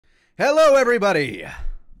Hello, everybody,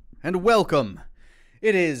 and welcome.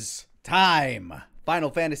 It is time. Final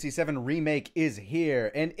Fantasy VII Remake is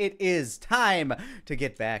here, and it is time to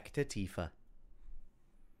get back to Tifa.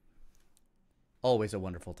 Always a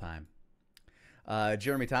wonderful time.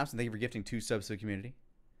 Jeremy Thompson, thank you for gifting 2 subs to the community.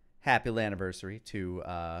 Happy anniversary to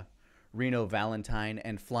Reno Valentine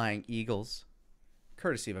and Flying Eagles,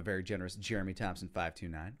 courtesy of a very generous Jeremy Thompson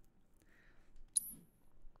 529.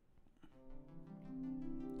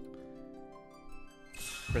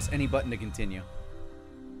 Press any button to continue.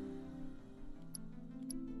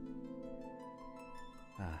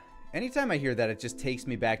 Anytime I hear that, it just takes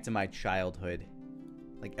me back to my childhood.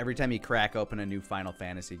 Like every time you crack open a new Final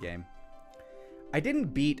Fantasy game. I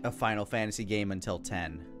didn't beat a Final Fantasy game until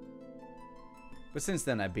 10. But since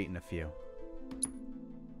then, I've beaten a few.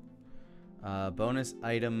 Bonus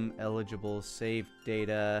item eligible, save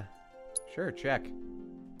data. Sure, check.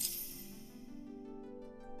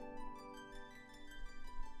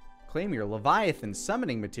 Claim your Leviathan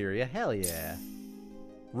summoning materia. Hell yeah.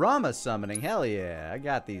 Rama summoning. Hell yeah. I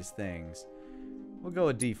got these things. We'll go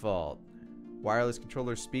with default. Wireless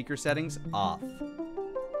controller speaker settings off.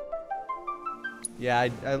 Yeah,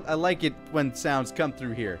 I like it when sounds come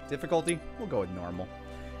through here. Difficulty? We'll go with normal.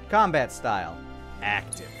 Combat style.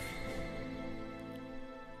 Active.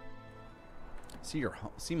 See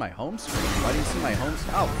my home screen? Why do you see my home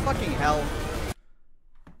screen? Oh, fucking hell.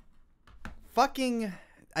 Fucking...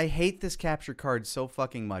 I hate this capture card so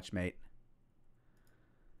fucking much, mate.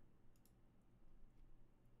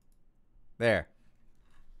 There.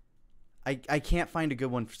 I can't find a good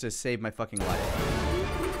one to save my fucking life.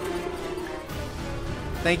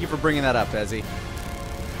 Thank you for bringing that up, Ezzy.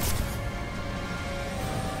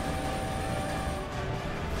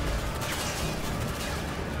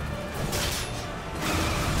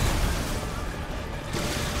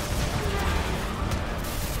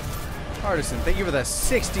 Artisan, thank you for the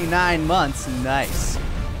 69 months. Nice.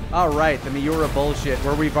 Alright, the Miura bullshit,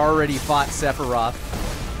 where we've already fought Sephiroth.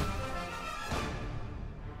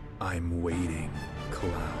 I'm waiting,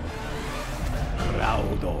 Cloud.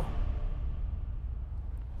 Claudo.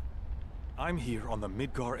 I'm here on the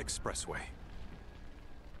Midgar Expressway.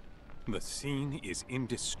 The scene is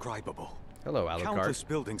indescribable. Hello, Alucard. Countless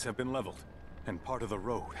buildings have been leveled, and part of the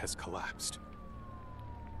road has collapsed.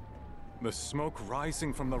 The smoke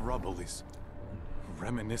rising from the rubble is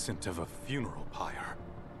reminiscent of a funeral pyre.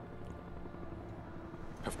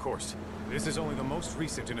 Of course, this is only the most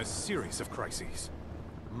recent in a series of crises.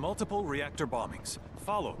 Multiple reactor bombings,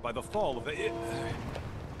 followed by the fall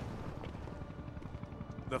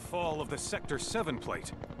of the Sector 7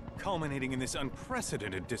 plate, culminating in this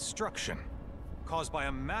unprecedented destruction, caused by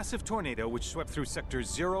a massive tornado which swept through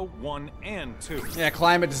Sectors 0, 1, and 2. Yeah,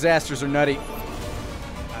 climate disasters are nutty.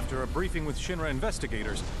 After a briefing with Shinra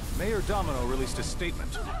investigators, Mayor Domino released a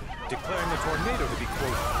statement declaring the tornado to be,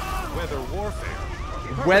 quote, weather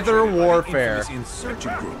warfare. Weather warfare. This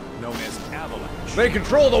insurgent group known as Avalanche. They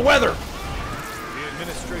control the weather. The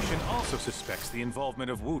administration also suspects the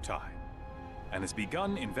involvement of Wutai and has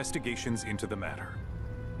begun investigations into the matter.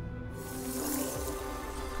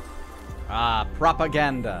 Ah,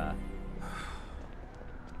 propaganda.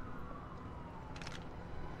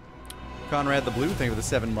 Conrad the Blue, thank you for the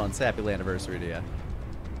 7 months. Happy anniversary to you.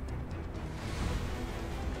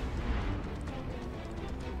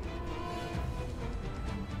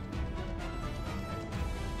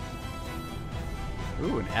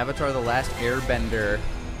 Ooh, an Avatar the Last Airbender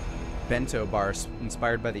bento bar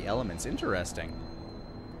inspired by the elements. Interesting.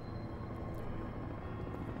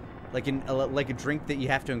 Like a drink that you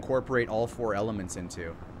have to incorporate all 4 elements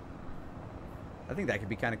into. I think that could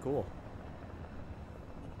be kind of cool.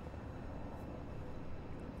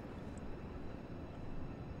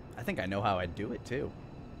 I think I know how I'd do it, too.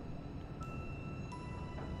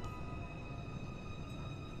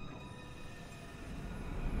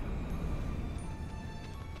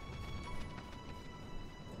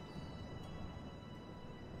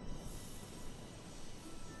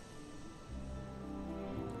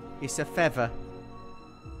 It's a feather.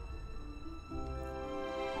 Got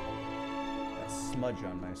a smudge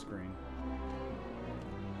on my screen.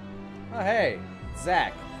 Oh, hey,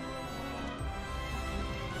 Zach.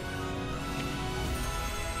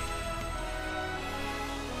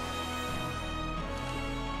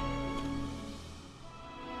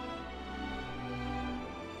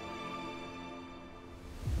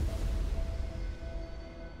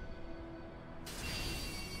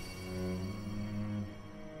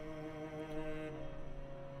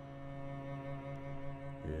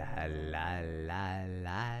 La la la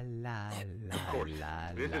la la la Of course,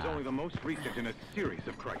 la this la. is only the most recent in a series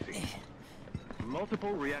of crises.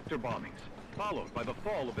 Multiple reactor bombings, followed by the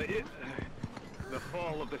fall of the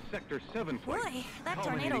Sector 7 plate. Boy, that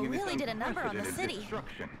tornado really did a number on the city.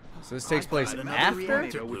 So this takes place after?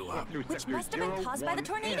 Which must have been caused by the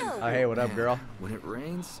tornado. Oh, hey, what up, girl? When it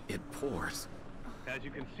rains, it pours. As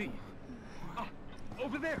you can see.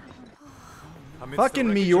 Over there.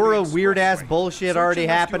 Fucking Miura weird-ass bullshit already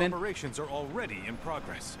happening. Operations are already in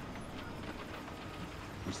progress.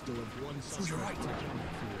 We still have one suspect. You're right.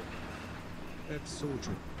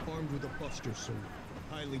 Ex-soldier, armed with a buster sword.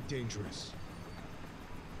 Highly dangerous.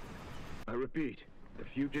 I repeat, the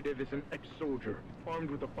fugitive is an ex-soldier, armed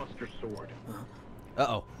with a buster sword.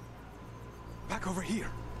 Uh-oh. Back over here.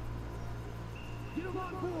 Get him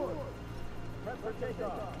on board! Prep for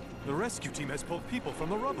takeoff. The rescue team has pulled people from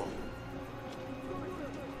the rubble.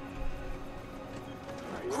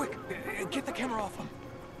 Quick, get the camera off them.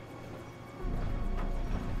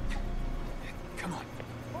 Come on,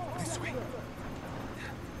 this way.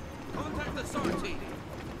 Contact the SAR team.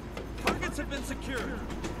 Targets have been secured.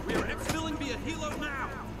 We are exfilling via helo now.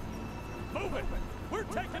 Move it. We're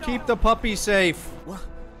taking Keep off. the puppy safe. What?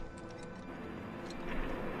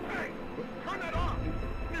 Hey! Turn that off!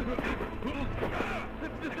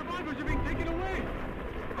 The survivors are being taken away!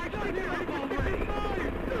 I got it here! I'm already!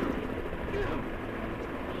 You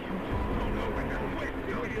don't know when they're quick,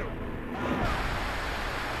 do you?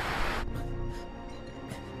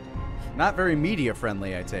 Not very media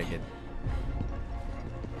friendly, I take it.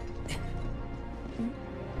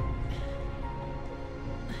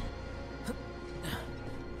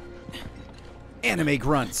 Anime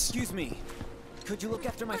grunts. Excuse me. Could you look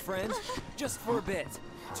after my friend? Just for a bit.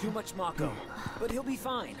 Too much Mako. But he'll be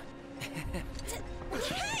fine.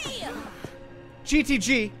 Hey!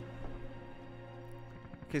 GTG.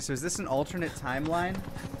 Okay, so is this an alternate timeline?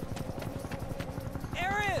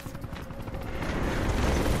 Aerith!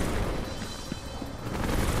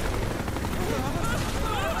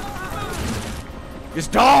 It's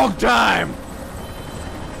dog time!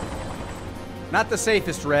 Not the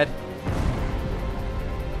safest, Red.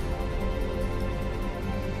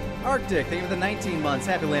 Arctic, thank you for the 19 months.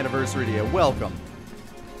 Happy anniversary to you. Welcome.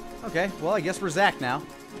 Okay, well, I guess we're Zach now.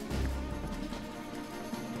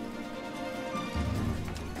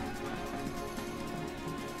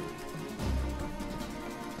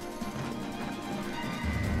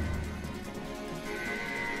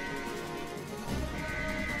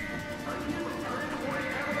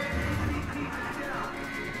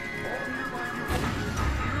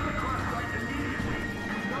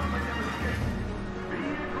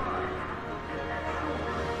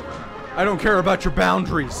 I don't care about your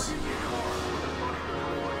boundaries.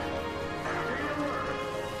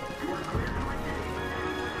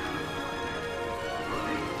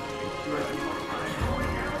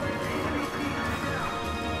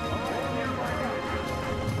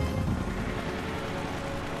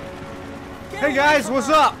 Hey guys, what's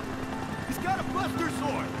up? He's got a buster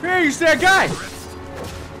sword! Hey, you that guy?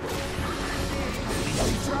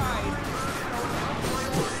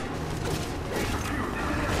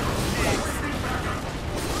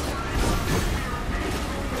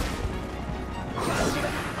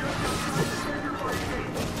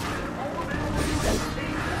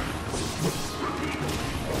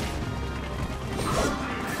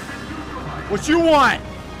 What you want?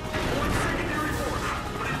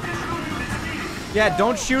 Yeah,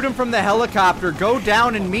 don't shoot him from the helicopter. Go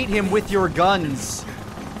down and meet him with your guns.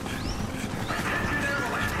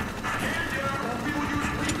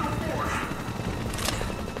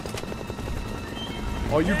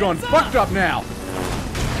 Oh, you done fucked up now.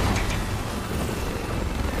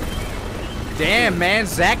 Damn, man,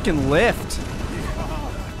 Zach can lift.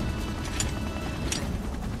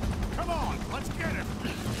 Come on, let's get him!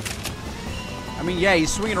 I mean, yeah,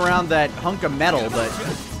 he's swinging around that hunk of metal, but...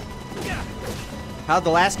 How'd the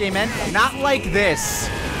last game end? Not like this.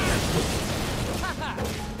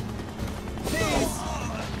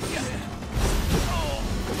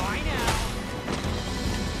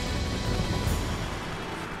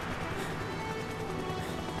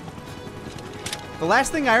 The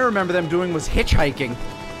last thing I remember them doing was hitchhiking.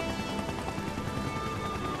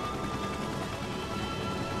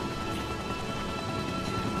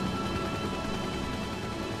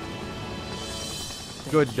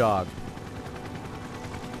 Good dog.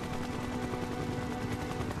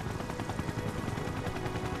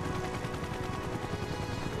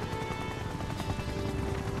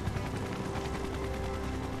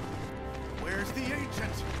 Where's the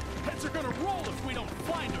agent? Heads are gonna roll if we don't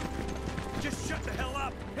find him! Just shut the hell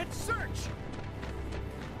up and search!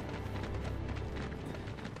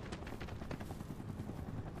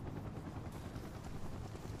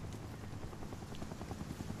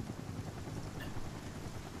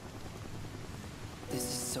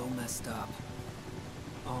 so messed up.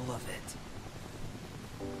 All of it.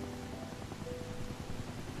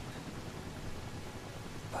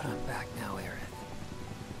 But I'm back now,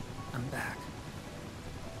 Aerith. I'm back.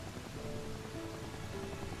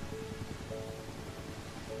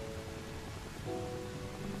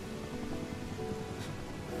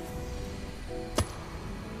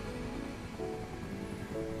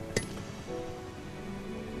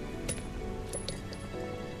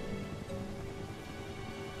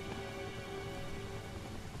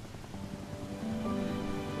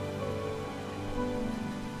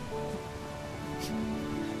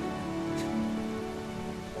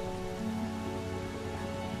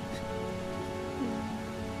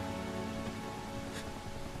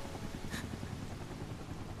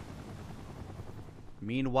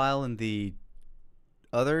 Meanwhile, in the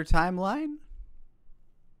other timeline?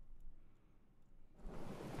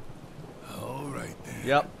 All right then.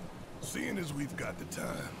 Yep. Seeing as we've got the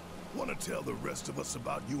time, want to tell the rest of us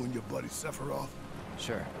about you and your buddy Sephiroth?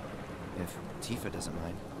 Sure. If Tifa doesn't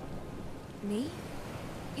mind. Me?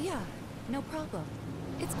 Yeah, no problem.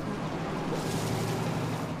 It's cool.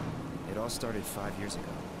 It all started 5 years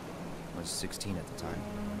ago. I was 16 at the time.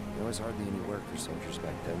 There was hardly any work for soldiers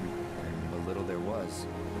back then, and the little there was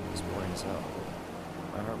boring as hell.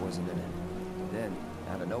 My heart wasn't in it. Then,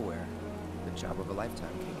 out of nowhere, the job of a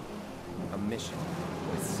lifetime came. A mission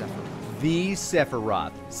with Sephiroth. The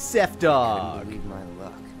Sephiroth. I Sephdog. couldn't believe my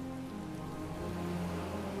luck.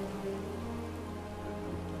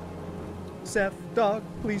 Sephdog,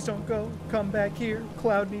 please don't go. Come back here.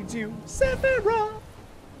 Cloud needs you. Sephiroth.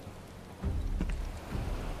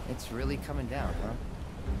 It's really coming down, huh?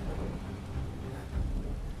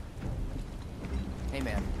 Hey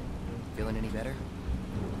man, feeling any better?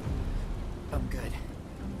 I'm good.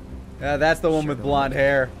 That's the one with blonde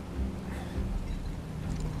hair.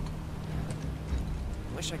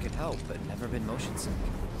 Wish I could help, but never been motion sick.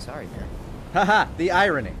 Sorry, man. Haha, the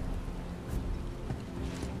irony.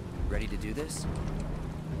 Ready to do this?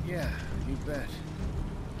 Yeah, you bet.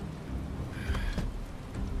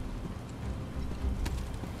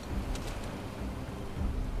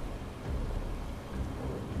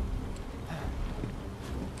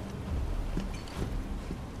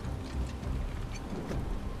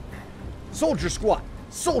 Soldier squat.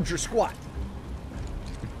 Soldier squat.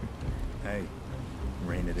 Hey,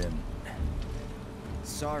 rein it in.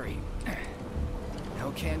 Sorry. No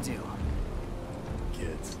can do.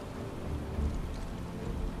 Kids.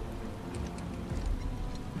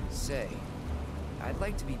 Say, I'd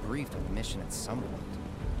like to be briefed of the mission at some point.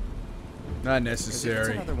 Not 'Cause if it's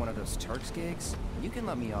necessary. another one of those Turks gigs, you can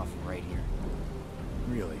let me off right here.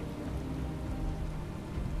 Really?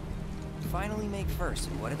 Finally make first,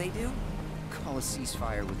 and what do? Call a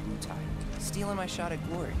ceasefire with Wu-Tai, stealing my shot at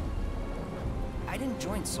glory. I didn't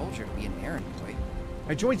join Soldier to be an errand boy.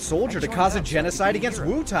 I joined Soldier I to joined cause a up so I could genocide be a against hero,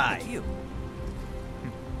 Wu-Tai. like you.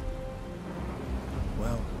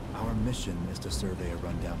 Well, our mission is to survey a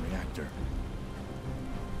rundown reactor.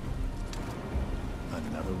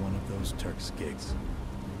 Another one of those Turks gigs.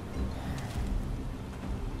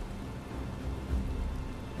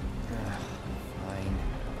 Fine.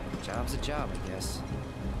 Job's a job, I guess.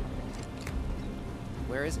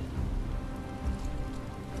 Where is it?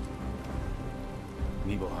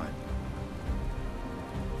 Nibelheim.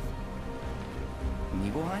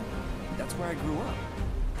 Nibelheim? That's where I grew up.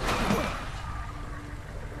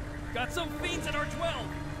 Got some fiends at R12!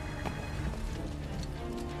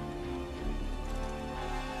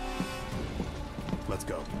 Let's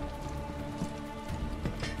go.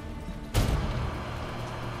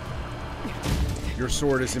 Your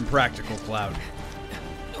sword is impractical, Cloud.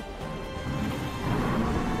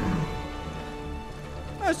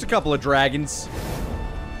 Just a couple of dragons.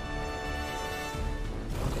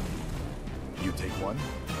 You take one,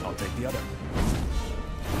 I'll take the other.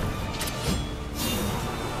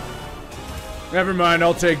 Never mind,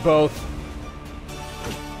 I'll take both.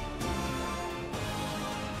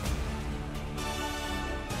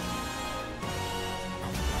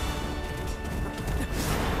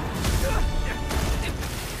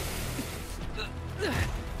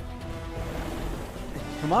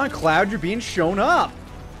 Come on, Cloud, you're being shown up.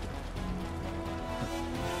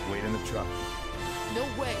 Wait in the truck. No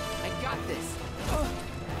way! I got this!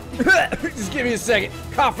 Just give me a second.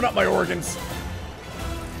 Coughing up my organs.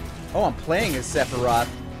 Oh, I'm playing as Sephiroth.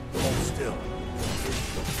 Hold still.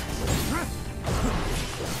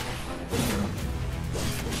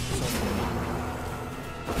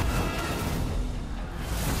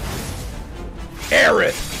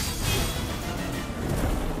 Aerith!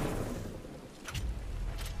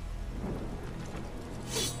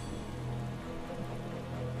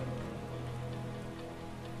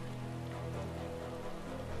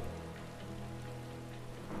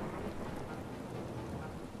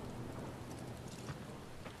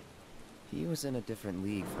 He was in a different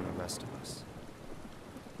league from the rest of us.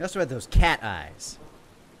 He also had those cat eyes.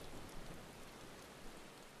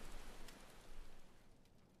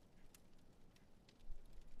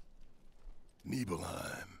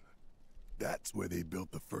 Nibelheim. That's where they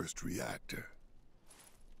built the first reactor.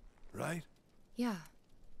 Right? Yeah.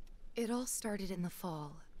 It all started in the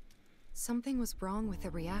fall. Something was wrong with the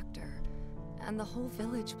reactor, and the whole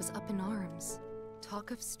village was up in arms.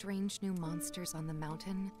 Talk of strange new monsters on the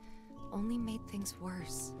mountain only made things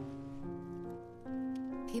worse.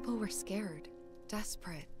 People were scared,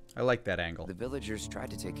 desperate. I like that angle. The villagers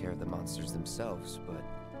tried to take care of the monsters themselves, but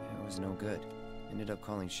it was no good. Ended up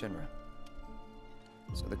calling Shinra.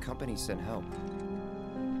 So the company sent help.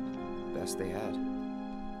 Best they had.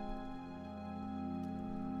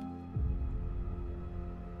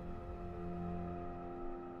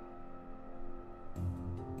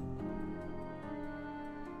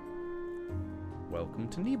 Welcome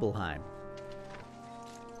to Nibelheim.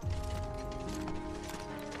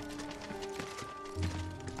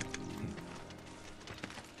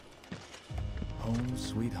 Home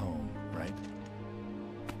sweet home, right?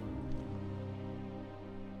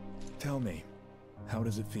 Tell me, how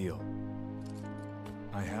does it feel?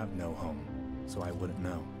 I have no home, so I wouldn't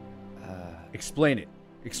know. Explain it.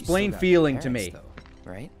 Explain You still got feeling to parents, me.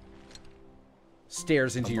 though, right?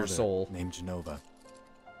 Stares into A your mother soul. named Genova.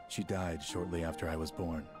 She died shortly after I was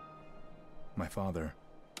born. My father...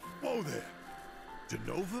 Oh there.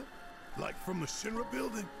 Genova? Like from the Shinra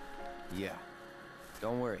building? Yeah.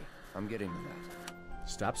 Don't worry, I'm getting to that.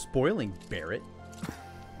 Stop spoiling, Barrett.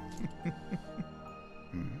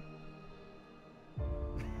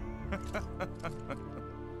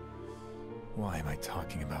 Why am I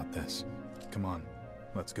talking about this? Come on,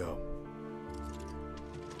 let's go.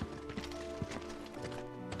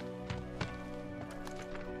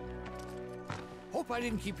 Hope I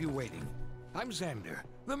didn't keep you waiting. I'm Xander,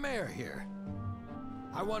 the mayor here.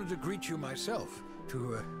 I wanted to greet you myself,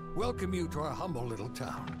 to welcome you to our humble little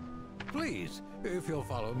town. Please, if you'll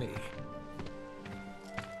follow me.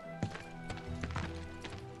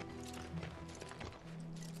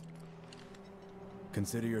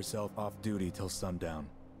 Consider yourself off duty till sundown.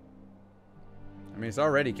 I mean, it's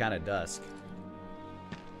already kind of dusk.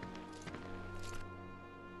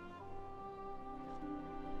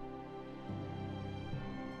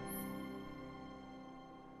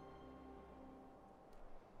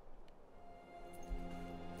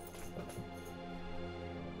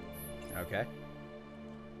 Okay.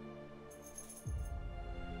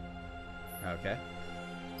 Okay.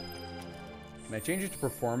 Can I change it to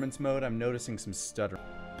performance mode? I'm noticing some stutter.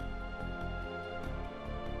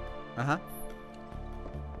 Uh-huh.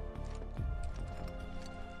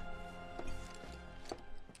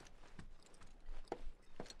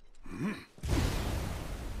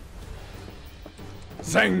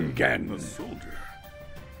 Zengen! A soldier.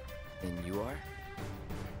 And you are?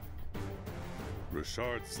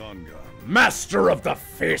 Richard Sangan. Master of the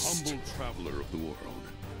Fist! Humble traveler of the world.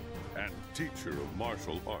 And teacher of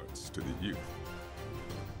martial arts to the youth.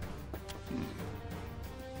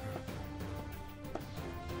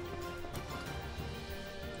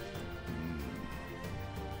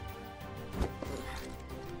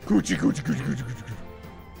 Coochie, coochie, coochie, coochie, coochie.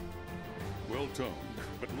 Well toned,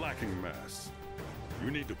 but lacking mass.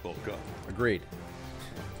 You need to bulk up. Agreed.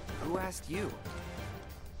 Who asked you?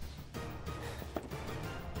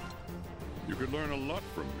 You could learn a lot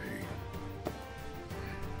from me.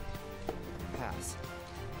 Pass.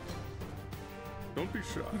 Don't be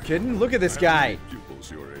shy. You kidding? Look at this I guy. have many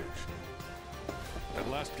pupils your age. At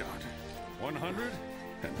last count,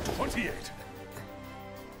 128.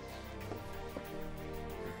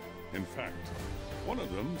 In fact, one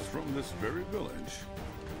of them's from this very village.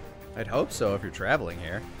 I'd hope so if you're traveling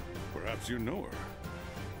here. Perhaps you know her.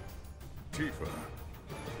 Tifa.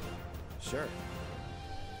 Sure.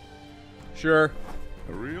 Sure.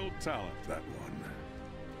 A real talent, that one.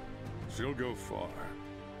 She'll go far.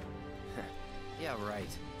 Yeah,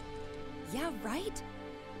 right. Yeah, right?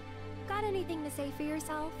 Got anything to say for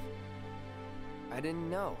yourself? I didn't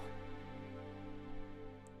know.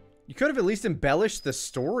 You could have at least embellished the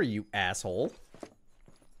story, you asshole.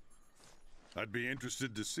 I'd be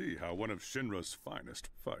interested to see how one of Shinra's finest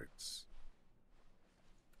fights.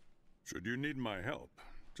 Should you need my help,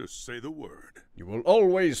 just say the word. You will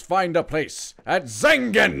always find a place at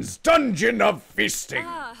Zengen's Dungeon of Feasting.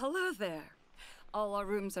 Ah, hello there. All our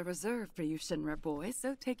rooms are reserved for you Shinra boys,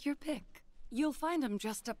 so take your pick. You'll find them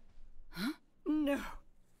just up... Huh? No.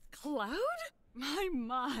 Cloud?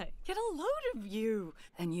 My. Get a load of you.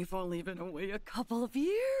 And you've only been away a couple of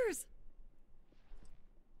years.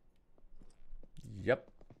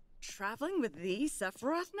 Yep. Traveling with the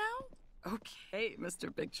Sephiroth now? Okay,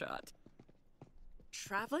 Mr. Big Shot.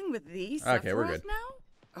 Traveling with the Sephiroth Okay, we're good.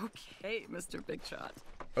 now? Okay, Mr. Big Shot.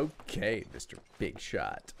 Okay, Mr. Big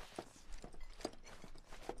Shot.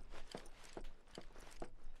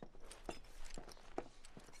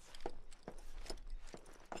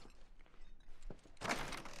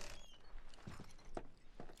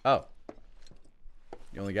 Oh.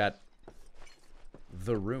 You only got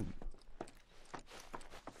the room.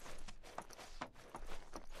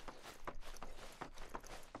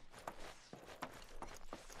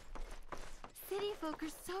 City folk are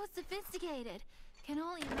so sophisticated. Can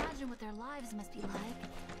only imagine what their lives must be like.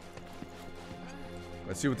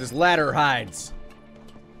 Let's see what this ladder hides.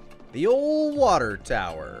 The old water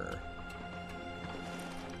tower.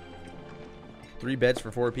 3 beds for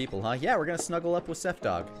 4 people, huh? Yeah, we're gonna snuggle up with Seth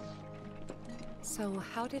Dog. So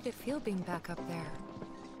how did it feel being back up there?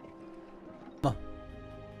 Huh.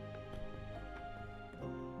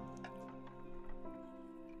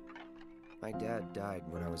 My dad died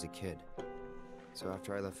when I was a kid. So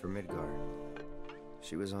after I left for Midgar,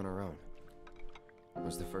 she was on her own. It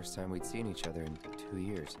was the first time we'd seen each other in 2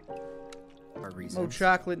 years. Our reasons? Mo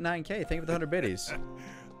Chocolate 9K, thank you for the 100 biddies.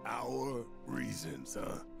 Our reasons,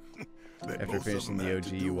 huh? After finishing the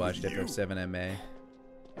OG, you watched FF7MA.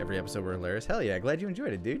 Every episode were hilarious. Hell yeah, glad you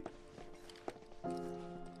enjoyed it, dude.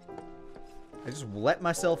 I just let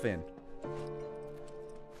myself in.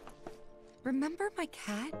 Remember my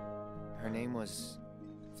cat? Her name was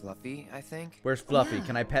Fluffy, I think? Where's Fluffy? Yeah.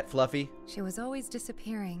 Can I pet Fluffy? She was always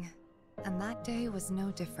disappearing. And that day was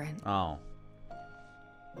no different. Oh.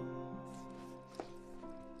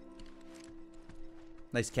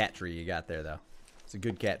 Nice cat tree you got there, though. It's a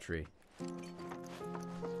good cat tree.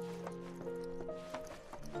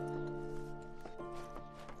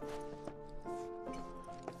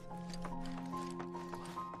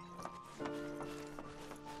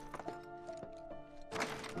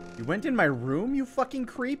 You went in my room, you fucking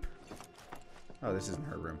creep? Oh, this isn't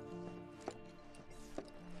her room.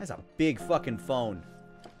 That's a big fucking phone.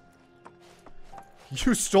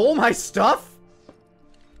 You stole my stuff?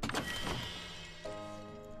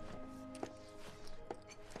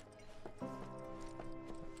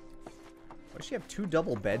 Why does she have 2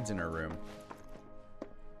 double beds in her room?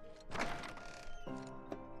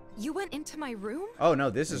 You went into my room? Oh,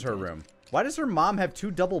 no, this is her room. Why does her mom have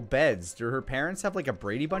 2 double beds? Do her parents have like a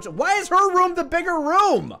Brady Bunch? Why is her room the bigger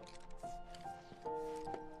room?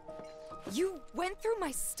 You went through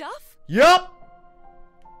my stuff? Yup.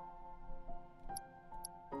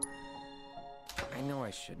 I know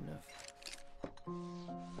I shouldn't have.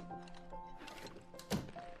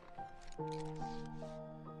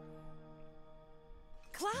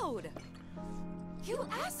 Cloud! You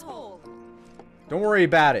asshole! Don't worry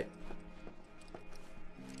about it.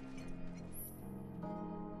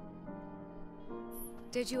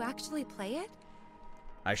 Did you actually play it?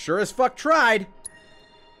 I sure as fuck tried.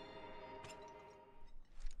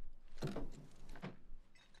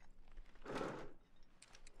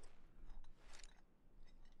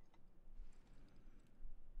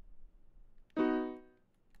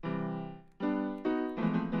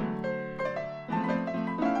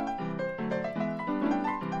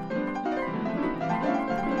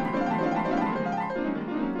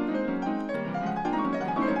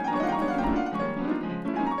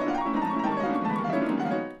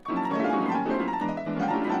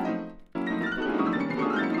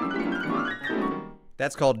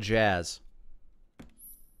 That's called jazz.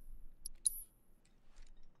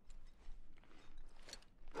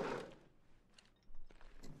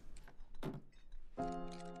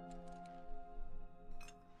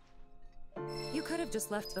 You could have just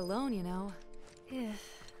left it alone, you know.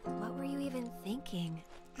 What were you even thinking?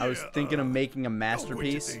 I was thinking of making a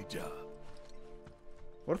masterpiece.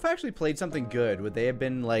 What if I actually played something good? Would they have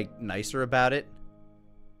been, like, nicer about it?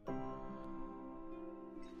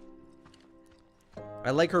 I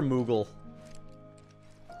like her Moogle.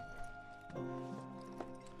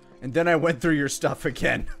 And then I went through your stuff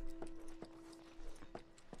again.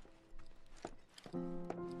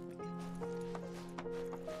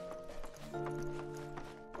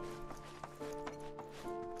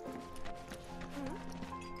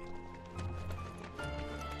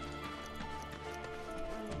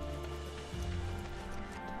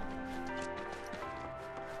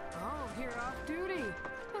 Oh, you're off duty.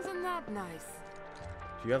 Isn't that nice?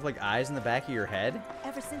 Do you have, like, eyes in the back of your head?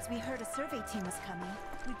 Ever since we heard a survey team was coming,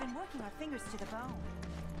 we've been working our fingers to the bone.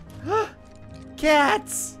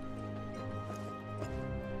 Cats!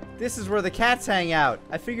 This is where the cats hang out.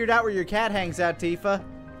 I figured out where your cat hangs out, Tifa.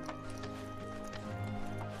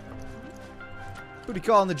 Booty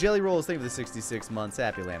call and the jelly rolls. Thank you for the 66 months.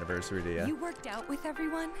 Happy anniversary to you. You worked out with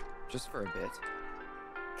everyone? Just for a bit.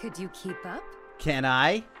 Could you keep up? Can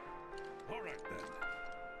I? All right, then.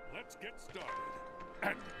 Let's get started.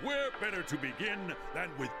 And where better to begin than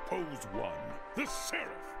with pose 1? The Seraph.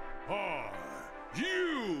 Are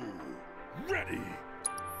you ready?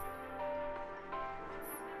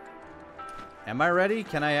 Am I ready?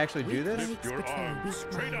 Can I actually do this? Lift your arms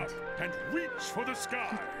straight up and reach for the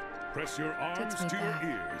sky. Press your arms to your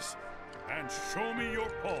ears and show me your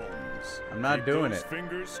palms. I'm not doing those it.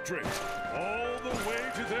 Fingers straight all the way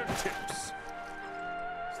to their tips.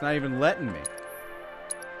 It's not even letting me.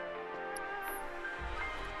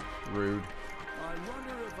 Rude. I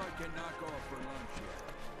wonder if I can knock off for lunch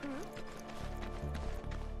yet.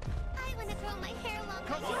 I want to grow my hair long.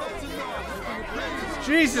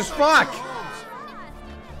 Jesus fuck!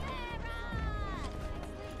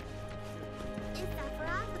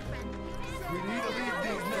 We need to leave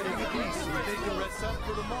these men in peace so they can rest up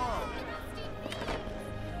for tomorrow.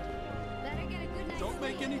 Don't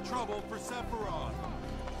make any trouble for Sephiroth.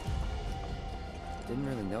 Didn't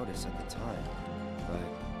really notice at the time, but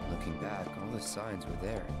looking back, all the signs were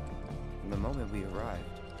there. From the moment we arrived,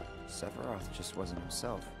 Sephiroth just wasn't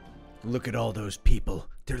himself. Look at all those people.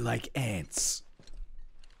 They're like ants.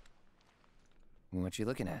 What you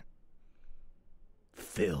looking at?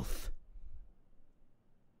 Filth.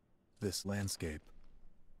 This landscape.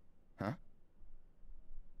 Huh?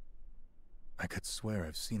 I could swear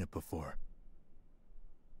I've seen it before.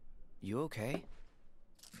 You okay?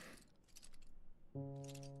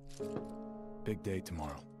 Big day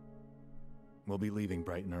tomorrow. We'll be leaving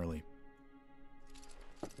bright and early.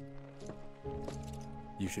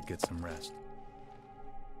 You should get some rest.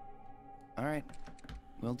 All right,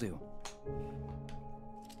 will do.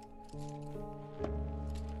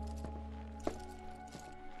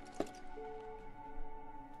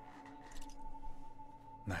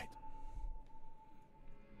 Night.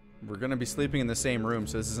 We're gonna be sleeping in the same room,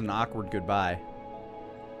 so this is an awkward goodbye.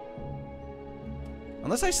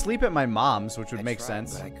 Unless I sleep at my mom's, which would make tried,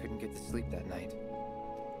 sense. But I couldn't get to sleep that night.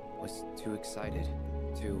 Was too excited,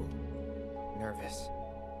 too nervous.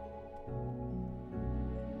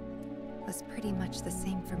 Was pretty much the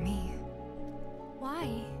same for me.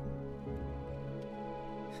 Why?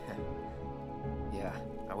 Yeah,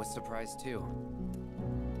 I was surprised too.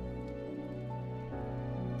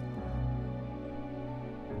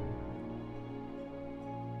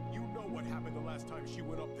 You know what happened the last time she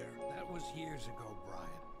went up there. That was years ago, Brian.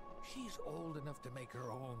 She's old enough to make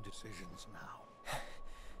her own decisions now.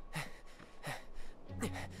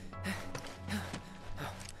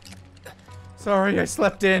 Sorry, I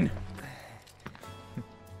slept in.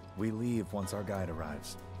 We leave once our guide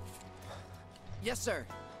arrives. Yes, sir.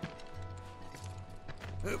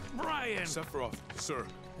 Brian! Sephiroth, sir,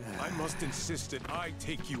 I must insist that I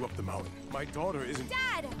take you up the mountain. My daughter isn't...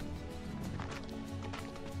 Dad!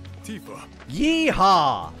 Tifa.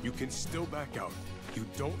 Yeehaw! You can still back out. You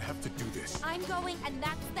don't have to do this. I'm going, and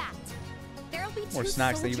that's that. There'll be More two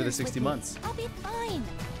snacks, thank you for the soldiers 60 with me. months. I'll be fine.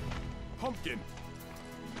 Pumpkin.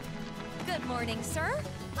 Good morning, sir.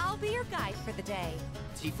 I'll be your guide for the day.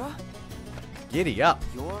 Tifa? Giddy up.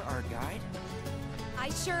 You're our guide? I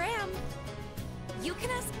sure am. You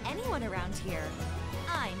can ask anyone around here.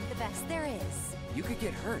 I'm the best there is. You could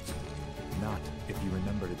get hurt. Not if you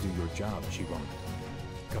remember to do your job, she won't.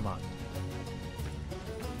 Come on.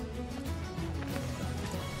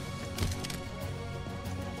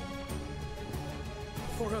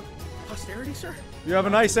 For posterity, sir? You have a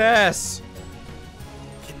nice ass.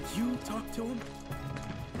 Can you talk to him?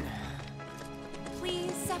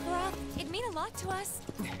 Please, Sephiroth. It'd mean a lot to us.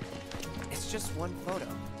 It's just one photo.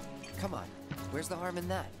 Come on. Where's the harm in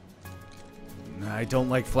that? I don't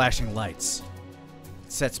like flashing lights.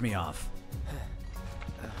 It sets me off.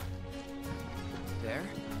 There?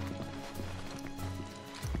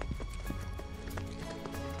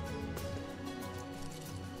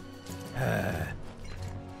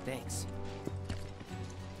 Thanks.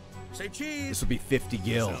 Say cheese! This will be 50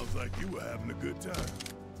 gil. Sounds like you were having a good time.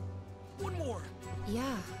 One more!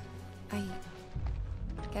 Yeah, I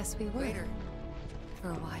guess we were. Later.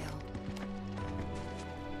 For a while.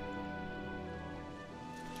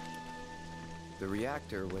 The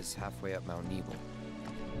reactor was halfway up Mount Nebel.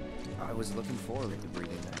 I was looking forward to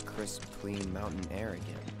breathing that crisp, clean mountain air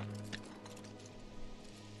again.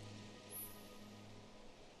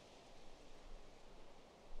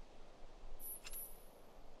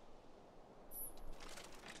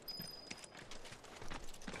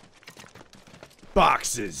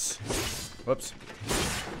 Boxes. Whoops.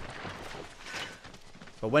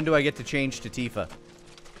 But when do I get to change to Tifa?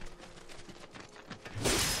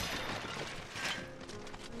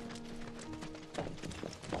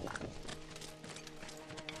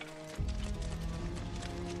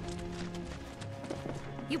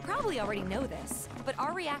 You probably already know this, but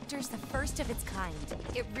our reactor's the first of its kind.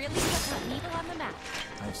 It really puts a needle on the map.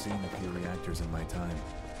 I've seen a few reactors in my time,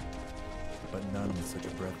 but none with such a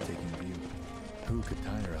breathtaking view. Who could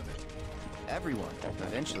tire of it? Everyone,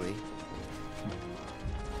 eventually.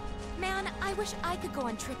 Man, I wish I could go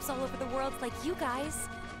on trips all over the world like you guys.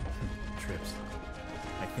 Trips.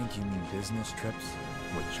 I think you mean business trips,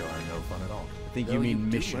 which are no fun at all. I think you mean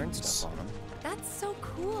missions. Stuff on them. That's so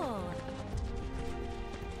cool.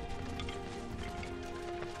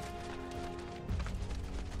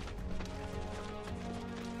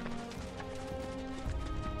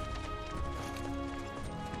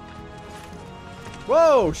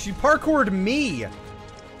 Whoa, she parkoured me.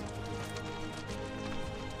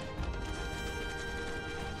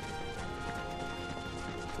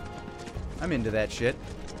 I'm into that shit.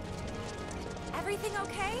 Everything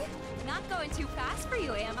okay? Not going too fast for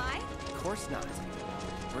you, am I? Of course not.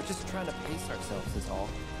 We're just trying to pace ourselves is all.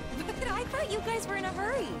 But I thought you guys were in a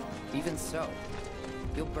hurry. Even so,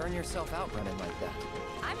 you'll burn yourself out running like that.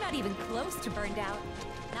 I'm not even close to burned out.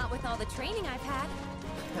 Not with all the training I've had.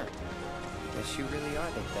 Guess you really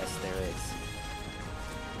are the best there is.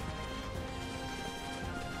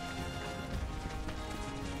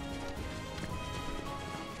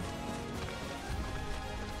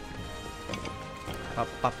 Ba,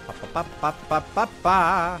 ba, ba, ba, ba, ba, ba,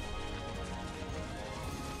 ba.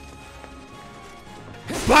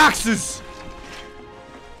 Boxes!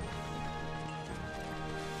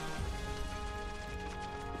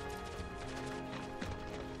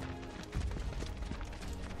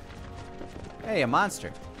 Hey, a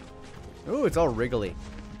monster. Ooh, it's all wriggly.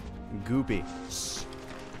 And goopy.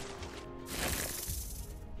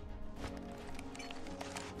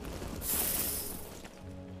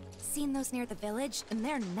 Seen those near the village, and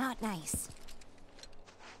they're not nice.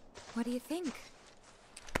 What do you think?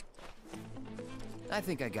 I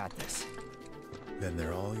think I got this. Then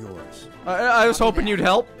they're all yours. I was hoping you'd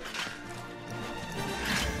help.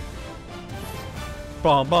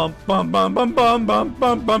 Bum bum bum bum bum bum bum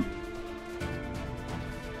bum bum.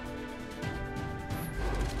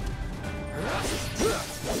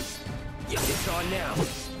 It's on now.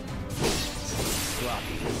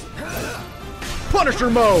 Punisher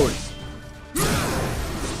mode.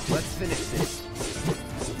 Let's finish this.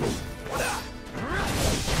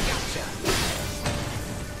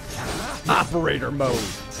 Operator mode.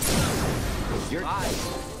 You're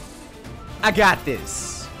I got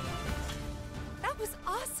this. That was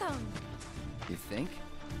awesome. You think?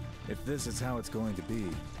 If this is how it's going to be,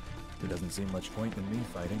 there doesn't seem much point in me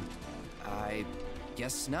fighting. I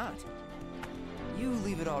guess not. You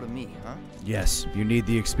leave it all to me, huh? Yes, you need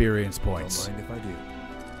the experience points. Don't mind if I do.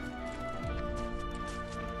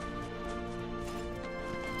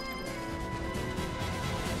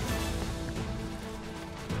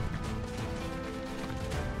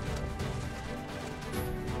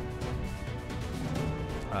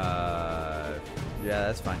 Yeah,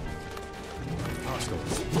 that's fine.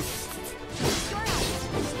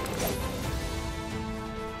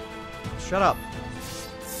 Shut up.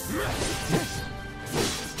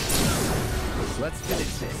 Let's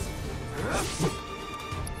finish this.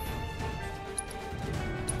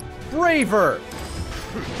 Braver.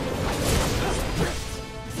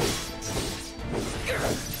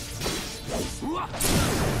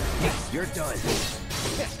 You're done.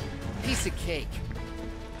 Piece of cake.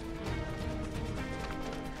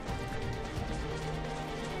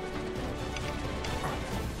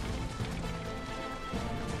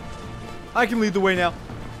 I can lead the way now.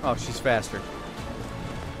 Oh, she's faster.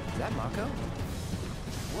 Is that Mako?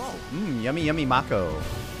 Whoa. Mmm, yummy, yummy Mako.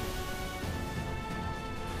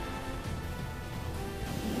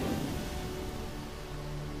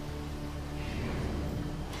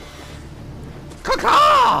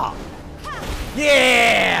 Caw!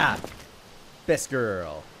 Yeah! Best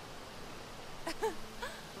girl.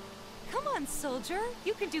 Come on, soldier.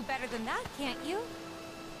 You can do better than that, can't you?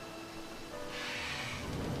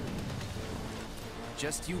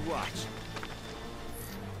 Just you watch.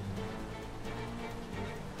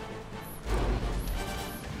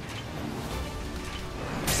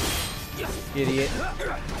 Idiot.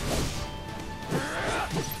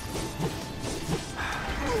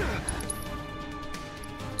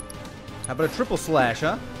 How about a triple slash,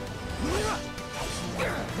 huh?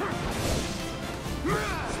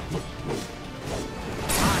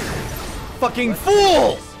 Fucking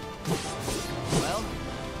fool! Well,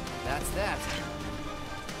 that's that.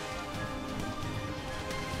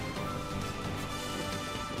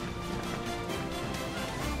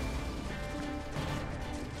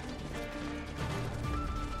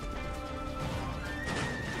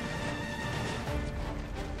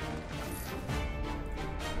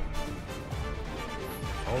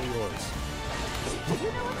 yours.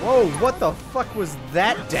 Whoa, what the fuck was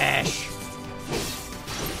that dash?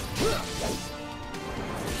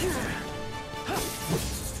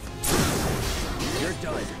 You're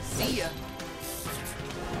done. See ya.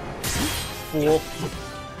 Fool.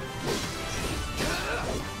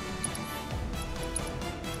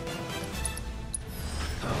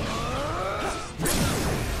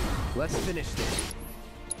 Let's finish this.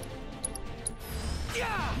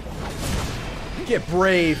 Get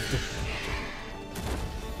braved.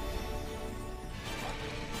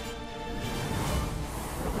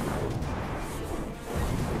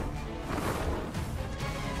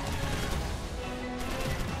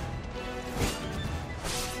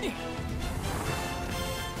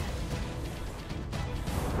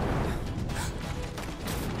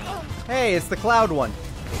 Hey, it's the cloud one.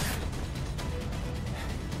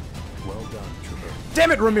 Well done, Trooper.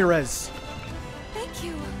 Damn it, Ramirez! Thank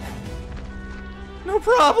you. No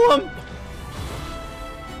problem!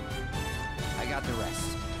 I got the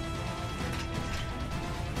rest.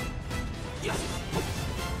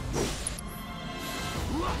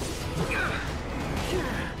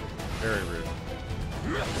 Very rude.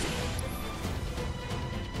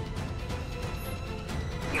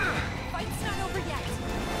 Fight's not over yet.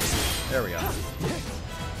 There we go.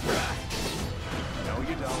 No,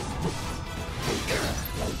 you don't.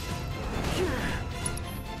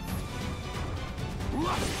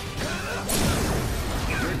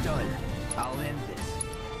 You're done. I'll end this.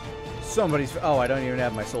 Somebody's. Oh, I don't even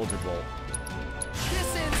have my soldier bolt.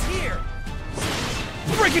 This ends here.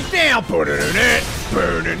 Break it down!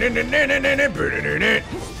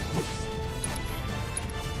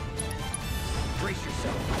 Brace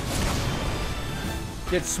yourself.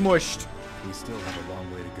 Get smushed. We still have a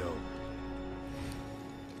long way to go.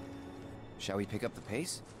 Shall we pick up the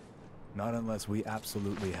pace? Not unless we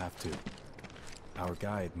absolutely have to. Our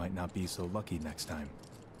guide might not be so lucky next time.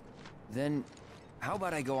 Then, how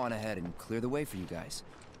about I go on ahead and clear the way for you guys?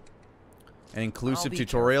 An inclusive I'll be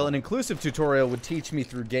tutorial? careful. An inclusive tutorial would teach me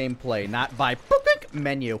through gameplay, not by boop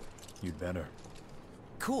menu. You'd better.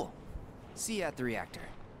 Cool. See you at the reactor.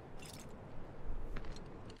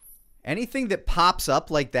 Anything that pops up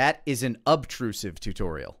like that is an obtrusive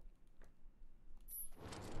tutorial.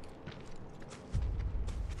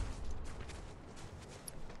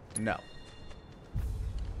 No.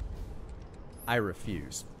 I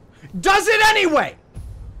refuse. Does it anyway!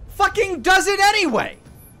 Fucking does it anyway!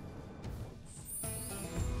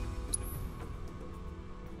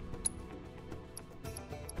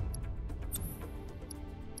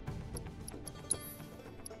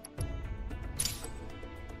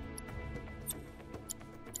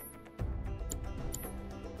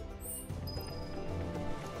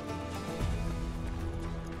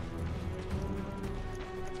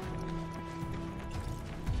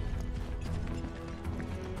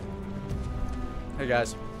 Hey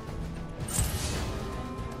guys.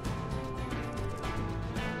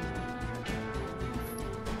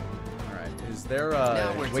 Alright, is there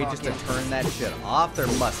a way just to turn that shit off? There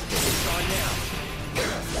must be.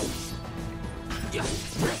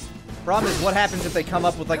 Problem is, what happens if they come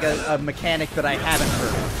up with like a mechanic that I haven't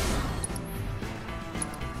heard of?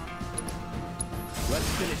 Let's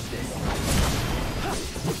finish this.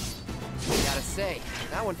 Gotta say,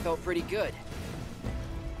 that one felt pretty good.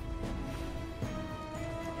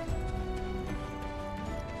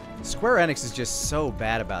 Square Enix is just so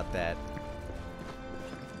bad about that.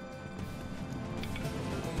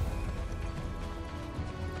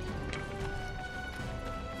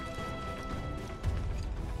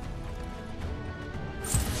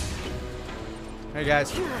 Hey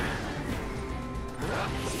guys.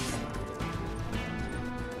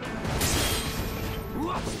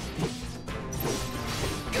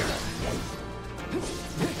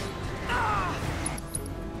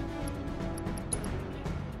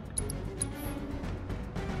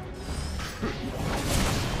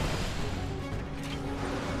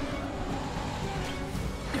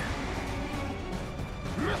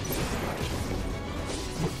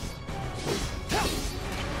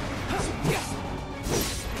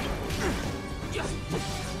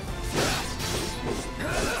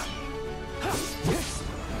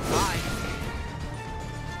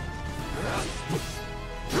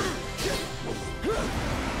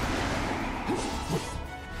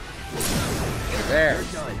 There.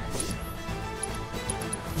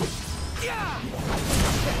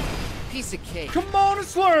 Piece of cake. Come on and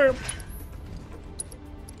slam!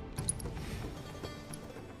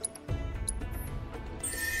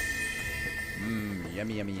 Mmm,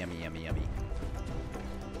 yummy, yummy, yummy, yummy, yummy.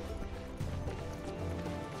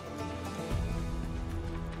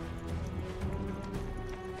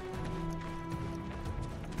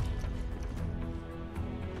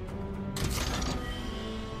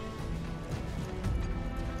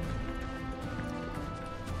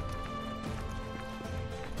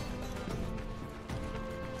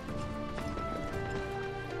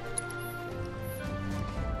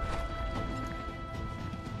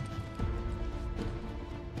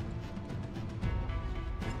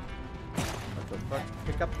 Fuck,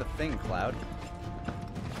 pick up the thing, Cloud.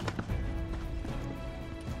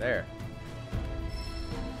 There.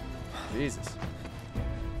 Jesus.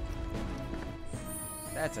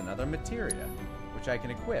 That's another materia, which I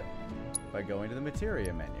can equip by going to the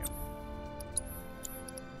materia menu.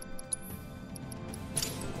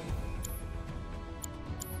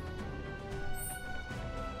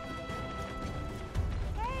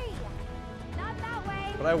 Hey! Not that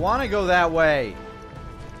way! But I want to go that way!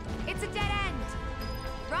 It's a dead end!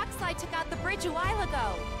 Rockslide took out the bridge a while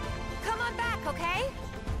ago. Come on back, okay?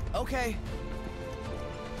 Okay.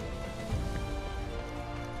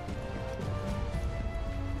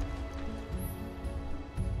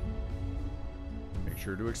 Make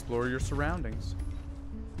sure to explore your surroundings.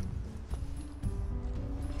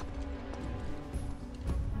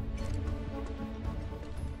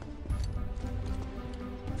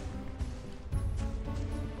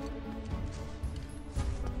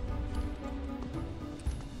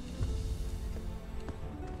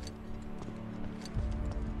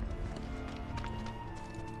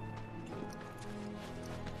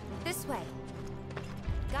 This way.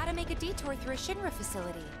 Gotta make a detour through a Shinra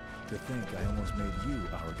facility. To think I almost made you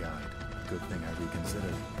our guide. Good thing I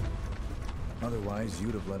reconsidered. Otherwise,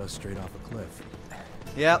 you'd have led us straight off a cliff.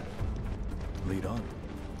 Yep. Lead on.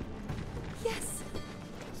 Yes!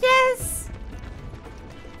 Yes!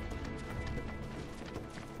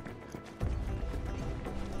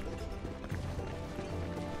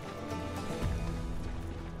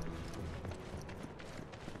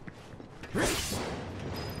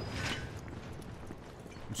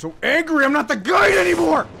 I'm so angry I'm not the guide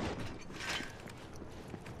anymore!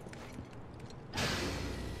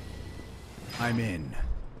 I'm in.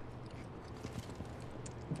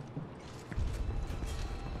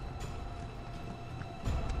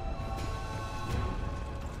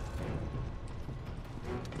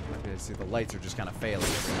 Okay, see, the lights are just kind of failing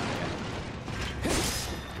every now and again.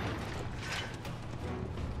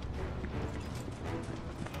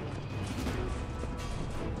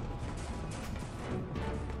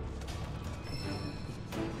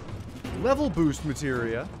 Level boost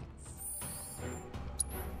materia.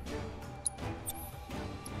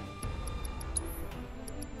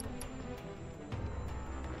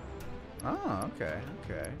 Oh, okay,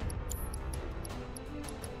 okay.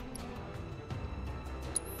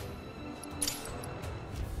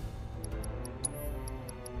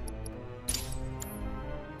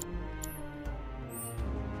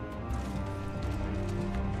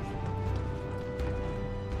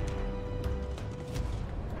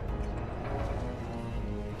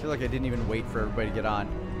 I feel like I didn't even wait for everybody to get on.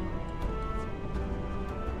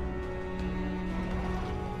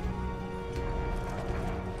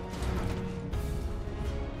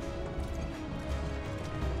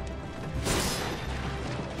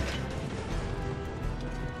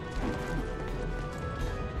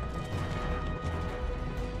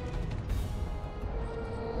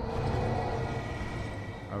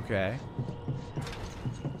 Okay.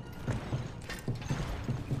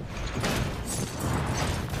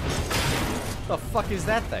 The fuck is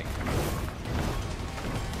that thing?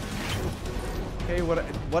 Okay,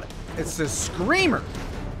 what? It's a screamer.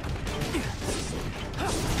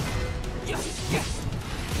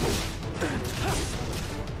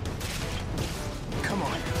 Come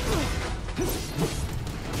on.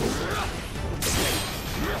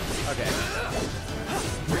 Okay.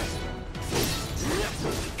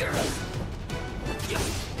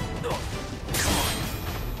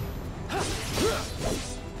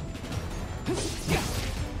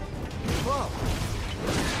 Whoa.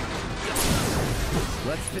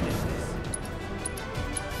 Let's finish this.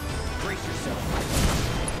 Brace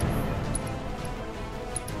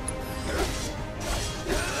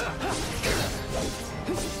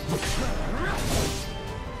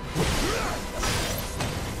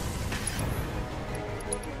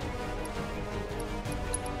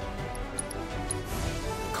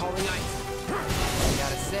Calling ice. I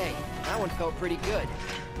gotta say, that one felt pretty good.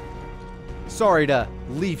 Sorry to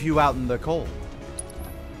leave you out in the cold.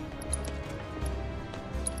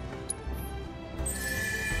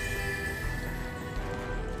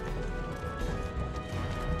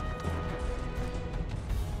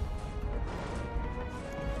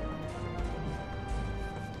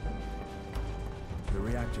 The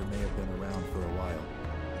reactor may have been around for a while,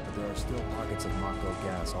 but there are still pockets of Mako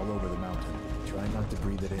gas all over the mountain. Try not to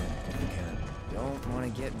breathe it in if you can. Don't want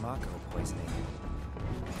to get Mako poisoning.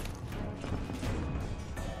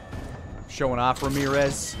 Showing off,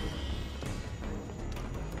 Ramirez.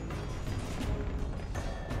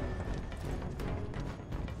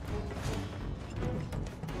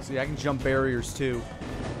 See, I can jump barriers too.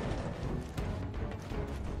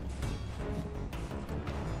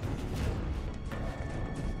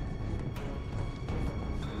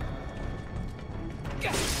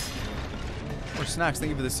 Snox, thank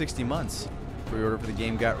you for the 60 months. Pre-order for the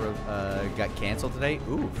game got canceled today.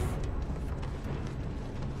 Oof.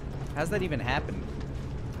 How's that even happen?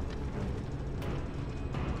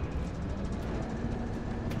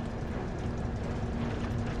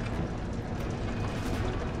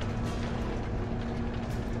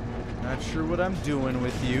 Not sure what I'm doing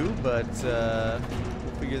with you, but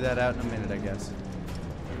we'll figure that out in a minute, I guess.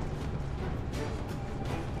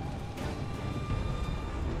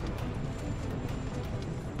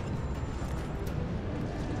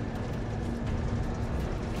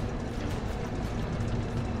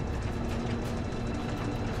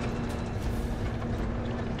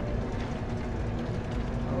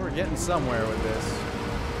 Getting somewhere with this.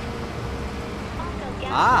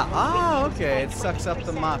 Okay. It sucks up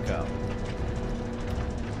the Mako.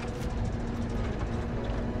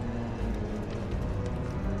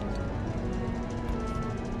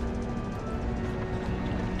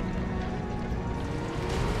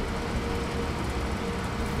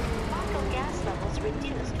 Mako gas levels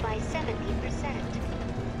reduced by 70%.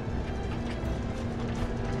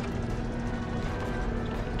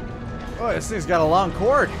 Oh, this thing's got a long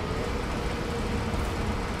cord.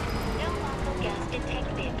 No Mako gas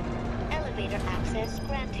detected. Elevator access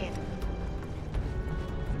granted.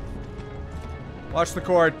 Watch the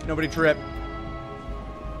cord. Nobody trip.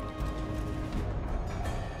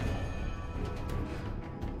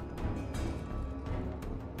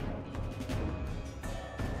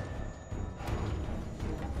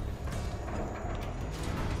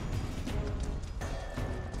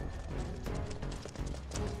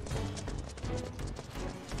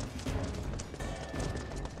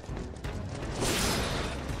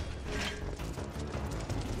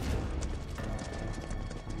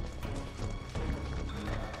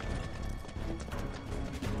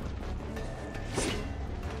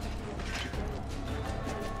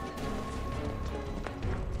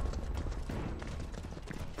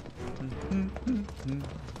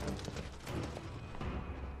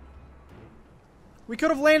 We could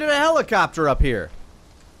have landed a helicopter up here.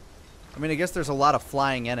 I mean, I guess there's a lot of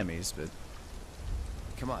flying enemies, but...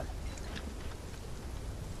 Come on.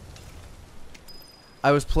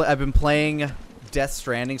 I've been playing Death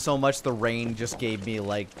Stranding so much, the rain just gave me,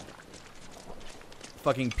 like,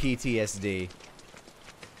 fucking PTSD.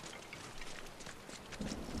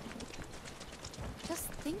 Just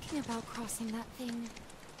thinking about crossing that thing.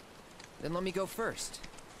 Then let me go first.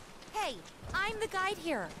 Hey, I'm the guide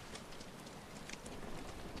here.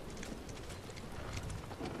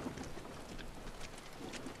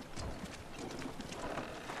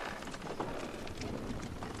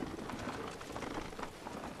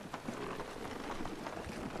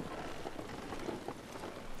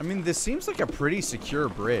 I mean, this seems like a pretty secure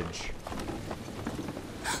bridge.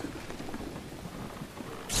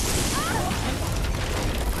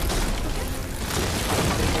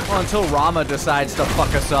 Well, until Rama decides to fuck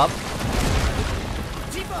us up.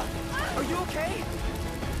 Tifa, are you okay?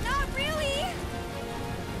 Not really.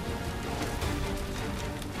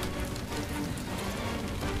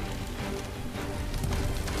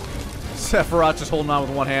 Sephiroth just holding on with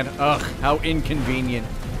one hand. Ugh, how inconvenient.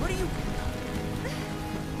 What are you...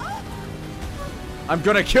 I'm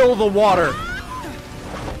gonna kill the water.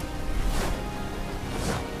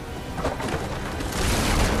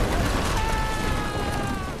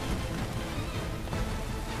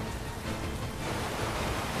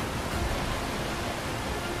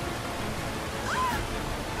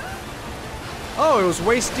 Oh, it was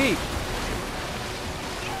waist deep.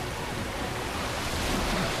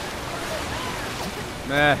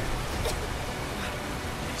 Meh.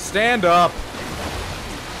 Stand up.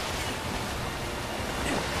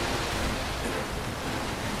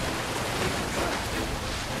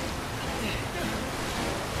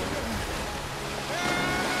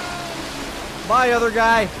 Bye, other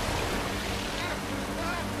guy.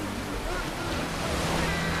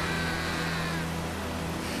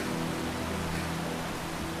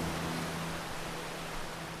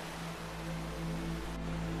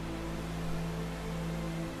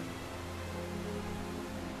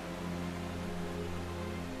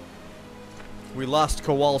 We lost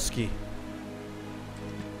Kowalski.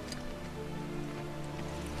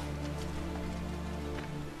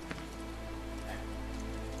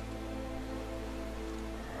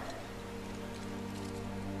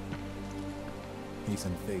 He's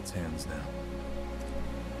in Fate's hands now.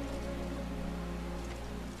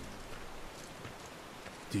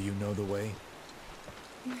 Do you know the way?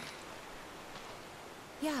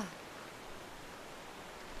 Yeah.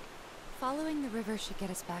 Following the river should get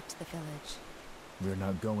us back to the village. We're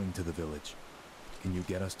not going to the village. Can you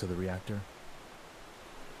get us to the reactor?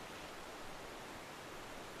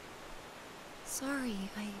 sorry.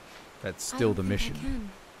 That's still the I don't think I mission. can.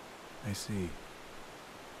 I see.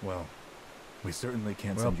 Well, we certainly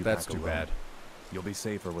can't Well, send you that's back too alone. bad. You'll be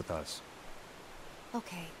safer with us.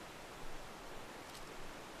 Okay.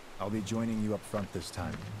 I'll be joining you up front this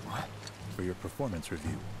time. What? For your performance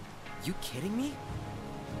review. You kidding me?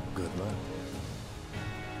 Good luck.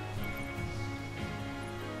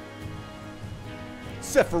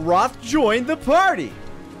 Sephiroth joined the party!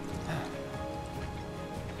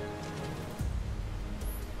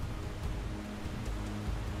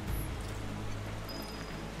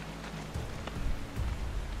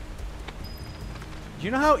 You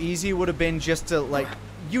know how easy it would have been just to, like...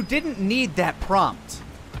 You didn't need that prompt.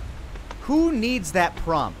 Who needs that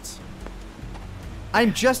prompt?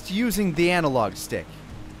 I'm just using the analog stick.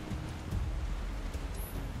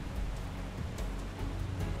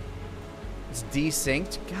 It's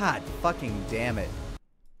desynced? God fucking damn it.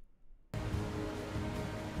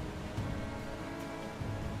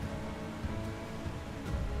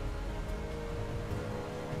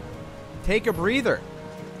 Take a breather.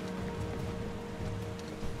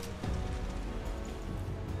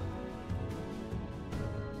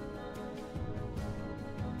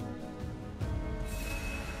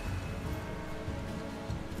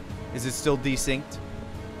 Is it still desynced?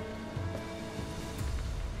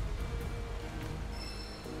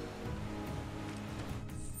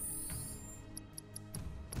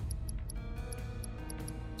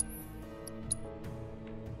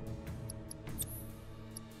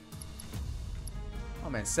 Oh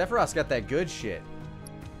man, Sephiroth's got that good shit.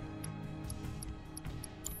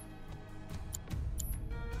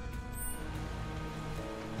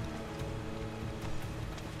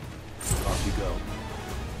 Off you go.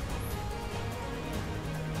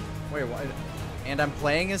 Wait, what? And I'm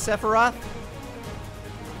playing as Sephiroth?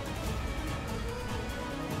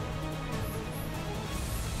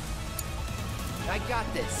 I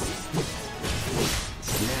got this.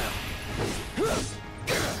 Now.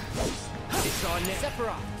 It's on now.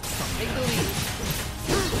 Sephiroth, take the lead.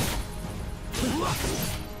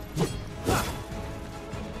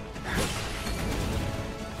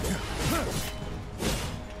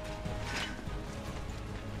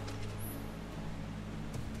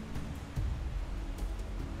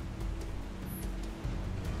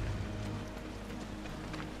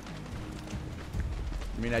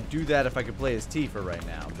 I mean, I'd do that if I could play as Tifa right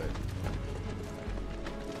now, but...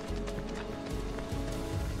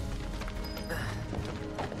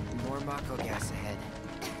 More Mako gas ahead.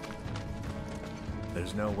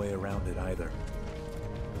 There's no way around it either.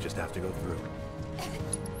 Just have to go through.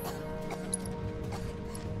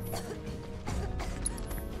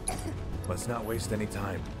 Let's not waste any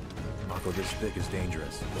time. Mako this thick is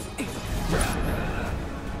dangerous.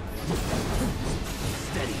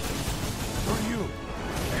 Steady. For you.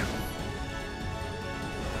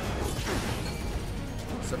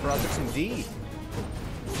 Sephiroth took some D.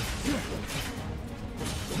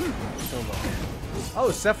 Oh,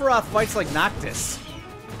 Sephiroth fights like Noctis.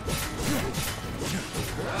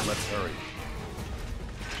 Let's hurry.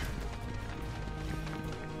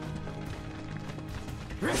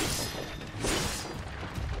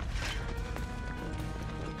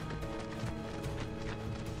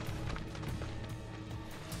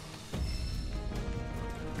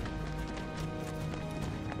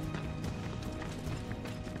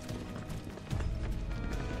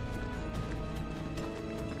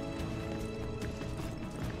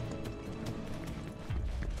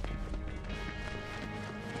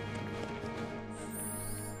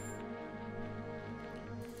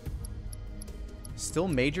 Still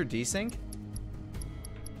major desync?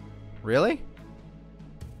 Really?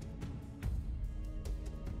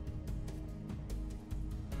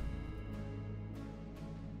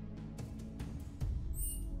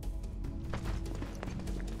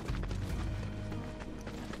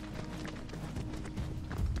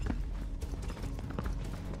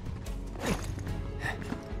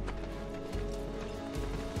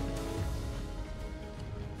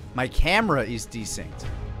 My camera is desynced.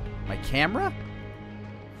 My camera?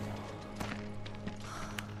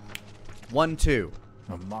 1, 2.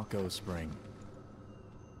 A Mako spring.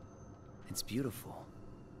 It's beautiful.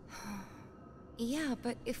 Yeah,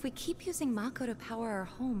 but if we keep using Mako to power our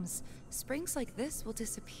homes, springs like this will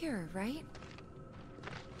disappear, right?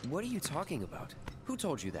 What are you talking about? Who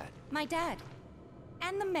told you that? My dad.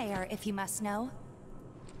 And the mayor, if you must know.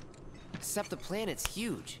 Except the planet's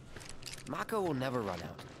huge. Mako will never run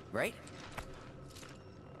out, right?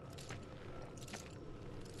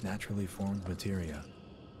 Naturally formed materia.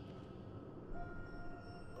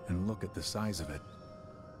 And look at the size of it.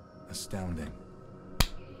 Astounding.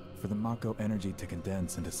 For the Mako energy to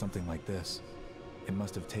condense into something like this, It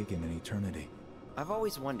must have taken an eternity. I've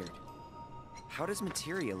always wondered, how does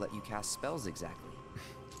materia let you cast spells exactly?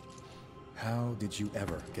 How did you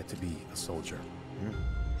ever get to be a soldier?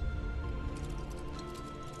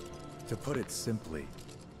 To put it simply,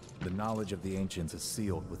 the knowledge of the ancients is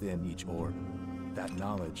sealed within each orb. That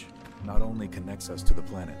knowledge not only connects us to the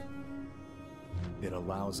planet, it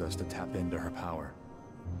allows us to tap into her power.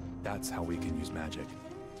 That's how we can use magic.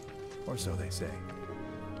 Or so they say.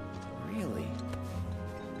 Really?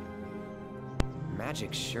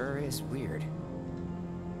 Magic sure is weird.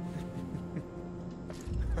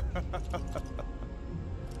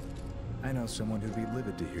 I know someone who'd be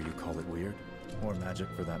livid to hear you call it weird, or magic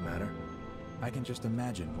for that matter. I can just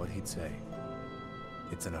imagine what he'd say.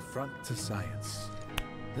 It's an affront to science.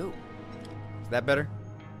 Who? Is that better?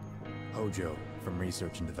 Hojo, from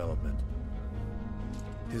Research and Development.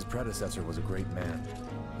 His predecessor was a great man,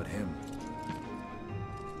 but him...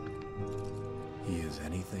 he is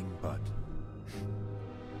anything but.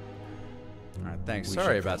 Alright, thanks.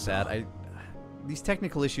 Sorry about that. These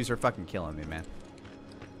technical issues are fucking killing me, man.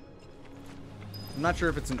 I'm not sure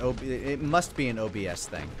if it's an it must be an OBS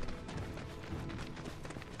thing.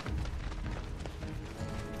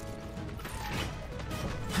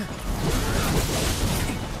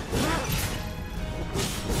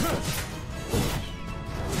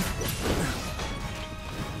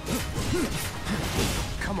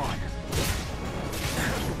 Come on.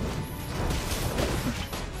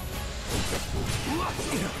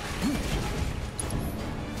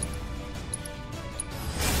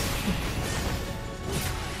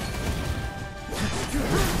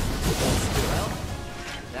 Well,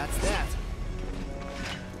 that's that.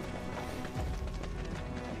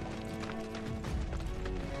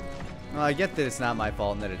 Well, I get that it's not my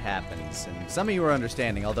fault and that it happens, and some of you are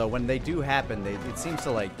understanding, although when they do happen, it seems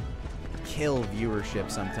to, like, kill viewership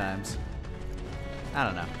sometimes. I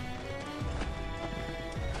don't know.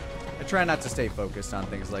 I try not to stay focused on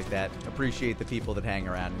things like that. Appreciate the people that hang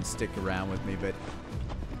around and stick around with me, but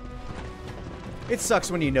it sucks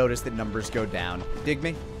when you notice that numbers go down. Dig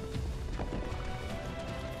me?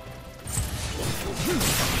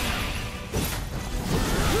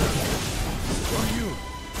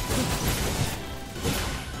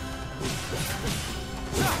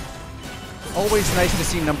 Always nice to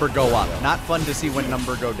see number go up. Not fun to see when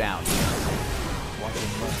number go down.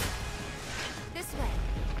 This way.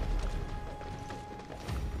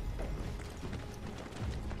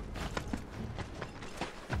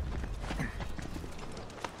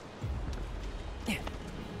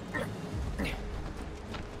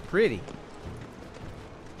 Pretty.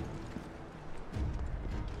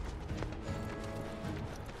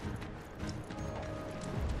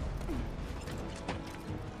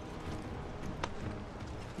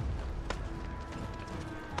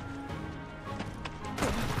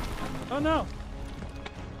 Oh no!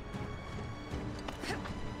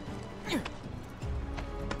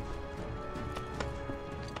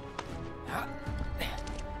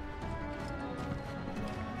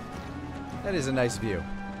 That is a nice view.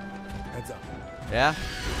 Heads up. Yeah?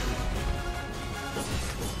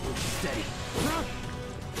 Steady.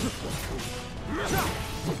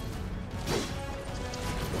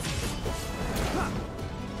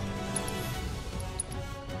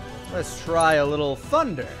 Let's try a little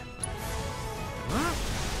thunder.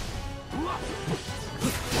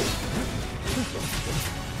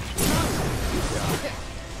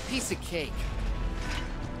 Piece of cake.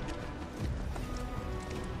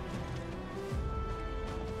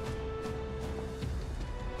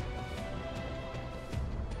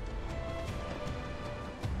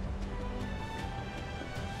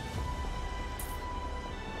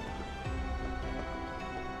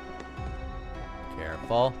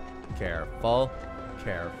 Careful, careful,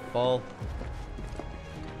 careful.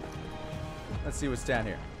 Let's see what's down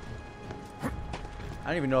here. I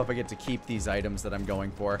don't even know if I get to keep these items that I'm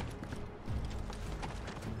going for.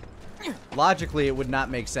 Logically, it would not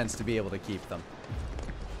make sense to be able to keep them.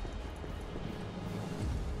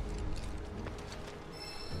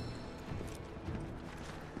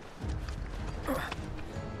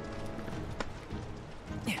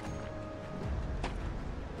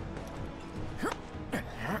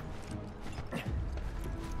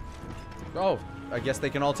 Oh, I guess they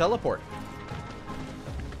can all teleport.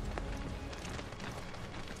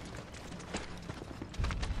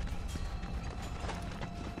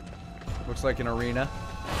 Looks like an arena.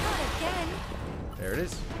 Not again. There it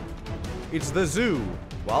is. It's the zoo.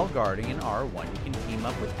 While guarding an R1, you can team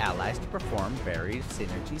up with allies to perform varied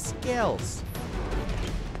synergy skills.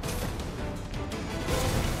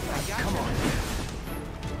 Come on.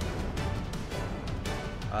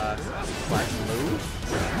 Slash move?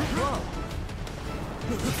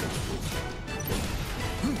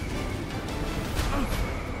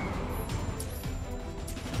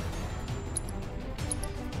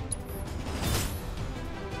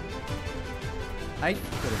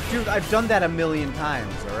 Dude, I've done that a million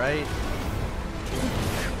times, alright?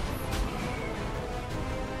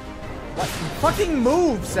 What? Fucking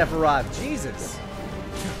move, Sephiroth, Jesus.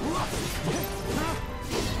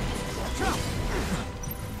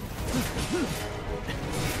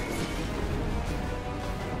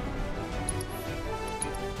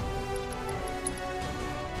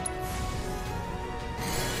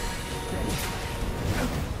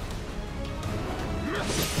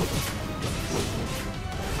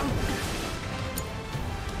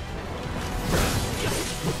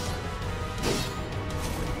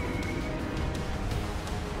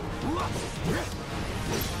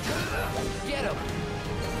 Get him!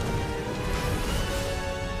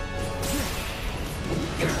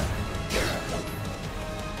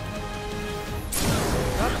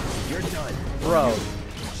 You're done. Bro.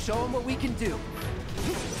 Show him what we can do.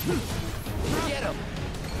 Get him!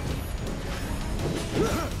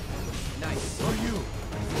 Nice. Are you?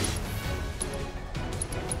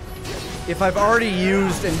 If I've already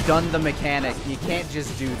used and done the mechanic, you can't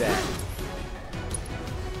just do that.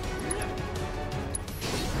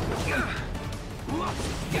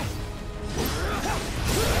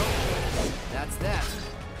 That's that.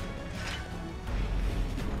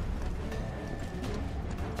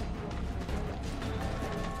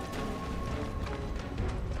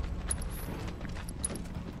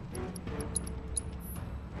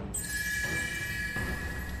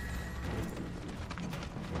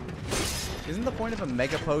 Isn't the point of a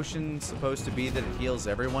Mega Potion supposed to be that it heals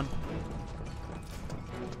everyone?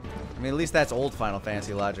 I mean, at least that's old Final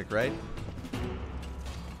Fantasy logic, right?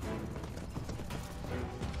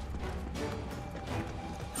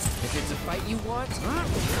 If it's a fight you want,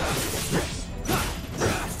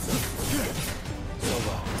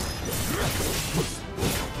 solo.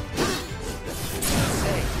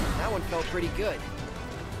 Hey, that one felt pretty good.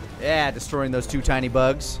 Yeah, destroying those two tiny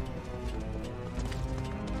bugs.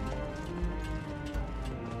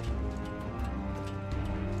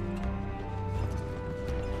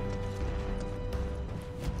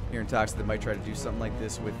 Hearing talks that they might try to do something like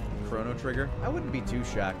this with Chrono Trigger. I wouldn't be too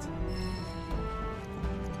shocked.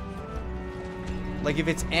 Like, if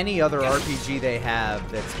it's any other RPG they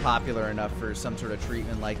have that's popular enough for some sort of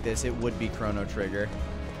treatment like this, it would be Chrono Trigger.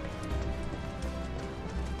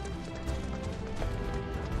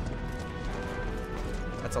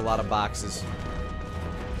 That's a lot of boxes.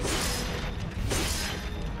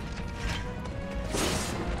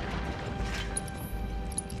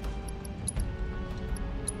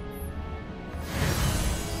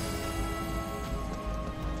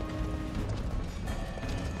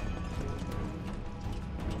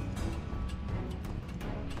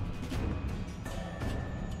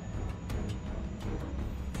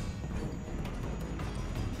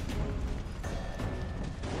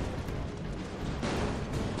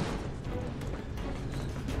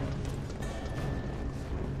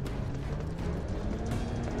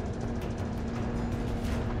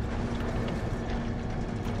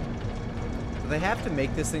 They have to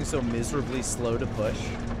make this thing so miserably slow to push.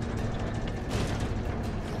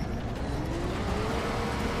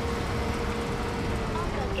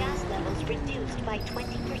 Mako gas levels reduced by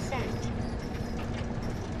 20%.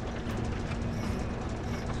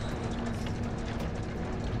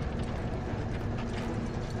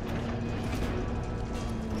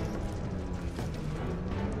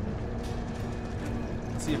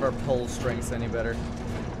 Let's see if our pull strength's any better.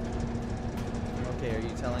 Okay, are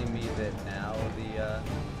you telling me that now the,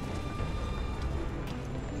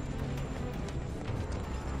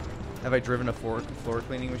 Have I driven a floor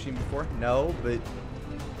cleaning machine before? No, but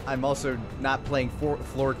I'm also not playing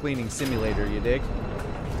floor cleaning simulator, you dig?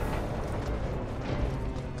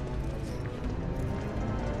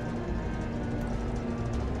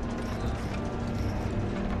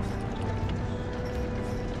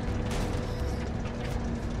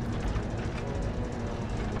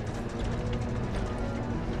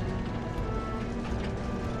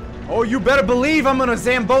 Oh, you better believe I'm gonna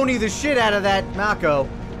Zamboni the shit out of that Mako.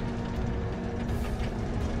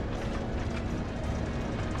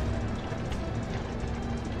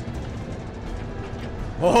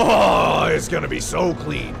 Oh, it's gonna be so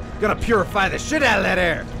clean. Gonna purify the shit out of that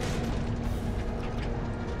air.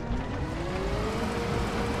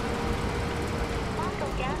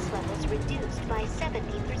 Mako gas levels reduced by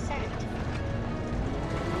 70%.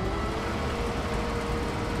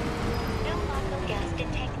 No Mako gas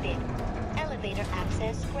detected. Elevator Elevator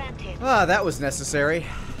access granted. Ah, that was necessary.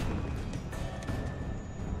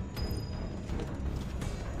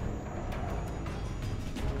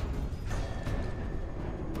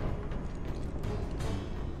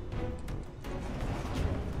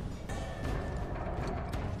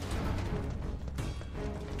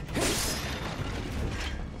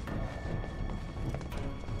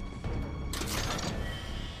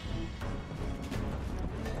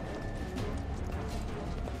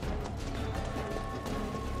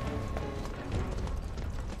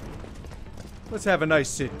 Let's have a nice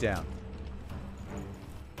sit down.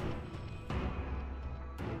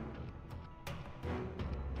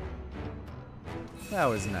 That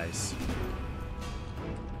was nice.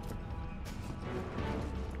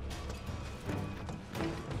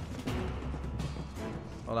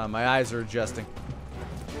 Hold on, my eyes are adjusting.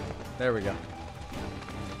 There we go.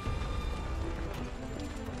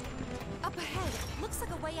 Up ahead. Looks like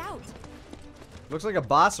a way out. Looks like a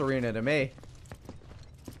boss arena to me.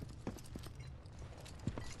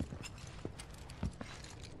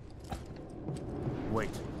 Wait.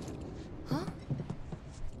 Huh?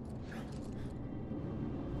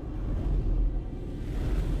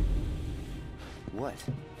 What?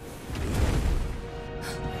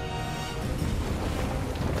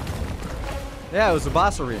 Yeah, it was a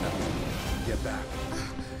boss arena. Get back.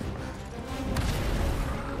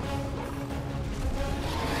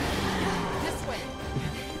 This way.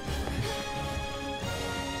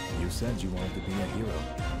 You said you wanted to be a hero.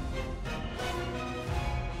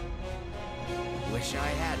 Wish I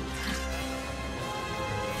hadn't.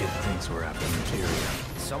 It thinks we're after materia.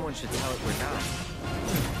 Someone should tell it we're not.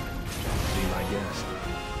 Be my guest.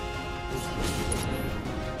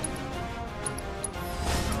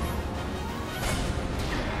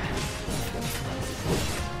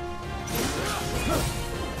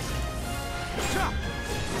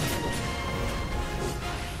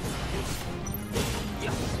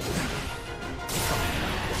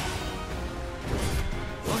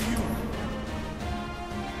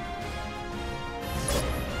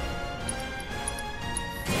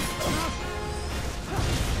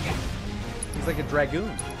 He's like a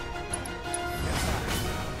dragoon.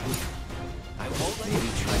 I won't let you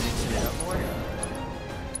try mixing it up more.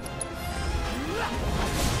 You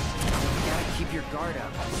gotta keep your guard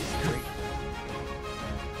up. This is great.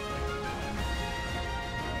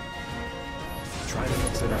 Try to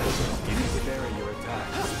mix it up. You need to vary your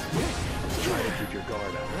attacks. Try to keep your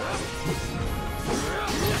guard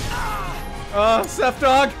up. Seth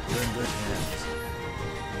Dog! You're in good hands.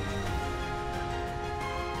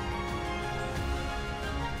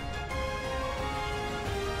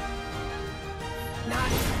 Not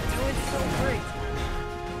doing so great.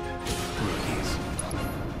 Rookies.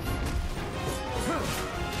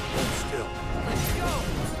 Hold still. Let's go.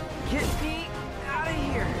 Get me out of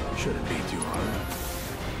here. Shouldn't be too hard.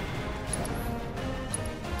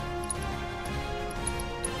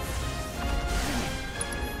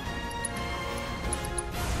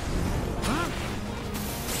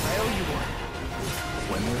 I owe you one.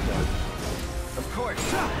 When we're done. Of course.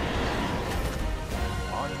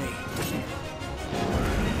 On me.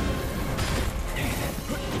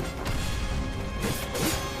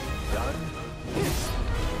 Done?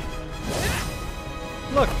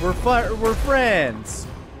 Look, we're friends.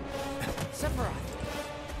 Sephiroth.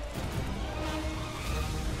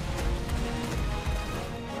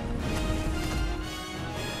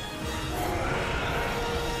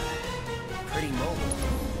 Pretty mobile.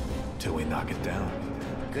 Till we knock it down.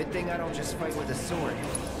 Good thing I don't just fight with a sword.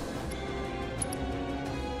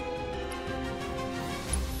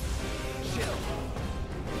 Chill.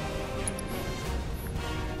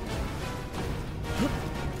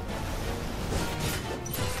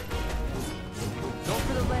 Go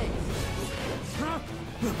for the legs.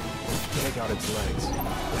 Take out its legs.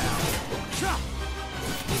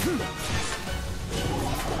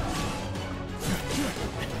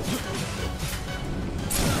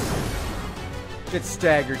 Get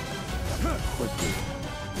staggered. Quickly.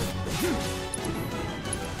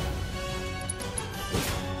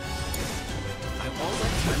 I won't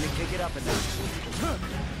let time to kick it up a notch.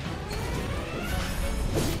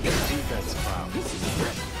 Defense foul.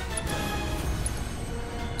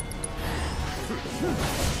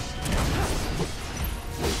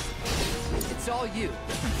 It's all you.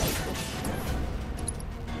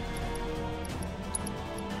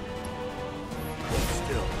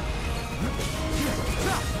 Still.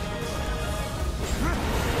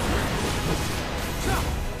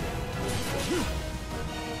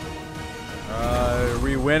 Are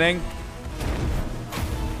we winning?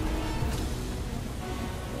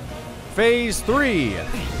 Phase 3.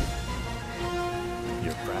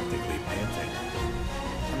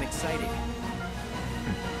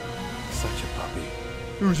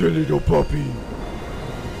 Who's a little puppy?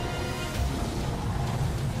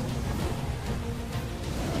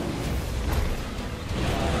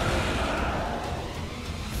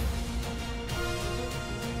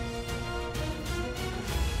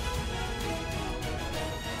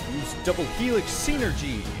 Use double helix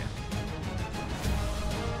synergy.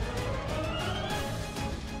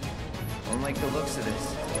 Don't like the looks of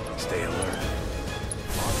this. Stay alert.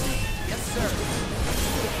 Yes, sir.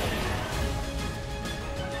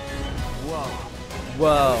 Whoa. Whoa.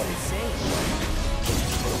 That was insane.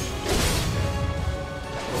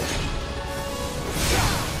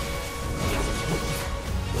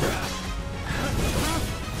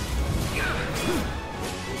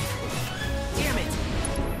 Damn it!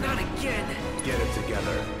 Not again. Get it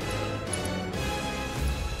together.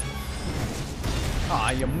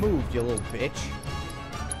 Aw, you moved, you little bitch.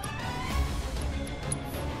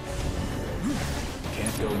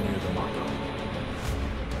 Can't go near the Mako.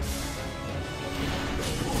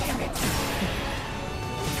 Damn it.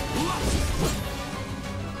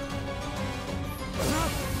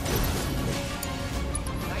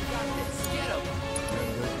 I got this. Get him.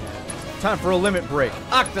 Time for a limit break.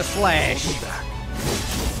 Octa Slash.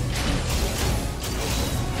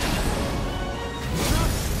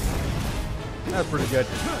 That's pretty good.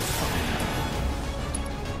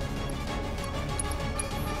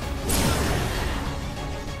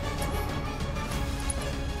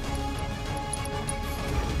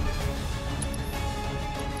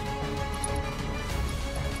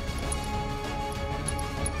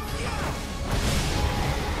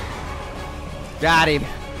 Got him.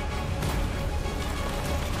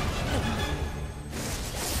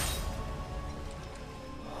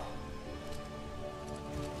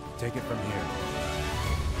 Take it from here.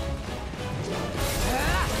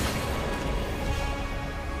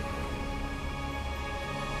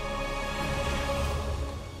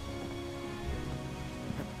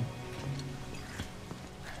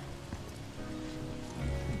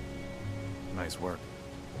 Nice work.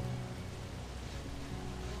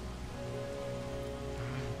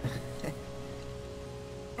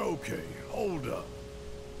 Okay, hold up.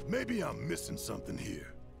 Maybe I'm missing something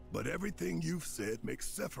here, but everything you've said makes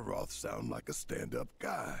Sephiroth sound like a stand-up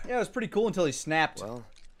guy. Yeah, it was pretty cool until he snapped. Well,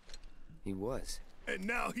 he was. And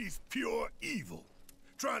now he's pure evil,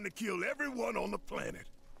 trying to kill everyone on the planet.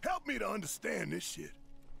 Help me to understand this shit.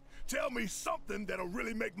 Tell me something that'll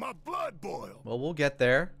really make my blood boil. Well, we'll get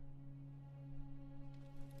there.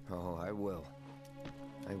 Oh, I will.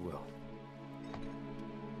 I will.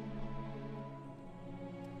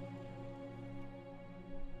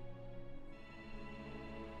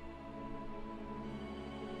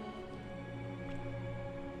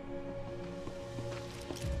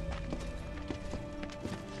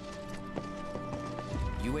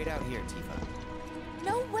 You wait out here, Tifa.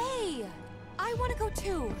 No way! I want to go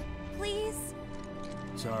too. Please?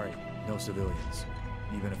 Sorry, no civilians.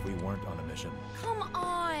 Even if we weren't on a mission. Come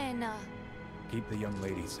on! Keep the young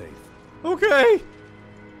lady safe. Okay.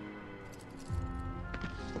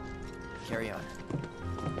 Carry on.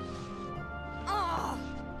 Ugh.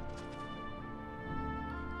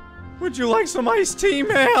 Would you like some iced tea,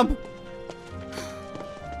 ma'am?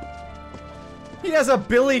 He has a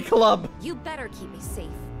billy club. You better keep me safe.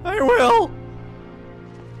 I will.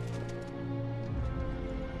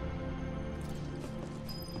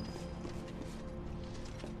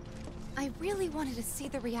 I really wanted to see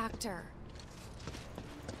the reactor.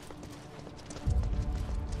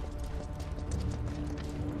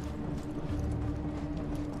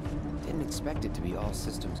 Didn't expect it to be all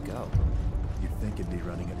systems go. You'd think it'd be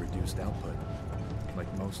running at reduced output,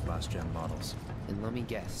 like most last-gen models. And let me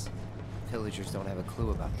guess, villagers don't have a clue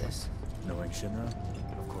about this. Knowing Shinra?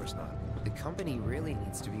 Of course not. The company really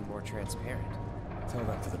needs to be more transparent. Tell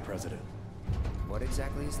that to the president. What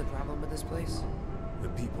exactly is the problem with this place? The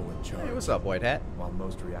people in charge. Hey, what's up, White Hat? While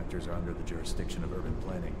most reactors are under the jurisdiction of urban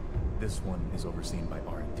planning, this one is overseen by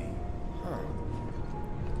R&D. Huh.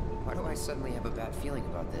 Why do I suddenly have a bad feeling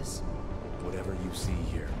about this? Whatever you see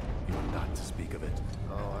here, you are not to speak of it.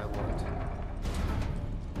 Oh, I won't.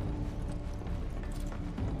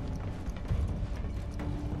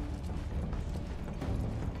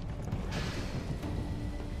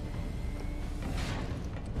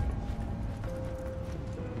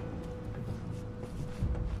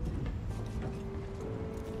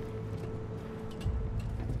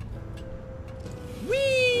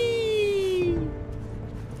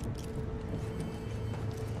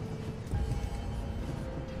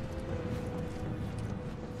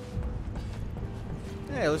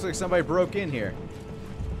 Hey, looks like somebody broke in here.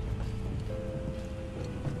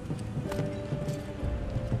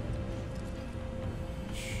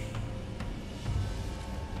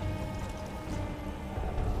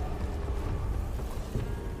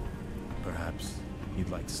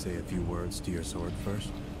 like to say a few words to your sword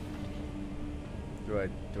first? Do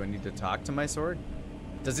I need to talk to my sword?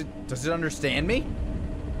 Does it understand me?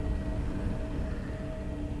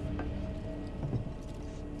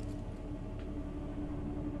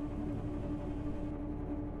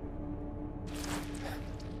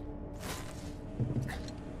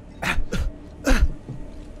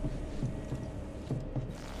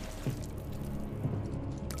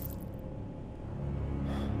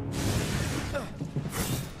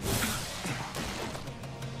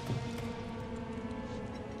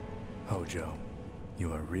 Hojo,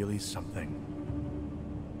 you are really something.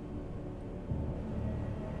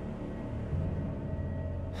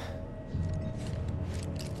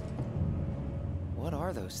 What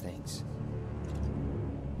are those things?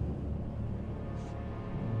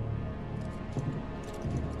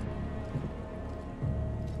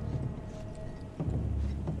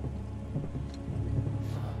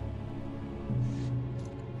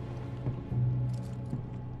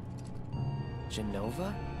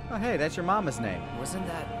 Genova? Oh, hey, that's your mama's name. Wasn't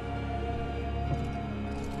that...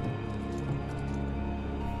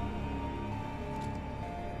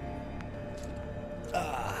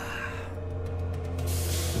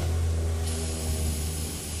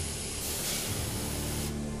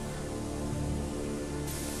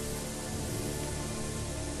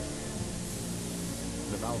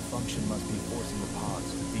 The malfunction must be forcing the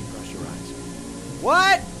pods to depressurize.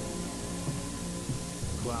 What?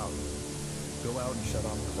 Cloud, go out and shut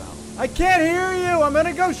off the valve. I can't hear you! I'm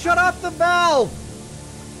gonna go shut off the valve!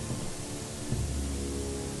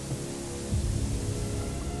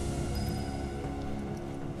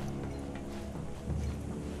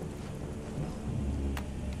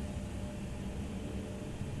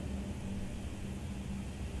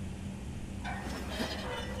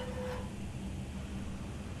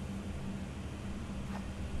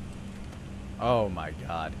 Oh my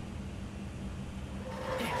god.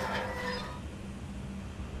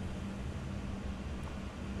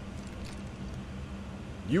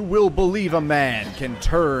 You will believe a man can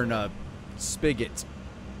turn a spigot.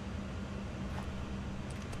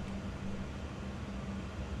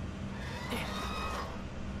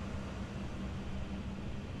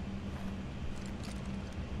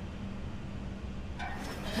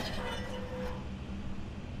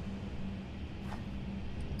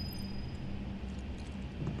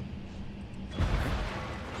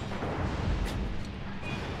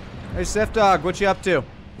 Hey, Sif Dog, what you up to?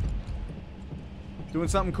 Doing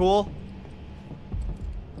something cool?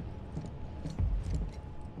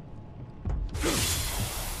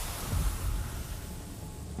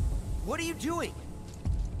 What are you doing?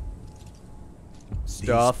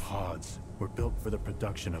 Stuff. These pods were built for the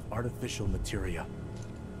production of artificial materia.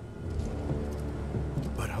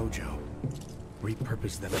 But Hojo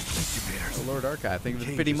repurposed them as incubators. Oh, Lord Archive, thank you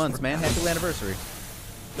for the 50 months, man. Happy anniversary.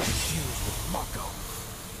 Fused with Mako.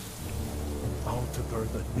 All to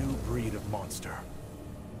birth a new breed of monster.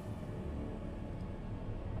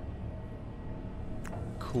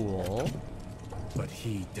 Cool. But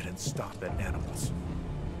he didn't stop at animals.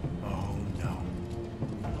 Oh no.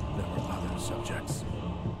 There were other subjects.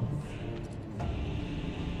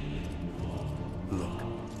 Look.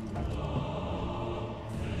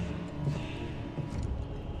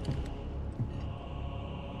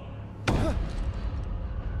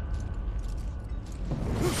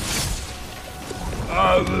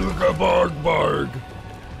 Barg.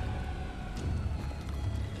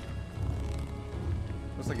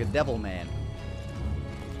 Looks like a devil man.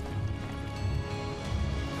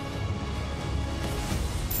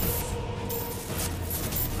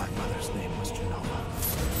 My mother's name was Genova.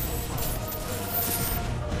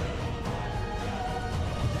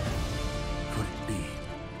 Could it be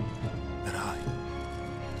that I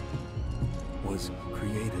was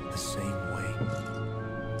created the same way?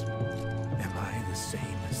 Am I the same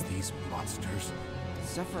as these monsters?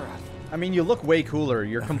 Sephiroth. I mean, you look way cooler.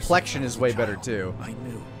 Your complexion is way better, too. I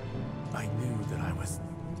knew that I was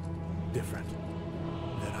different.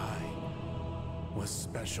 That I was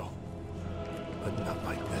special. But not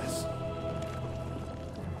like this.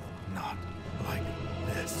 Not like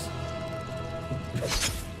this.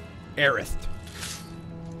 Aerith.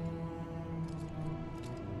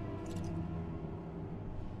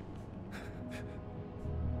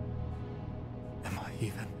 Am I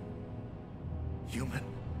even human?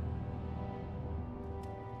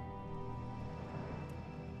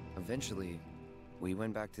 Eventually, we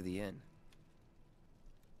went back to the inn.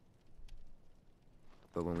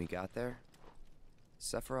 But when we got there,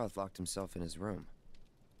 Sephiroth locked himself in his room.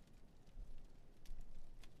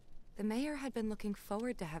 The mayor had been looking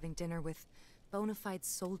forward to having dinner with bona fide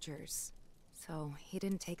soldiers. so he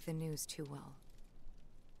didn't take the news too well.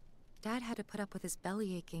 Dad had to put up with his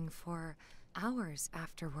belly aching for hours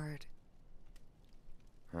afterward.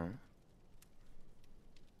 Huh?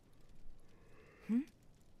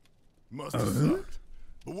 Must have sucked.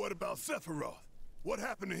 But what about Sephiroth? What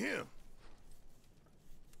happened to him?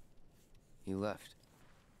 He left.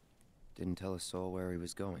 Didn't tell a soul where he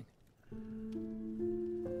was going.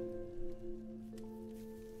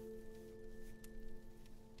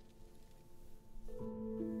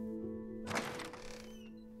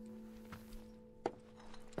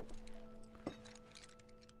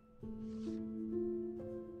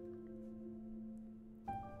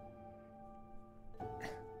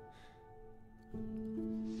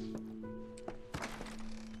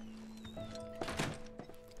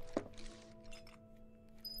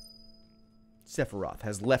 Sephiroth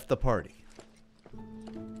has left the party.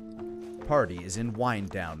 Party is in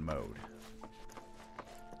wind-down mode.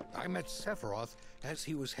 I met Sephiroth as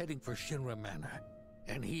he was heading for Shinra Manor,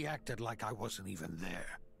 and he acted like I wasn't even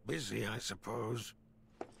there. Busy, I suppose.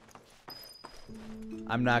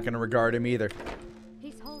 I'm not gonna regard him either.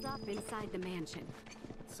 He's holed up inside the mansion.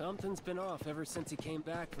 Something's been off ever since he came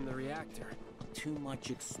back from the reactor. Too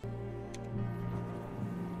much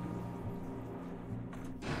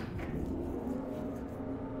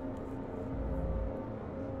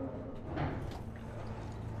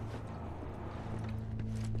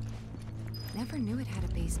Never knew it had a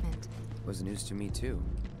basement. Was news to me too.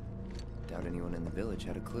 Doubt anyone in the village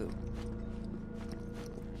had a clue.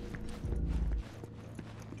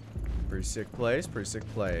 Pretty sick place, pretty sick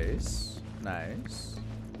place. Nice.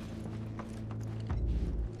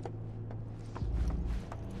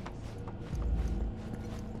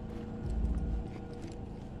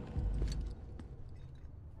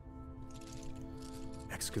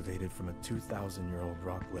 Excavated from a 2,000-year-old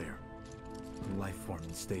rock layer. Life form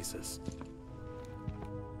in stasis.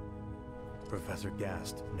 Professor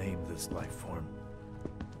Gast named this life form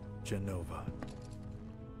Genova.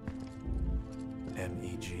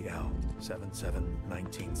 MEGL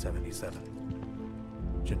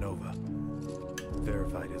 77-1977. Genova.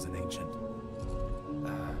 Verified as an ancient.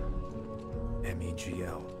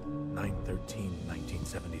 MEGL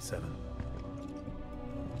 9/13/1977.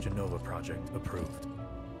 Genova project approved.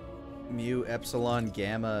 Mu Epsilon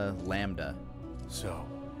Gamma Lambda. So,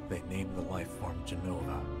 they named the life form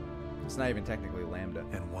Genova. It's not even technically Lambda.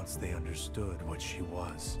 And once they understood what she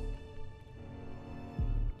was,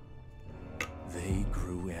 they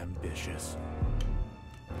grew ambitious.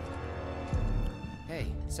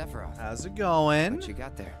 Hey, Sephiroth. How's it going? What you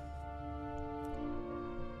got there?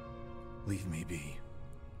 Leave me be.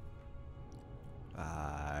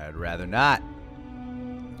 I'd rather not.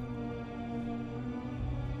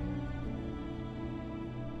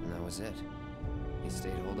 And that was it. He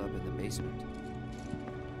stayed holed up in the basement.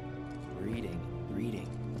 Reading,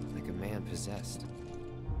 like a man possessed.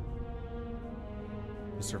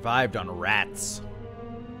 He survived on rats.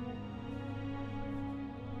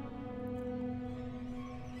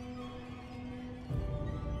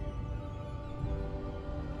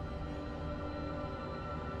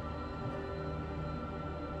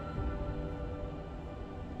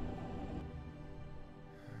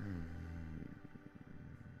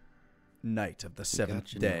 Night of the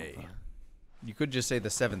seventh day. You could just say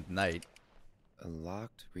the seventh night. A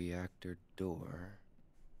locked reactor door.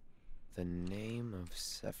 The name of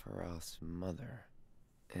Sephiroth's mother.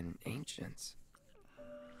 And ancients.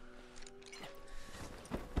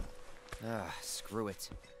 Screw it.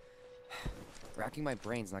 Racking my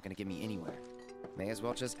brain's not gonna get me anywhere. May as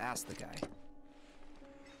well just ask the guy.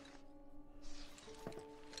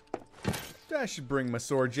 I should bring my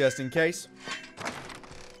sword just in case.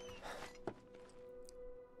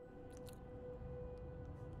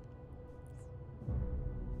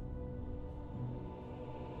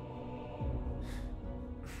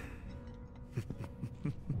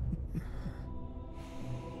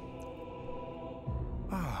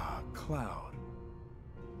 Cloud.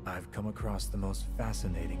 I've come across the most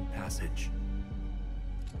fascinating passage.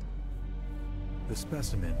 The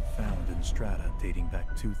specimen found in strata dating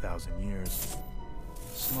back 2,000 years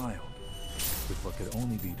smiled with what could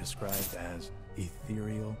only be described as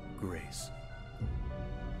ethereal grace.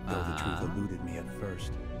 Though the truth eluded me at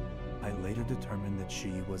first, I later determined that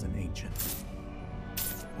she was an ancient,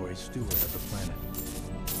 or a steward of the planet,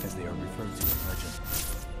 as they are referred to in legend.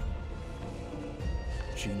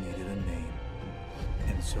 She needed a name,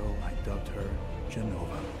 and so I dubbed her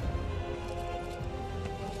Genova.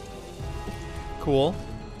 Cool.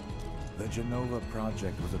 The Genova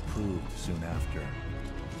project was approved soon after.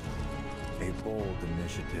 A bold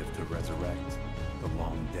initiative to resurrect the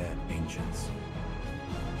long-dead ancients.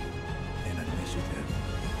 An initiative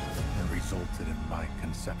that resulted in my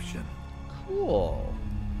conception. Cool.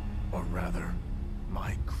 Or rather,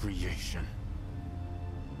 my creation.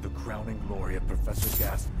 The crowning glory of Professor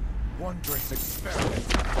Gast's wondrous experiment.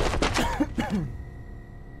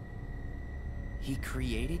 He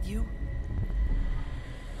created you?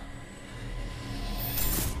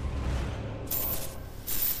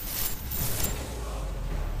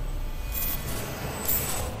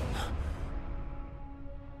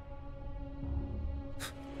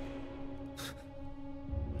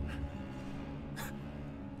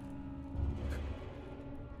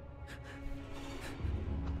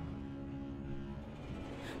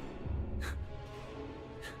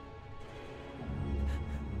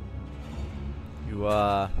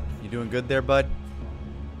 You doing good there, bud?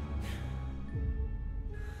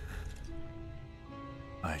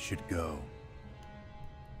 I should go.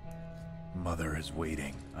 Mother is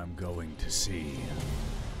waiting. I'm going to see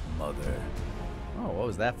Mother. Oh, what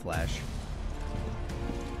was that flash?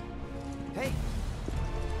 Hey!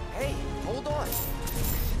 Hey, hold on!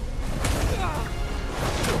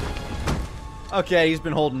 Okay, he's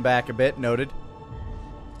been holding back a bit. Noted.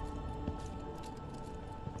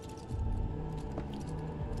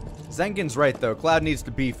 Zengen's right, though. Cloud needs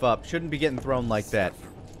to beef up. Shouldn't be getting thrown like that.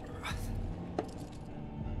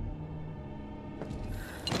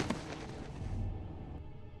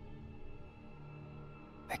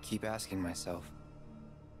 I keep asking myself,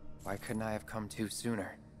 why couldn't I have come to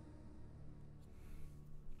sooner?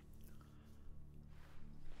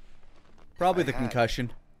 Probably the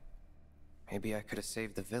concussion. Maybe I could have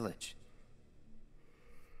saved the village.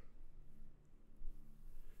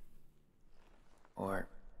 Or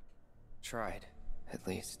tried, at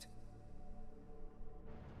least.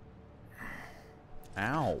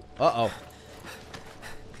 Ow. Uh-oh.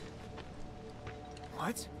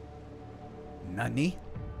 What? Nani?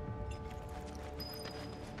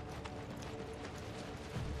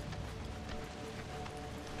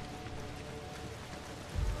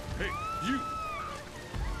 Hey, you!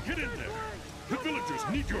 Get in there! The villagers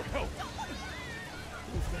need your help!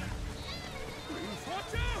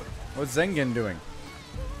 Watch out! What's Zengen doing?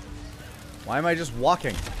 Why am I just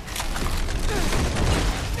walking?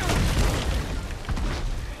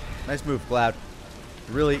 Nice move, Cloud.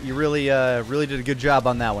 You really did a good job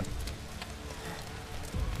on that one.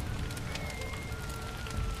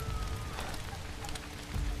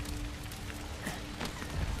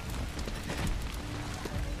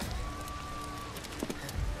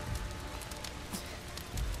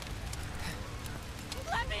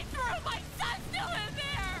 Let me through! My son's still in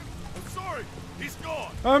there! I'm sorry! He's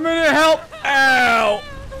gone! I'm gonna help! Ow!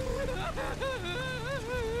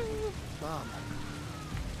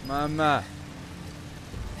 Mama.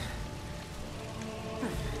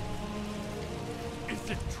 Is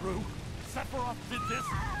it true? Sephiroth did this?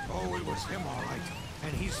 Oh, it was him, all right.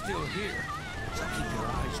 And he's still here. So keep your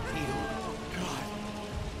eyes peeled. God.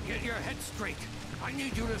 Get your head straight. I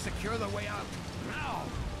need you to secure the way out. Now.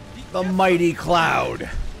 The mighty Cloud.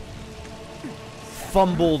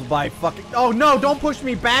 Fumbled by fucking... Oh, no, don't push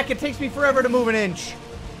me back. It takes me forever to move an inch.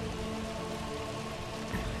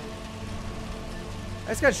 I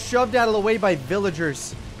just got shoved out of the way by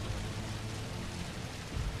villagers.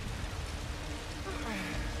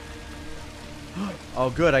 Oh,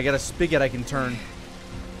 good. I got a spigot I can turn.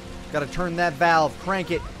 Gotta turn that valve.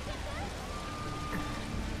 Crank it.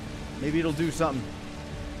 Maybe it'll do something.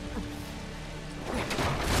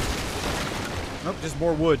 Nope, just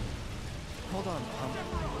more wood. Hold on,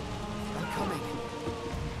 I'm coming.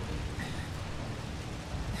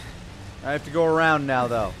 I have to go around now,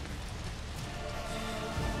 though.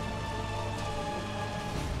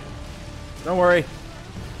 Don't worry.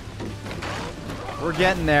 We're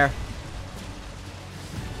getting there.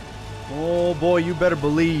 Oh boy, you better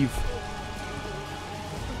believe.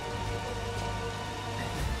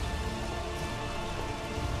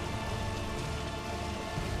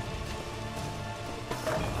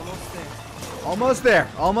 Almost there. Almost there.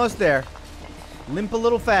 Almost there. Limp a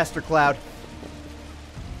little faster, Cloud.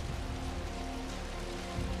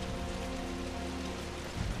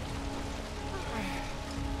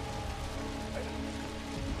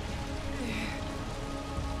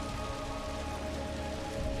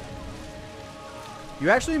 You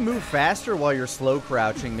actually move faster while you're slow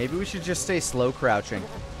crouching. Maybe we should just stay slow crouching.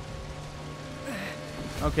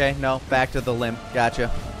 Okay, no. Back to the limp. Gotcha.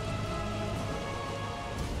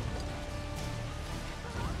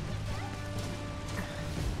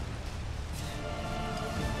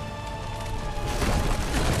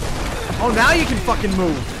 Oh, now you can fucking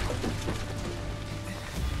move.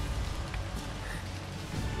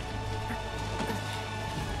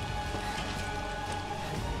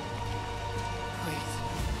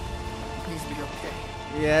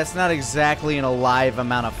 Yeah, it's not exactly an alive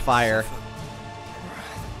amount of fire.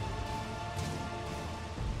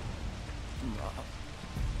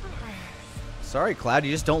 Sorry, Cloud,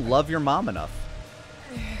 you just don't love your mom enough.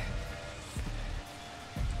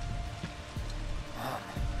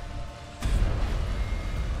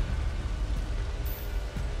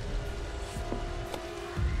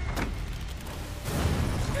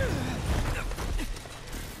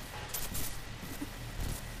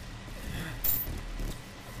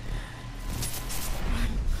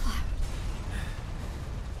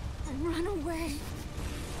 Run away.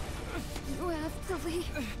 You have to leave.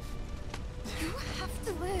 You have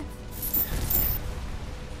to live.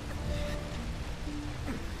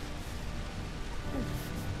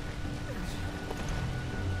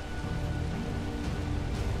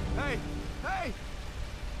 Hey! Hey!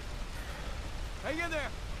 Hang in there!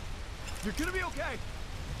 You're gonna be okay!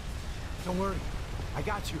 Don't worry. I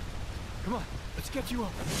got you. Come on, let's get you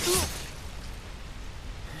up.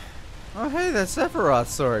 Oh, hey, that's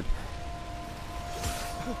Sephiroth's sword.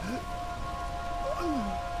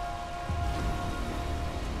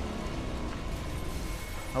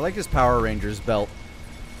 I like his Power Rangers belt.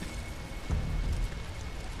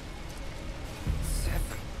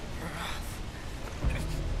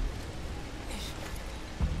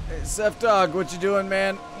 Hey, Seph Dog, what you doing,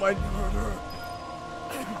 man? What?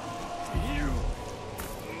 You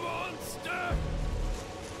monster!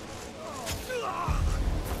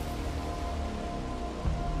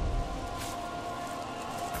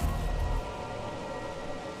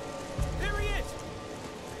 There he is!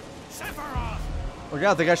 Sephiroth! Look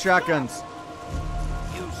out, they got shotguns.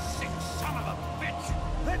 You sick son of a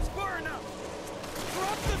bitch! That's far enough!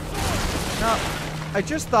 Drop the sword! No, I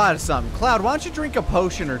just thought of something. Cloud, why don't you drink a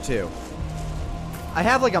potion or two? I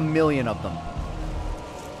have like 1,000,000 of them.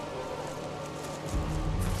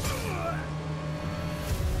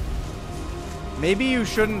 Maybe you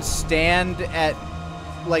shouldn't stand at,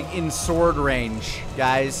 like, in sword range,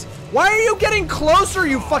 guys. Why are you getting closer,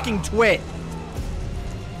 you fucking twit?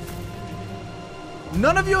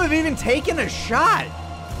 None of you have even taken a shot.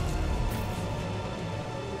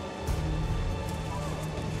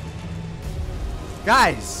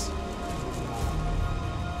 Guys.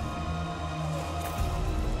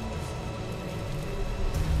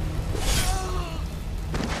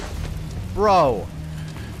 Bro.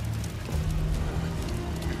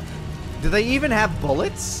 Do they even have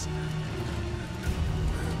bullets?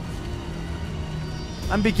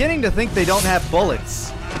 I'm beginning to think they don't have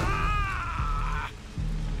bullets.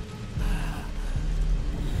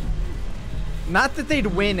 Not that they'd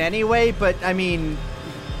win anyway, but I mean...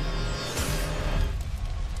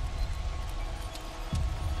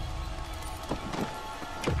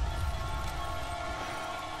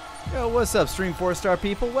 Yo, what's up, Stream 4-star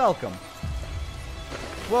people? Welcome.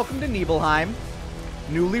 Welcome to Nibelheim.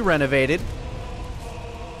 Newly renovated.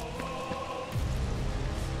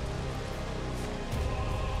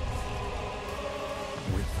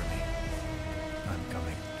 Wait for me. I'm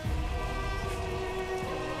coming.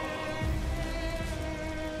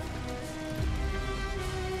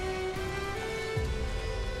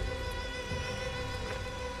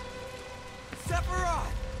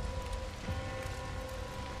 Sephiroth!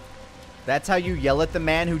 That's how you yell at the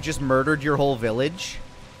man who just murdered your whole village?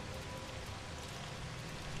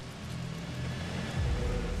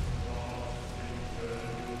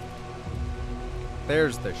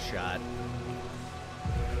 There's the shot.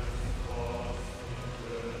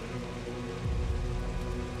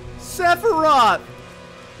 Sephiroth!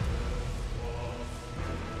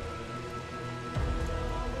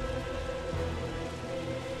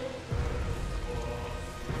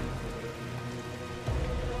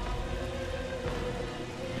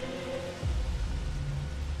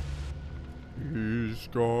 He's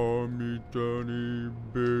got me Danny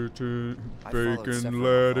bacon, I followed Sephiroth all the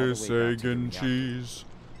lettuce, way back egg, to the and reactor. cheese.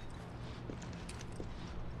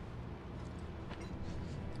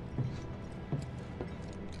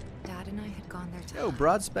 Dad and I had gone there to Yo,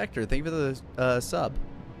 Broad Spectre, thank you for the sub.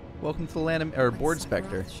 Welcome to the Land or Board Sephiroth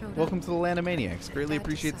Spectre. showed Welcome up, to the Lantamaniacs. Greatly Dad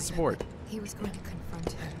appreciate the decided support. he was going to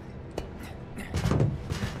confront him.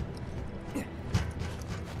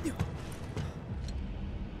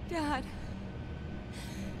 Dad.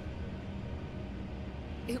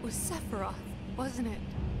 It was Sephiroth, wasn't it?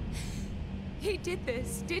 He did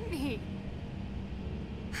this, didn't he?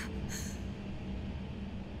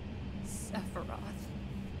 Sephiroth.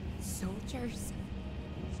 Soldiers.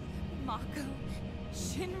 Mako.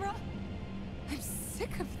 Shinra. I'm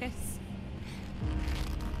sick of this.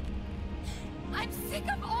 I'm sick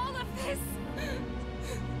of all of this!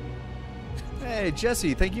 Hey,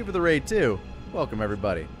 Jesse, thank you for the raid, too. Welcome,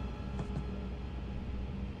 everybody.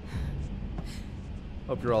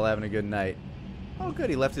 Hope you're all having a good night. Oh, good.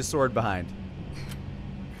 He left his sword behind.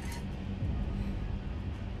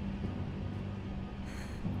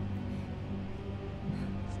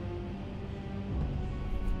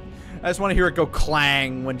 I just want to hear it go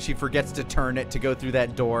clang when she forgets to turn it to go through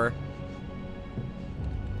that door.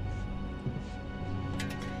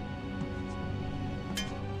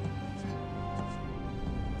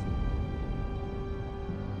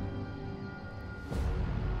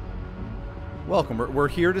 Welcome. We're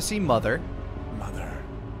here to see Mother. Mother,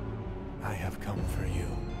 I have come for you.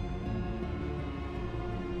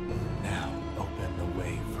 Now open the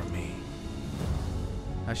way for me.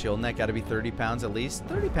 How's she holding that? Got to be 30 pounds at least.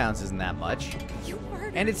 30 pounds isn't that much. You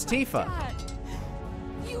murdered And it's my Tifa. dad.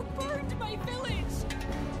 You burned my village.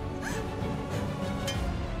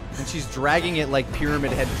 And she's dragging it like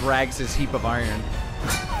Pyramid Head drags his heap of iron.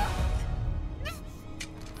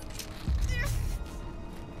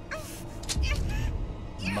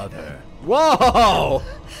 Mother. Whoa!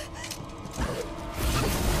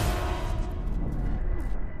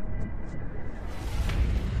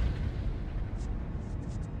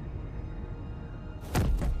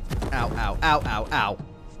 Ow, ow, ow, ow, ow.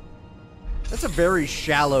 That's a very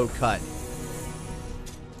shallow cut.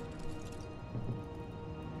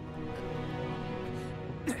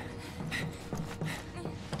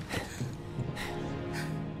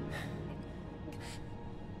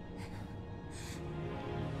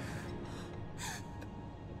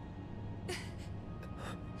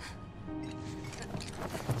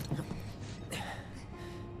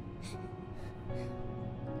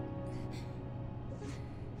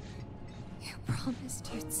 You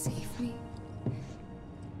promised you'd save me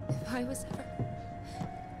if I was ever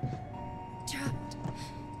trapped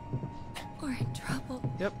or in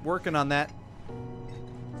trouble. Yep, working on that.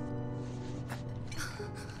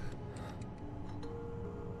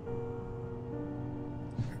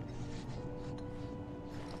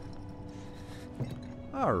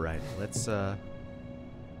 All right, let's now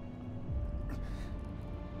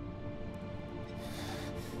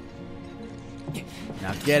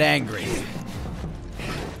get angry.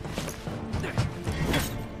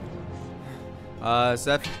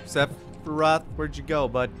 Sephiroth, where'd you go,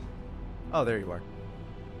 bud? Oh, there you are.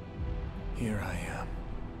 Here I am,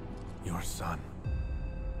 your son.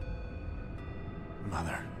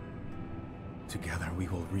 Mother, together we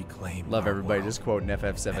will reclaim Love our everybody world. just quoting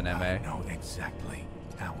FF7MA. And I know exactly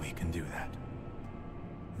how we can do that.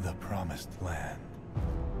 The Promised Land.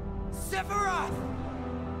 Sephiroth!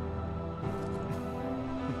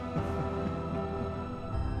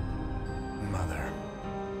 Mother,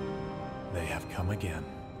 they have come again.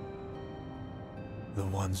 The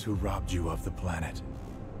ones who robbed you of the planet.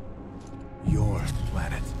 Your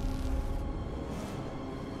planet.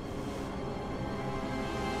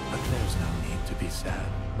 But there's no need to be sad,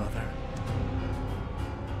 Mother.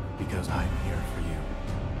 Because I'm here for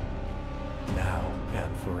you. Now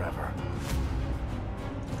and forever.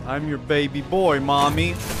 I'm your baby boy,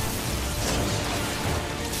 Mommy.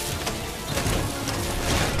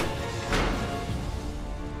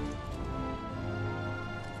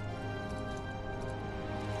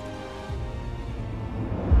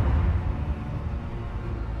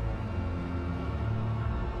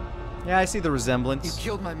 Yeah, I see the resemblance. You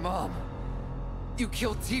killed my mom. You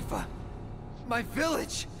killed Tifa. My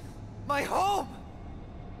village. My home.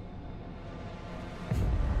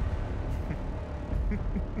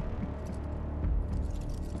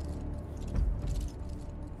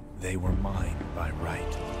 They were mine by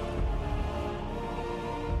right.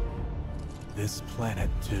 This planet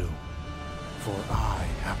too. For I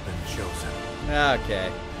have been chosen.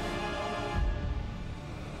 Okay.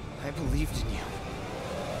 I believed in you.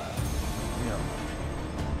 No.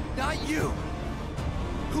 Not you!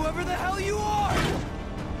 Whoever the hell you are!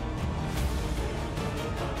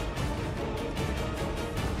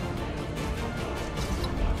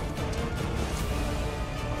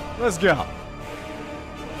 Let's go.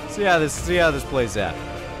 See how this plays out.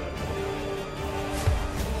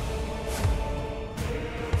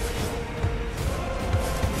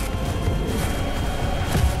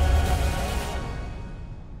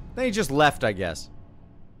 Then he just left, I guess.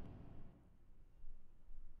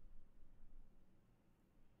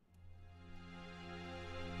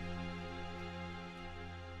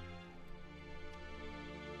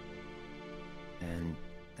 And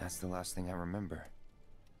that's the last thing I remember.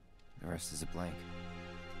 The rest is a blank.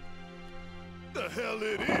 The hell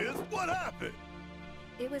it is? What happened?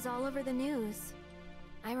 It was all over the news.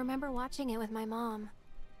 I remember watching it with my mom.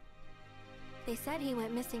 They said he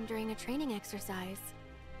went missing during a training exercise.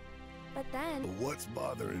 But then... But what's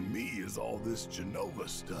bothering me is all this Genova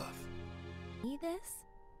stuff. See this?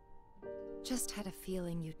 Just had a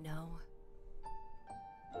feeling you'd know.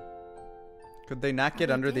 Could they not get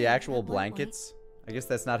Probably under the did at actual one point. blankets? I guess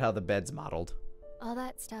that's not how the bed's modeled. All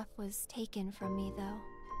that stuff was taken from me, though.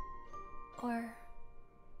 Or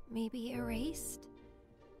maybe erased?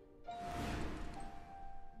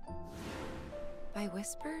 By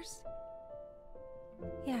whispers?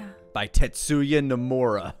 Yeah. By Tetsuya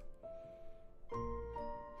Nomura.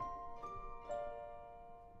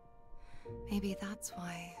 Maybe that's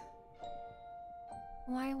why.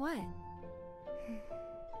 Why what?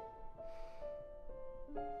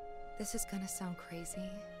 This is gonna sound crazy,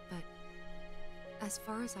 but as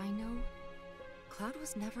far as I know, Cloud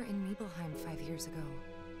was never in Nibelheim 5 years ago.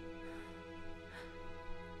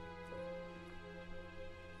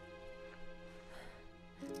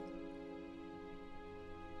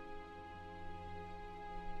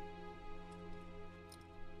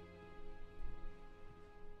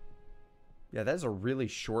 Yeah, that is a really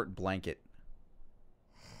short blanket.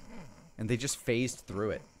 And they just phased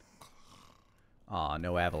through it. Aw,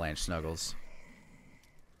 no avalanche snuggles.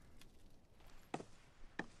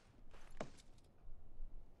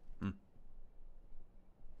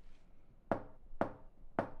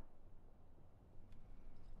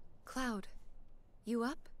 Cloud, you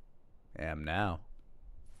up? Am now.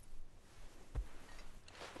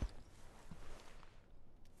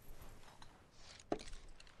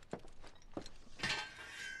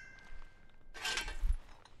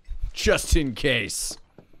 Just in case.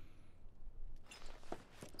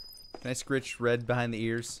 Can I scritch red behind the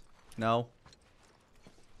ears? No?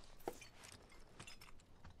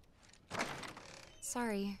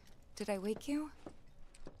 Sorry, did I wake you?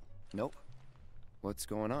 Nope. What's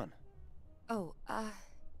going on? Oh,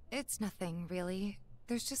 it's nothing, really.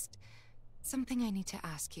 There's just something I need to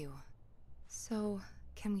ask you. So,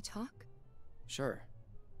 can we talk? Sure.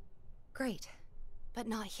 Great, but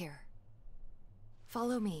not here.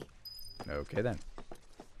 Follow me. Okay then.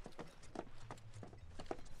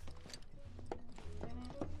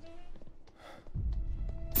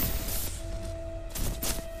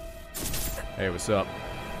 Hey, what's up?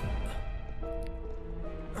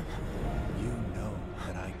 You know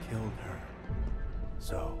that I killed her.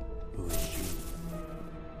 So, who is she?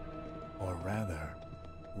 Or rather,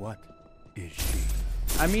 what is she?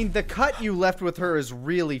 I mean, the cut you left with her is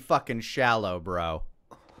really fucking shallow, bro.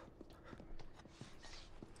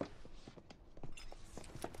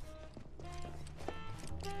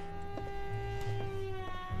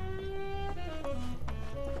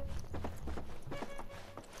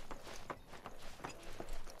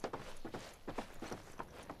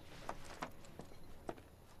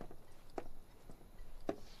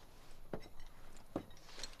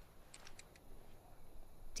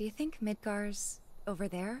 Do you think Midgar's over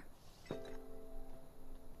there?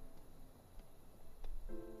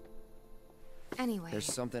 Anyway.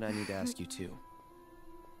 There's something I need to ask you too.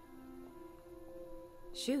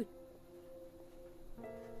 Shoot.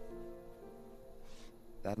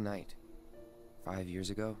 That night, 5 years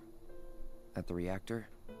ago, at the reactor,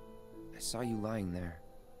 I saw you lying there.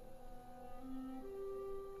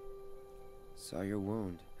 Saw your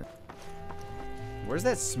wound. Where's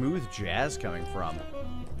that smooth jazz coming from?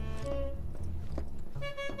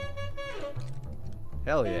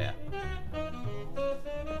 Hell yeah.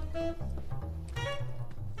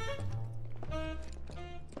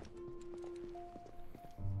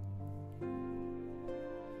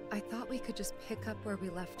 I thought we could just pick up where we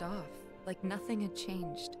left off, like nothing had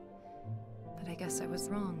changed. But I guess I was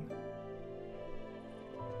wrong.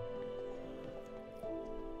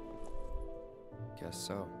 Guess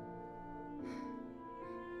so.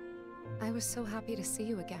 I was so happy to see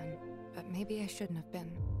you again, but maybe I shouldn't have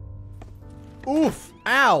been. Oof!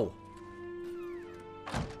 Ow!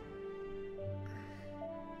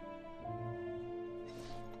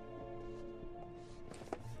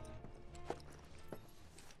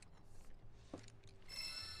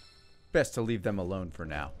 Best to leave them alone for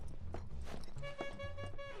now.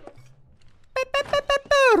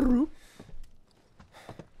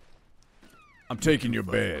 I'm taking your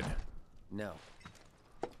bed. No.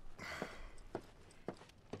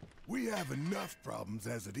 We have enough problems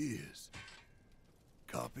as it is.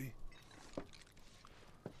 Copy?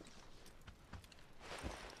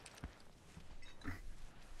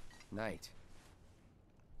 Night.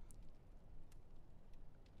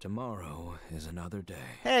 Tomorrow is another day.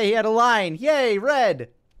 Hey, he had a line! Yay, red!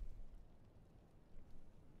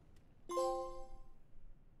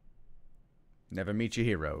 Never meet your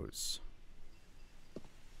heroes.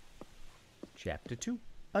 Chapter 2.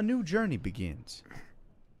 A new journey begins.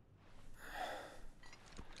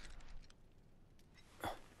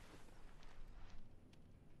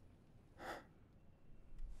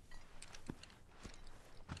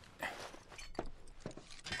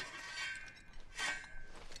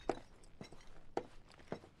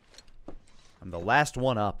 last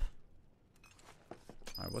one up.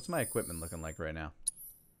 Alright, what's my equipment looking like right now?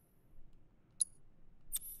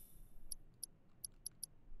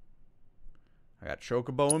 I got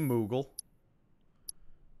Chocobo and Moogle.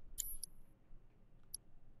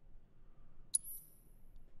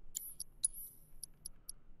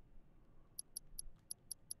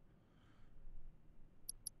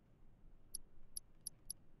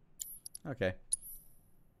 Okay.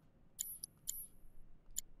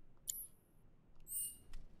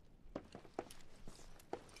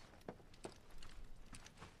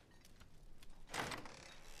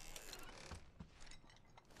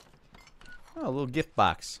 Oh, a little gift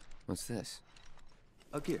box. What's this?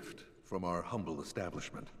 A gift from our humble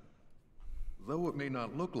establishment. Though it may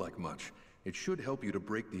not look like much, it should help you to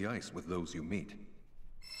break the ice with those you meet.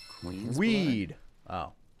 Queen's Weed.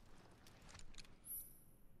 Oh.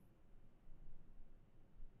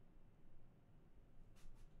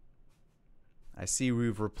 I see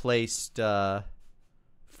we've replaced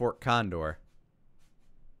Fort Condor.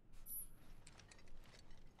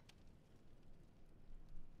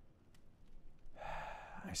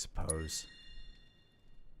 I suppose.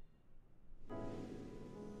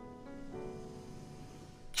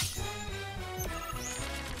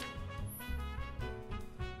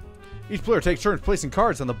 Each player takes turns placing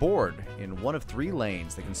cards on the board in one of 3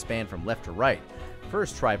 lanes that can span from left to right.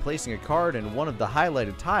 First, try placing a card in one of the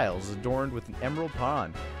highlighted tiles adorned with an emerald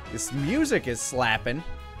pond. This music is slapping.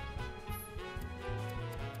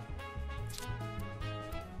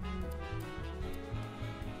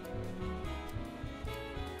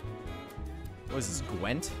 What is this,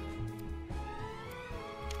 Gwent?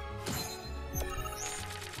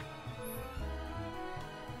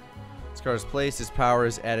 This card is placed. Its power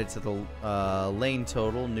is added to the lane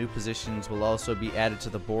total. New positions will also be added to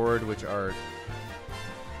the board, which are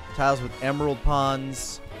tiles with emerald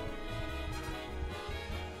ponds.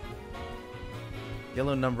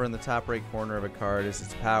 Yellow number in the top right corner of a card is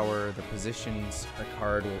its power. The positions a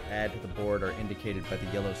card will add to the board are indicated by the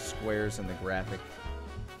yellow squares in the graphic.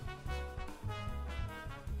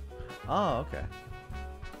 Oh, okay.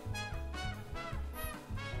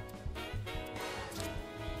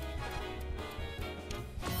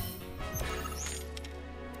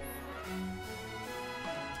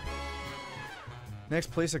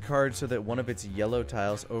 Next, place a card so that one of its yellow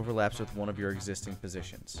tiles overlaps with one of your existing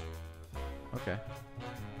positions. Okay.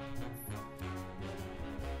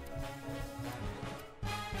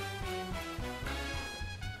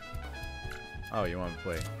 Oh, you want to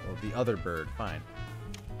play? Well, the other bird. Fine.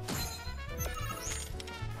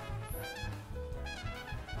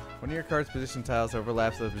 One of your card's position tiles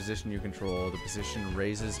overlaps with the position you control. The position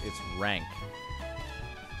raises its rank.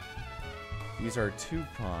 These are 2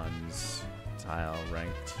 pawns. Tile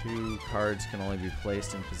rank 2. Cards can only be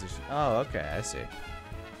placed in position. Oh, okay, I see.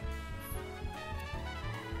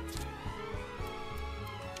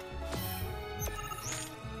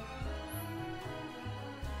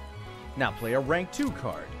 Now play a rank 2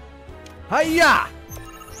 card. Hiya!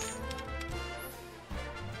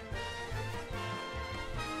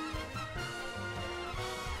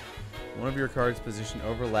 One of your cards' position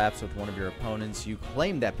overlaps with one of your opponents. You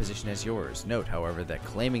claim that position as yours. Note, however, that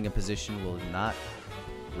claiming a position will not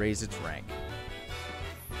raise its rank.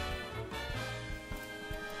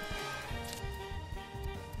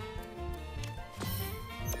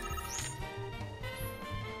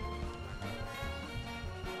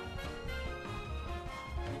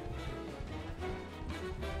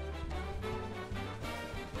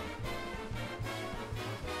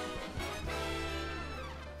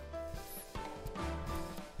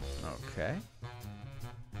 Okay.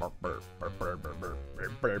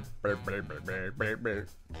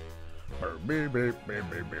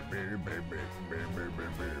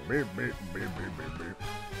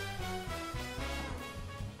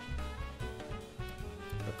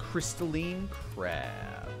 A crystalline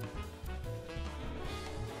crab.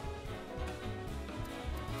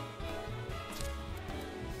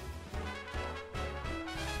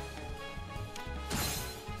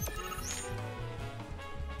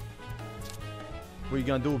 What are you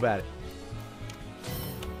gonna do about it?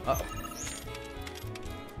 Uh-oh.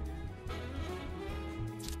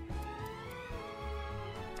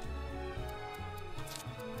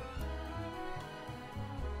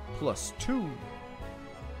 +2.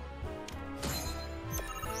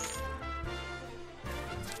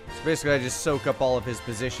 So basically I just soak up all of his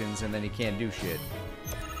positions and then he can't do shit.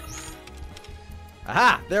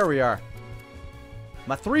 Aha! There we are.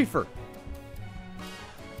 My 3-fer.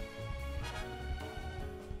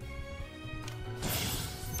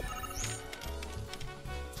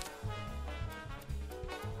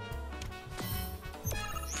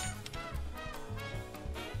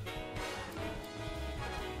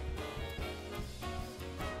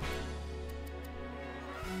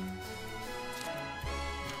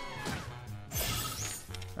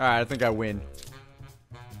 Alright, I think I win.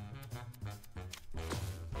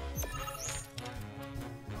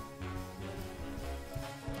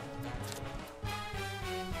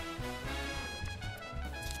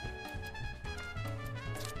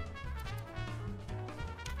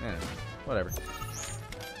 Whatever.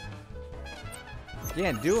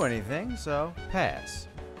 Can't do anything, so pass.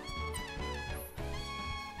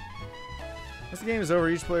 Once the game is over,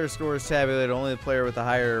 each player's score is tabulated. Only the player with the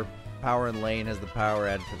higher power in lane has the power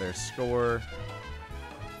added to their score.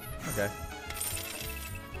 Okay.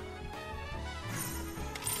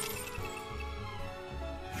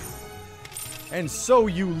 And so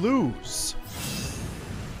you lose.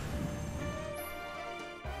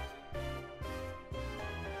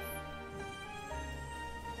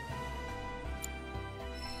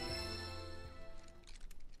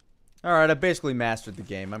 Alright, I basically mastered the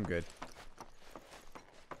game. I'm good.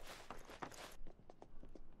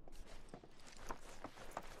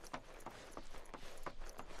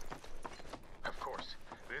 Of course,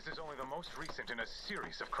 this is only the most recent in a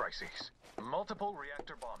series of crises. Multiple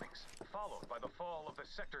reactor bombings, followed by the fall of the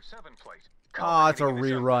Sector 7 plate. Oh, it's a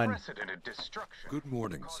rerun. Unprecedented destruction. Good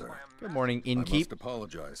morning, sir. Good morning, I Inkeep. must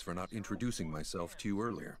apologize for not introducing myself to you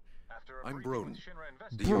earlier. I'm Broden.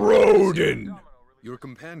 Broden! Your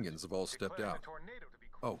companions have all stepped out.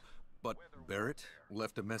 Oh, but Barrett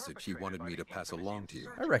left a message he wanted me to pass along to you.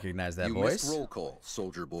 I recognize that you voice. Missed roll call,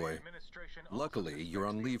 soldier boy. Luckily, you're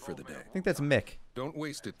on leave for the day. I think that's Mick. Don't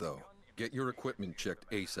waste it, though. Get your equipment checked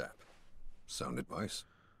ASAP. Sound advice?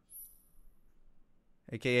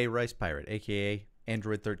 AKA Rice Pirate, AKA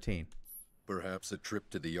Android 13. Perhaps a trip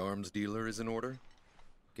to the arms dealer is in order?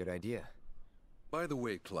 Good idea. By the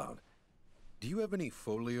way, Cloud, do you have any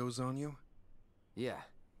folios on you? Yeah.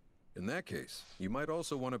 In that case, you might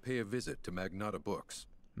also want to pay a visit to Magnata Books.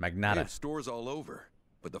 Magnata. They have stores all over,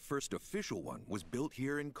 but the first official one was built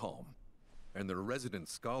here in Calm. And their resident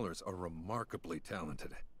scholars are remarkably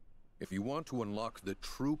talented. If you want to unlock the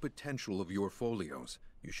true potential of your folios,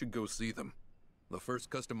 you should go see them. The first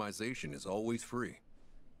customization is always free.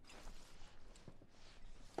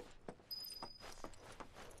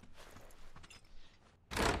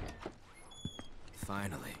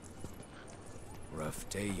 Finally. Rough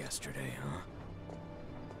day yesterday, huh?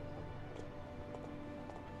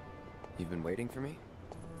 You've been waiting for me?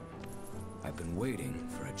 I've been waiting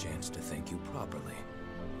for a chance to thank you properly.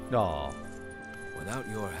 Aw. Without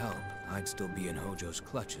your help, I'd still be in Hojo's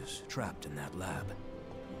clutches, trapped in that lab.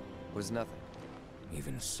 Was nothing.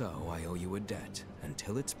 Even so, I owe you a debt.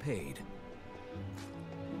 Until it's paid,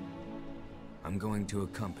 I'm going to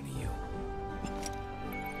accompany you.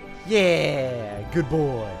 Yeah, good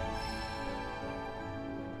boy.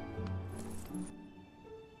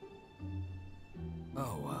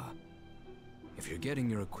 Oh, if you're getting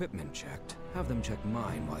your equipment checked, have them check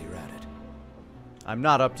mine while you're at it. I'm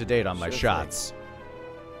not up to date on my shots.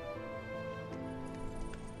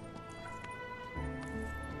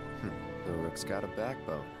 The Rook's got a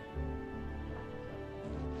backbone.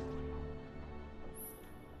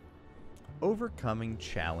 Overcoming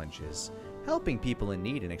challenges. Helping people in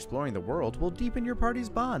need and exploring the world will deepen your party's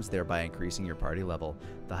bonds, thereby increasing your party level.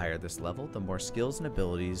 The higher this level, the more skills and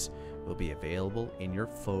abilities will be available in your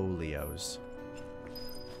folios.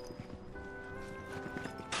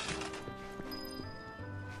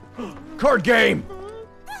 Card game!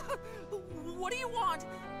 What do you want?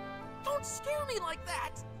 Don't scare me like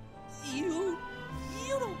that! You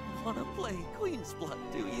don't want to play Queen's Blood,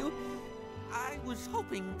 do you? I was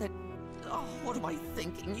hoping that... Oh, what am I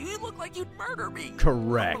thinking? You look like you'd murder me!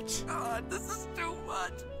 Correct. Oh, God, this is too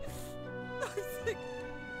much! I think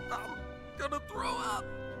I'm gonna throw up!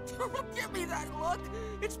 Don't give me that look!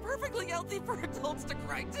 It's perfectly healthy for adults to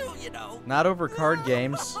cry too, you know! Not over card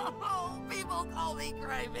games. People call me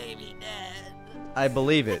Crybaby Dad! I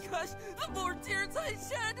believe it. Because the more tears I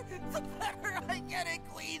shed, the better I get at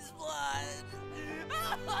Queen's Blood!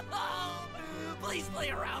 Please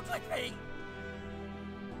play around with me!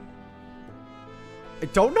 I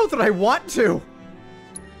don't know that I want to.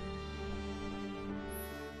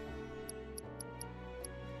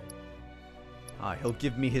 Ah, he'll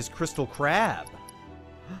give me his crystal crab.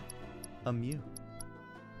 A Mew.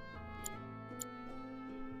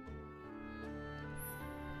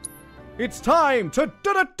 It's time to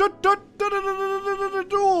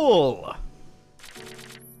duel!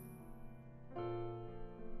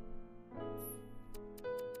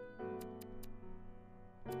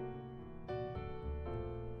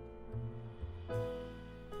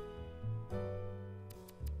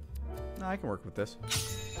 No, I can work with this.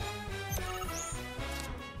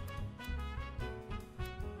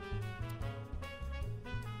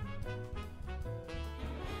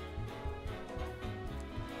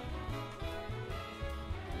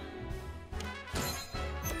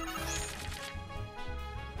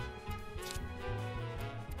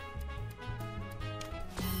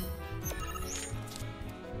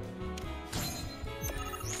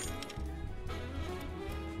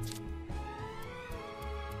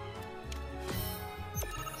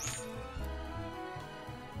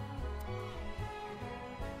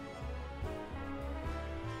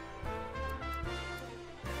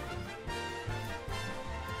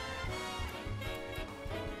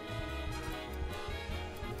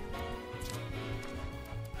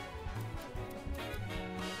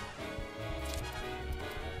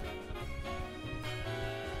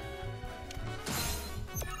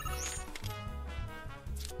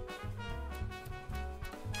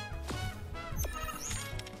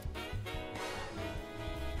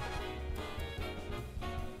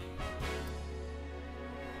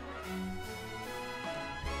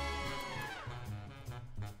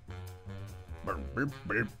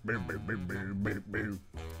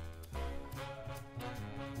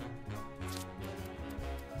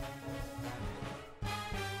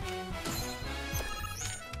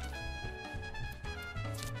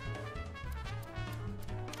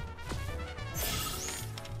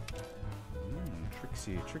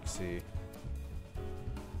 Trixie.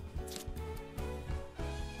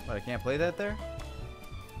 What, I can't play that there?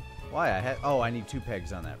 Why? I had. Oh, I need 2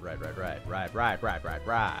 pegs on that. Right. I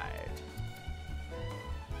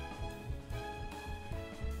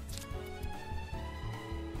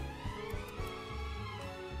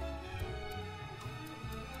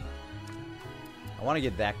want to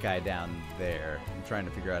get that guy down there. I'm trying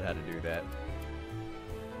to figure out how to do that.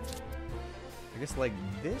 I guess like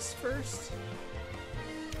this first?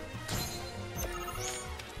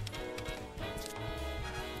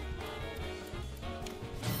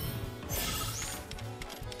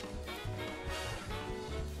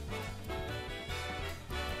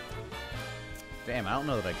 Damn, I don't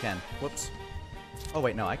know that I can. Whoops. Oh,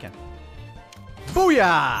 wait, no, I can.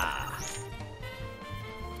 Booyah!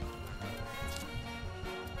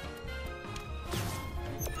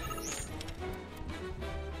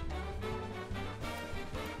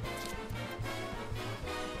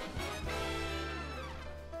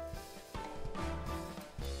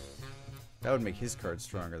 That would make his card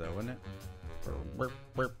stronger, though, wouldn't it?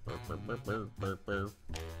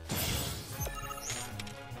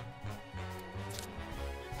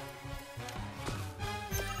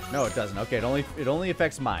 No, it doesn't. Okay, it only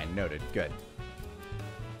affects mine. Noted. Good.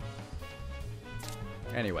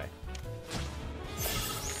 Anyway.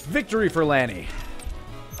 Victory for Lani.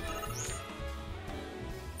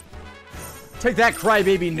 Take that,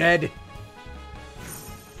 crybaby Ned.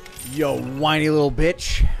 Yo, whiny little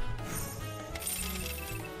bitch.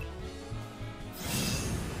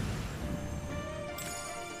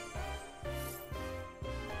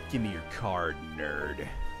 Give me your card, nerd.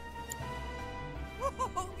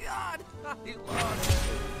 Oh, God! I lost.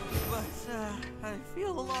 But, I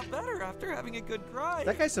feel a lot better after having a good cry. Is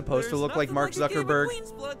that guy supposed to look like Mark Zuckerberg?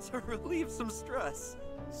 Queen's blood to relieve some stress.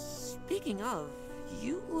 Speaking of,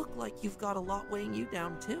 you look like you've got a lot weighing you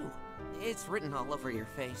down, too. It's written all over your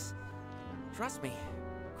face. Trust me,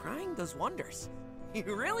 crying does wonders.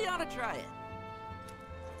 You really ought to try it.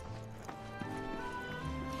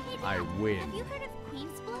 I win. Have you heard of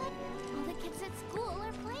Queen's blood? All the kids at school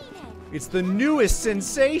are playing it. It's the newest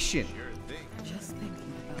sensation. Just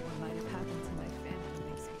thinking about what might have happened to my family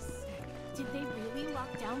makes me sick. Did they really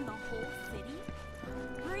lock down the whole city?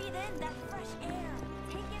 Breathe in that fresh air.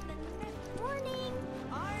 Take in the morning.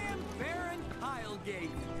 I am Baron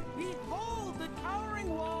Kylegate. Behold the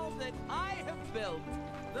towering wall that I have built.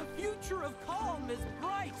 The future of calm is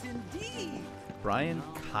bright indeed. Brian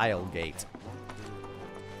Kylegate.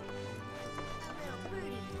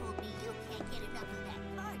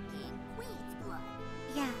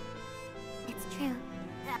 Yeah, it's true.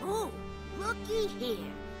 Oh, looky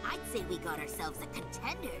here. I'd say we got ourselves a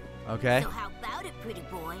contender. Okay. So how about it, pretty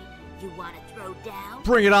boy? You want to throw down?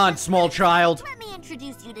 Bring it on, small child. Let me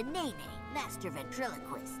introduce you to Nene, master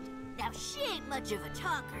ventriloquist. Now, she ain't much of a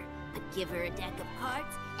talker, but give her a deck of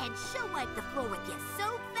cards, and she'll wipe the floor with you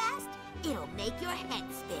so fast, it'll make your head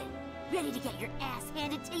spin. Ready to get your ass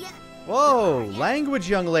handed to you? Whoa, language,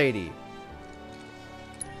 young lady.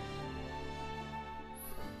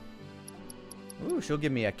 Ooh, she'll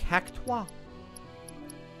give me a cactuar.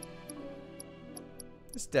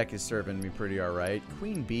 This deck is serving me pretty alright.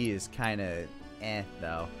 Queen Bee is kind of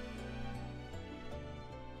though.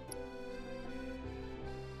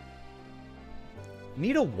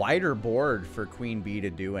 Need a wider board for Queen Bee to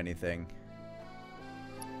do anything.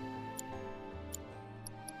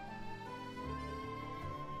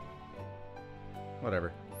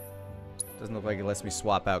 Whatever. Doesn't look like it lets me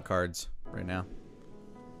swap out cards right now.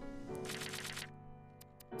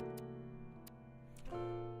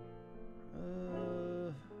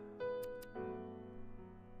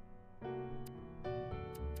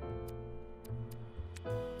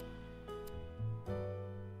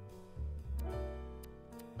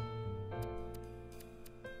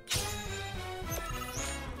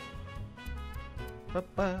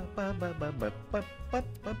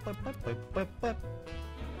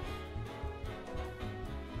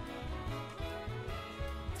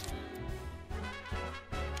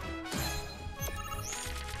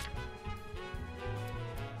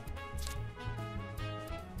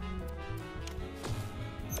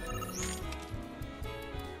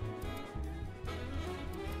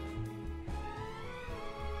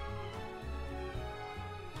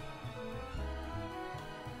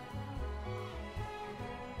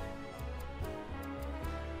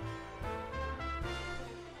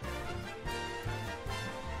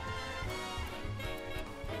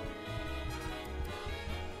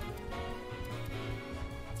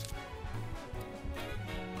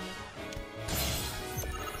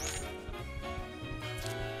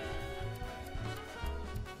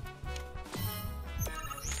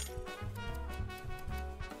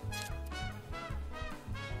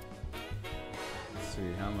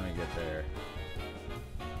 sweet. How am I gonna get there?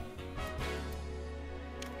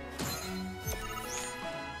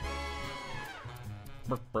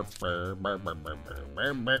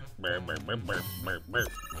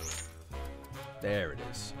 There it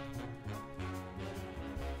is.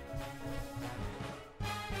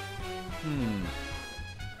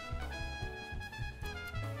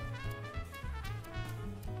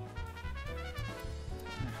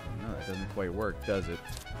 No, that doesn't quite work, does it?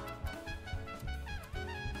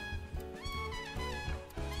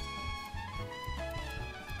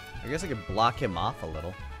 I guess I could block him off a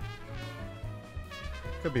little.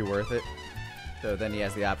 Could be worth it. So then he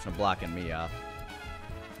has the option of blocking me off.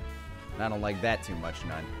 And I don't like that too much,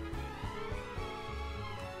 none.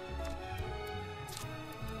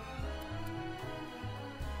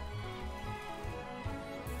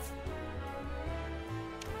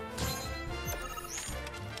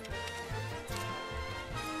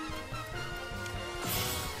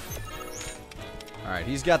 Alright,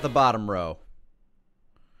 he's got the bottom row.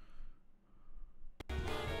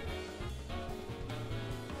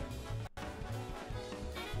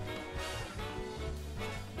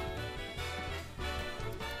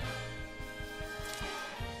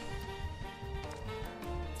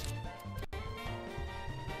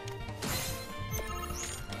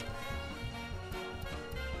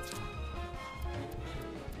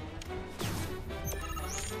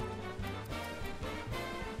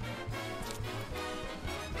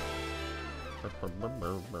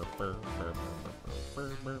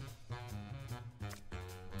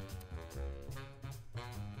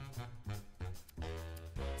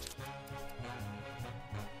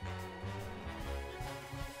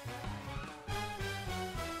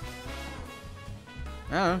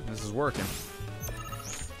 Oh, this is working.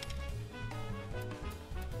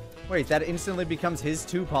 Wait, that instantly becomes his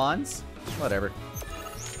 2 pawns? Whatever.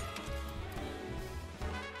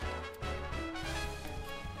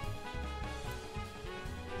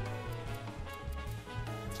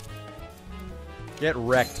 Get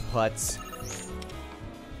wrecked, putz.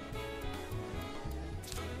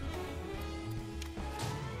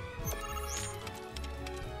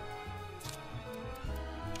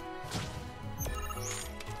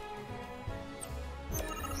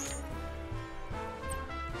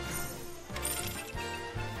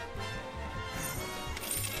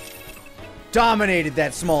 Dominated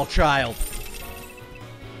that small child.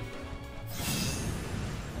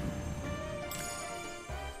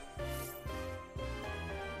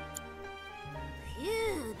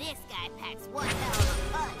 Phew, this guy packs one hell of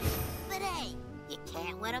a punch. But hey, you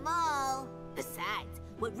can't win them all. Besides,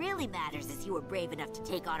 what really matters is you were brave enough to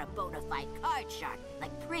take on a bona fide card shark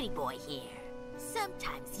like Pretty Boy here.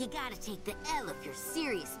 Sometimes you gotta take the L if you're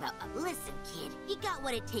serious about listen, kid, you got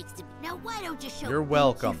what it takes to... Now why don't you show... You're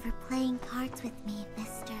welcome. Thank you for playing cards with me,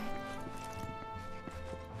 mister.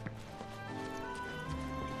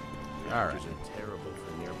 Alright. Are terrible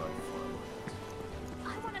for nearby farmlands.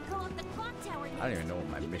 I want to go up the clock tower I don't even know what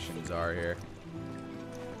my missions are here.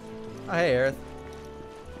 Oh, hey, Aerith.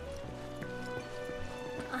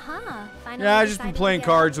 Finally Yeah, I've just been decided to playing get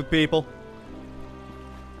cards with people.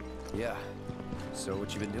 Yeah. So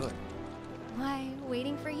what you been doing? Why,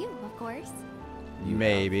 waiting for you, of course.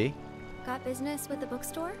 Maybe. Got business with the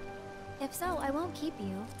bookstore? If so, I won't keep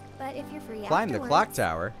you. But if you're free Climb the afterwards, clock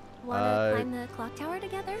tower. Wanna climb the clock tower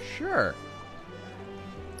together? Sure.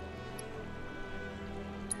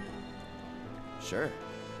 Sure.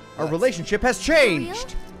 Our relationship has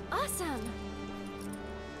changed. For real? Awesome.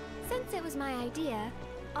 Since it was my idea,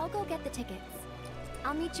 I'll go get the tickets.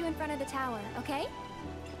 I'll meet you in front of the tower, okay?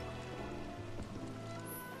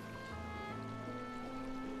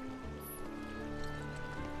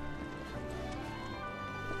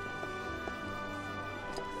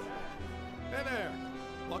 Hey there!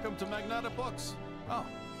 Welcome to Magnata Books. Oh,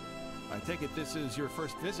 I take it this is your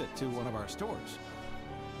first visit to one of our stores.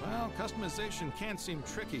 Well, customization can seem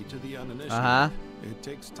tricky to the uninitiated. Uh-huh. It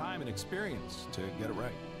takes time and experience to get it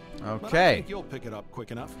right. But I Okay. think you'll pick it up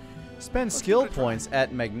quick enough. Spend skill points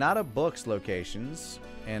at Magnata Books locations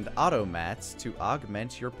and automats to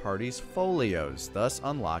augment your party's folios, thus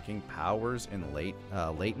unlocking powers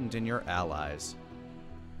latent in your allies.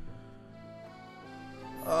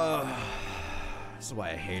 This is why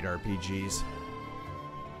I hate RPGs.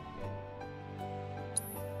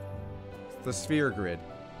 It's the sphere grid.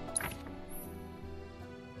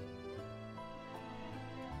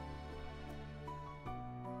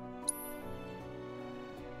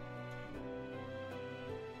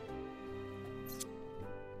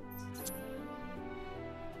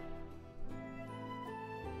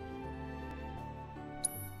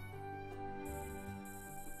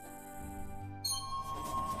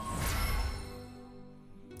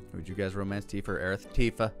 would you guys romance Tifa or Aerith?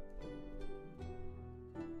 Tifa.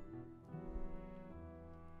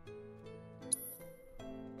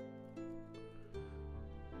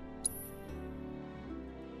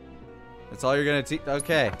 That's all you're gonna teach?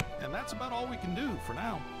 Okay. And that's about all we can do for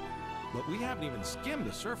now. But we haven't even skimmed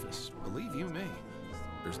the surface, believe you me.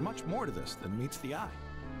 There's much more to this than meets the eye.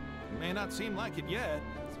 It may not seem like it yet.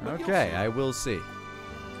 But Okay, I will see.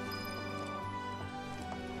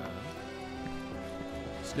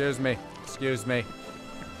 Excuse me. Excuse me.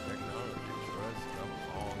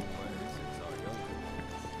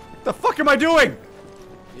 What the fuck am I doing?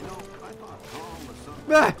 You know, I thought Calm was some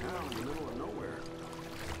Ah! town in the middle of nowhere.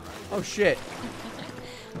 Oh shit.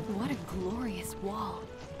 What a glorious wall,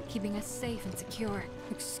 keeping us safe and secure.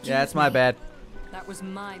 Excuse Yeah, it's my bad. That was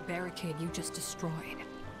my barricade you just destroyed.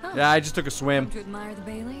 Oh, Yeah, I just took a swim. To admire the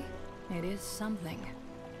Bailey? It is something.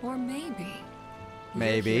 Or maybe.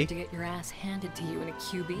 Maybe. You're here to get your ass handed to you in a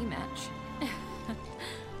QB match.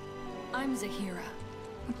 I'm Zahira.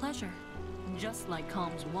 A pleasure. Just like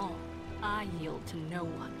Calm's wall, I yield to no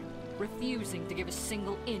one, refusing to give a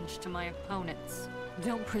single inch to my opponents.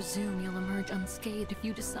 Don't presume you'll emerge unscathed if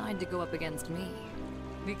you decide to go up against me.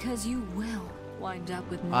 Because you will wind up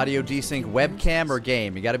with Audio desync, webcam, or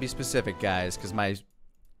game? You gotta be specific, guys, because my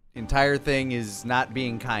entire thing is not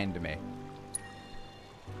being kind to me.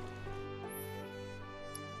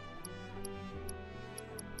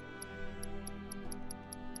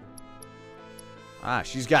 Ah,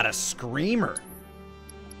 she's got a screamer.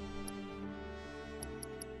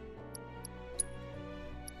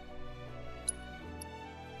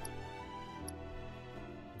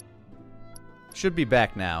 Should be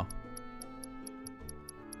back now.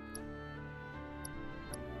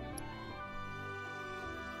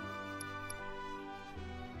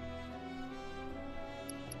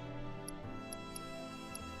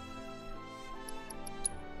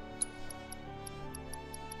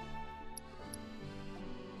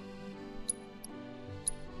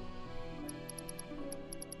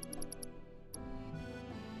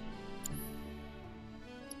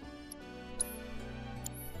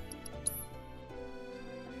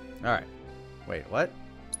 Alright. Wait, what?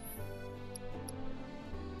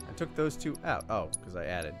 I took those two out. Oh, because I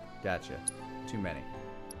added. Gotcha. Too many.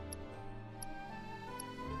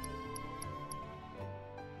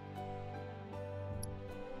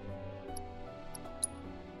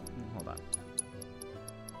 Hold on.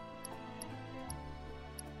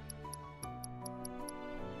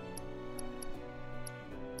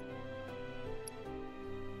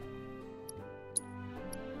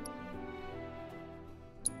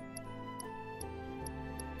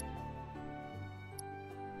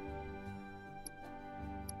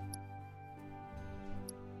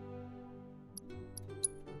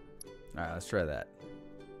 Alright, let's try that.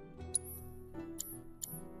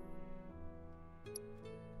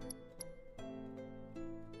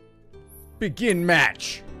 Begin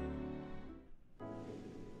match!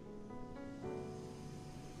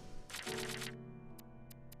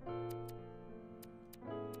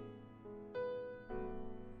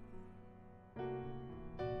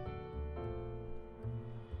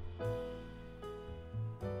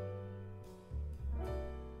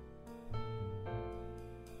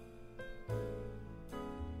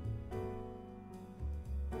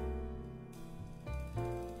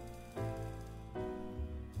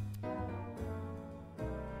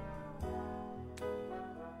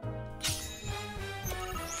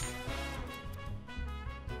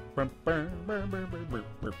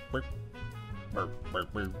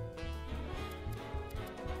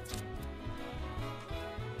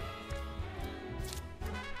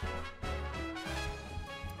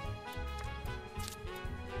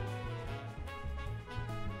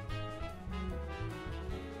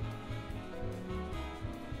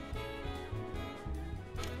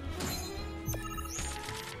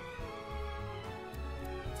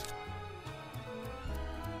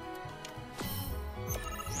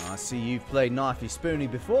 I see you've played Knifey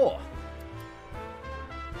Spoony before.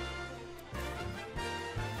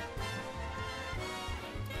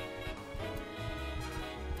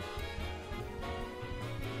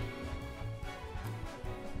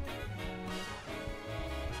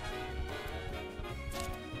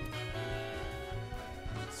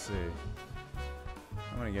 Let's see.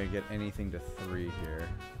 I'm gonna get anything to 3 here.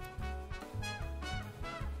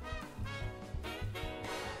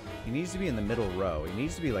 He needs to be in the middle row. He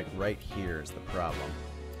needs to be like right here is the problem.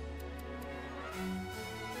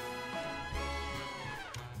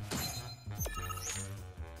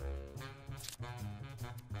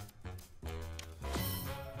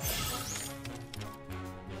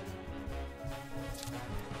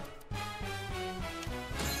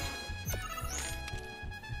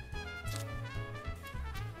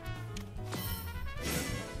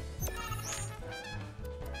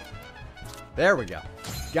 There we go.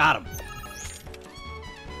 Got him.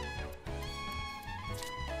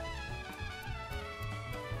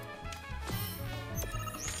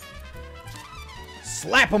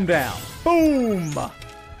 Slap him down. Boom.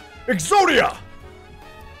 Exodia!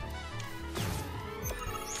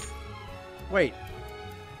 Wait.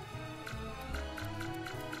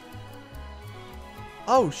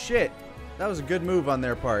 Oh, shit. That was a good move on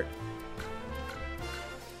their part.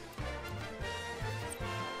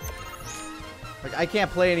 Like, I can't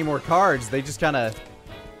play any more cards. They just kind of...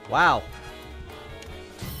 Wow.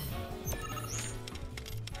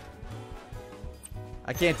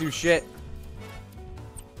 I can't do shit.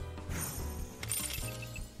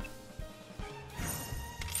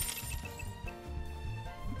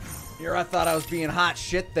 Here I thought I was being hot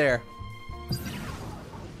shit there.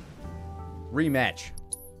 Rematch.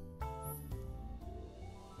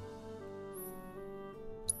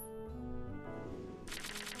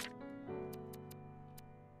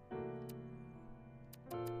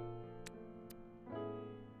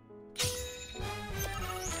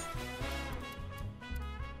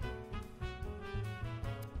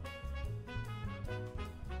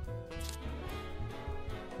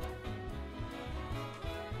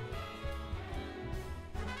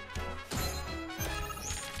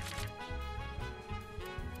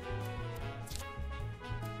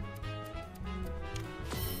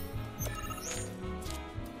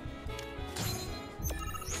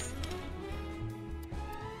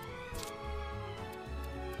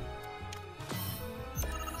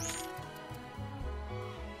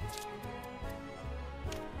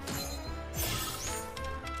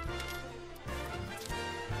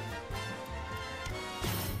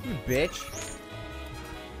 You bitch.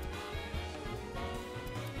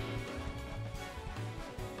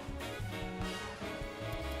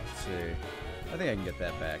 Let's see. I think I can get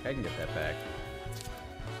that back. I can get that back.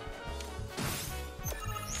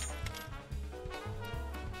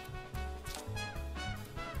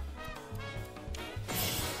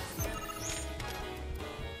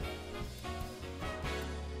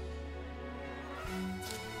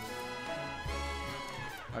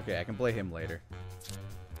 Okay, I can play him later.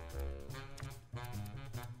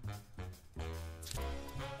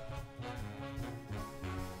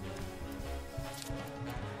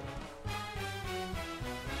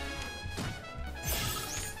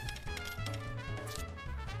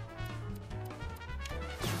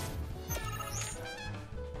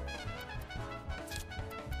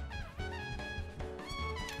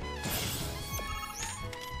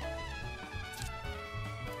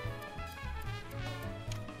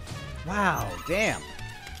 Wow, damn.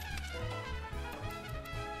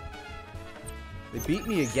 They beat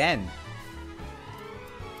me again.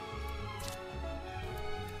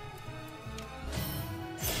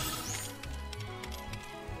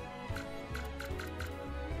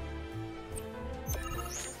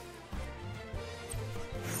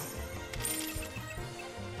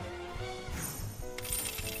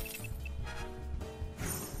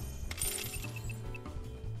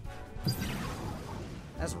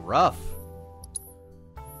 That's rough.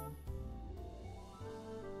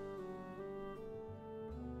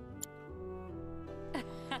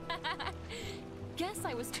 Guess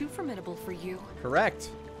I was too formidable for you.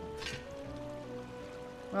 Correct.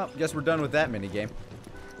 Well, guess we're done with that minigame.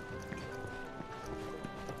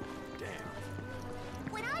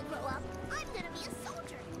 When I grow up, I'm gonna be a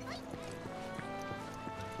soldier.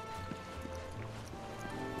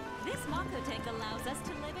 This Mako tank allows us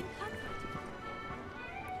to live in comfort.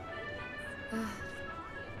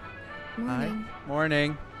 Morning. Hi.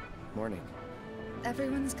 Morning. Morning.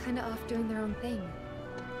 Everyone's kind of off doing their own thing.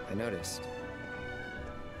 I noticed.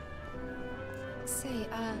 Say,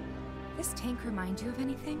 this tank remind you of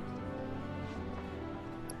anything?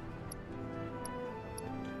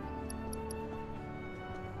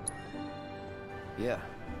 Yeah.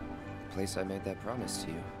 The place I made that promise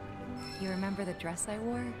to you. You remember the dress I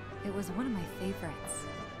wore? It was one of my favorites.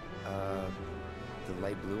 The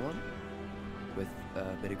light blue one? With a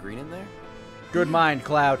bit of green in there? Good mind,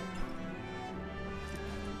 Cloud.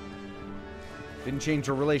 Didn't change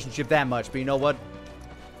your relationship that much, but you know what?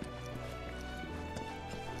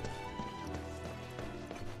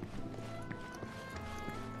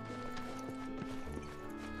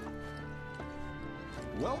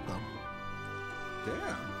 Welcome.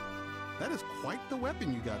 Damn. That is quite the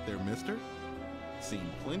weapon you got there, mister. Seen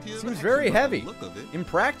plenty of Seems action very by the heavy. look of it.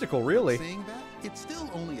 Impractical, really. Saying that, it's still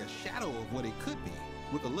only a shadow of what it could be.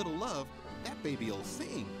 With a little love, that baby'll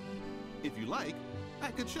sing. If you like,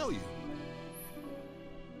 I could show you.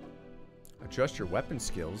 Adjust your weapon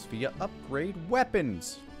skills via upgrade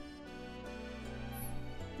weapons.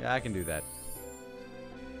 Yeah, I can do that.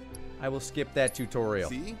 I will skip that tutorial.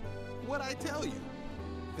 See? What'd I tell you?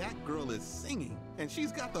 That girl is singing, and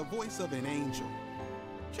she's got the voice of an angel.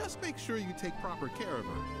 Just make sure you take proper care of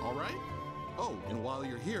her, all right? Oh, and while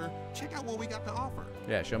you're here, check out what we got to offer.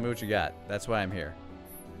 Yeah, show me what you got. That's why I'm here.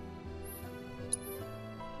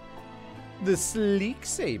 The Sleek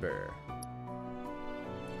Saber.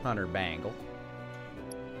 Hunter Bangle.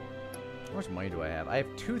 How much money do I have? I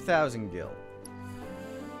have 2,000 gil.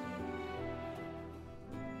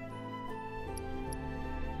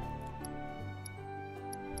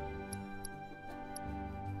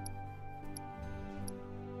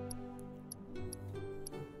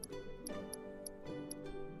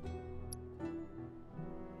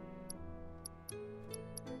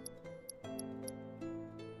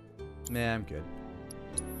 Nah, I'm good.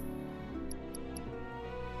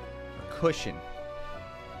 A cushion.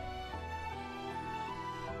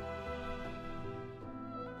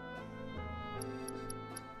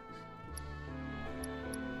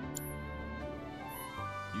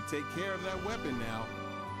 You take care of that weapon now.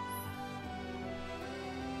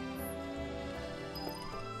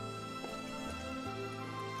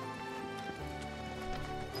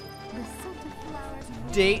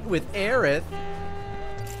 Date with Aerith.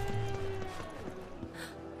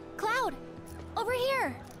 Cloud! Over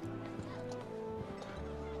here!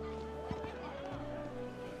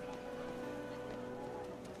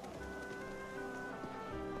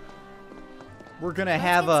 We're gonna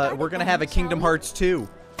have a Kingdom Hearts 2.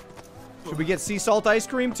 Should we get sea salt ice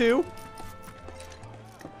cream too?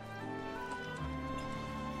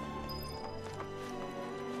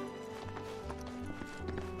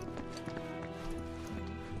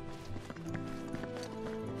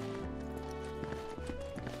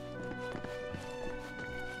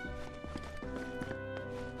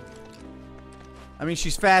 I mean,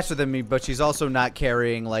 she's faster than me, but she's also not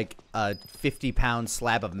carrying like a 50-pound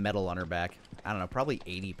slab of metal on her back. I don't know, probably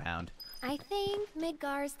 80-pound. I think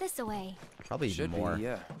Midgar's this away. Probably even more. Be,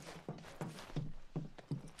 yeah.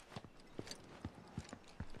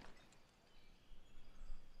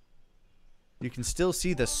 You can still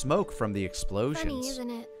see the smoke from the explosions. Funny,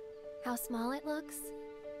 isn't it? How small it looks.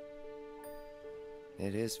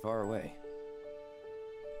 It is far away.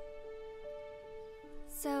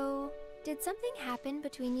 So, did something happen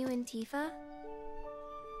between you and Tifa?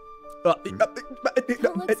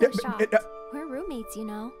 Don't look so shocked. We're roommates, you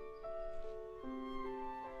know.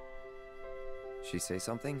 She say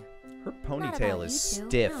something? Her ponytail is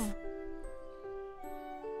stiff. No.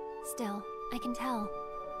 Still, I can tell.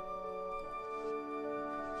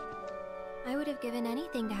 I would have given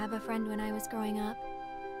anything to have a friend when I was growing up.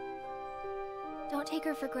 Don't take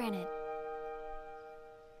her for granted.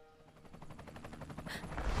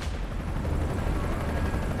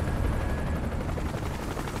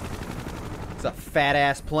 It's a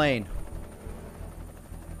fat-ass plane.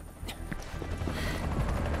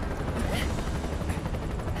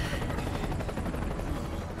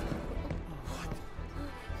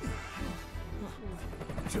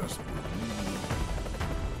 Just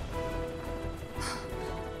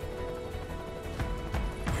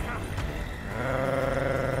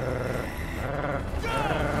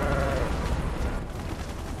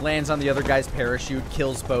Lands on the other guy's parachute,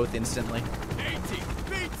 kills both instantly. AT,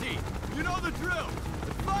 BT, you know the drill.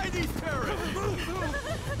 Find these terrorists.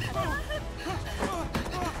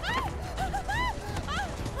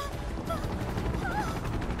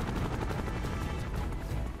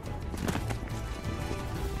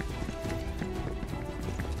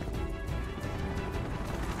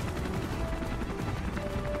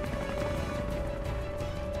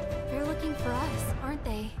 They're looking for us, aren't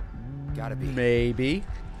they? Gotta be. Maybe.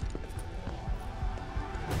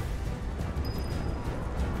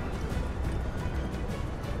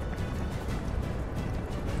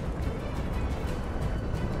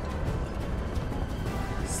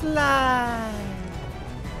 Slide.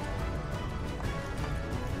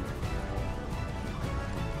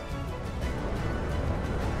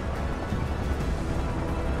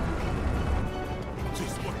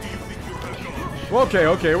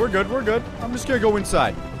 Okay, we're good, we're good. I'm just gonna go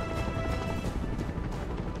inside.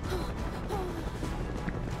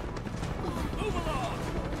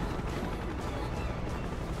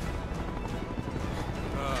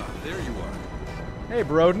 There you are. Hey,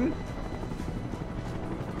 Broden.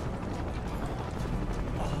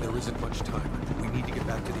 There isn't much time. We need to get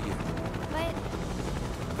back to the inn. But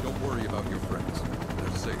Don't worry about your friends.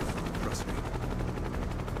 They're safe. Trust me.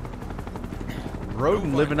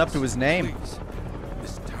 Broden living up to his name. Please.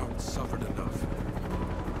 This town suffered enough.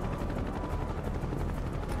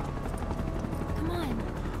 come on.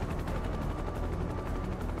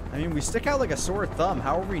 I mean, we stick out like a sore thumb.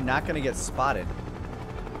 How are we not going to get spotted?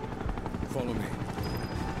 Follow me.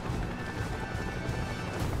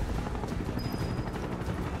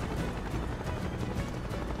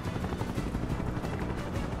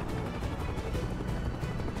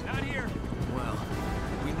 Not here. Well,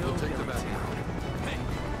 we know We'll take them back now. Hey,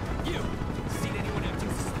 you. Seen anyone acting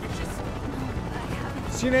suspicious?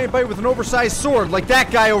 Seen anybody with an oversized sword like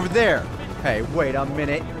that guy over there? Hey, wait a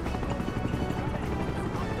minute. I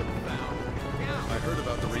heard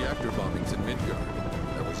about the reactor bombings in Midgard.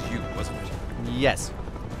 That was you, wasn't it? Yes.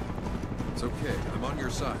 It's okay. I'm on your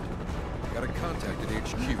side. Got a contact at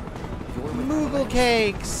HQ. Moogle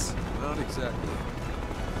cakes. Not exactly.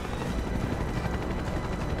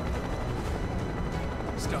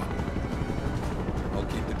 Stop. I'll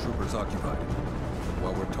keep the troopers occupied.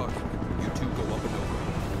 While we're talking, you two go up and over.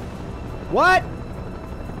 What?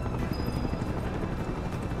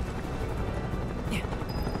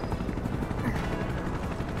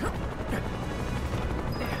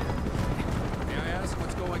 May I ask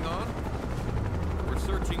what's going on? We're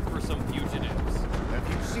searching for some fugitives. Have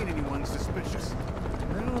you seen anyone suspicious?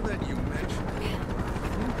 Now that you mention it, I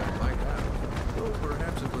think I might have. Though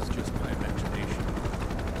perhaps it was just my imagination.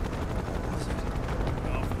 Was it?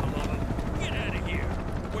 Oh, for the love of... Get out of here!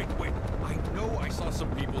 Wait, wait. I know I saw some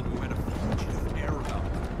people who had a fugitive air about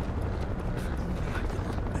them. I can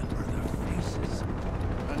remember their faces.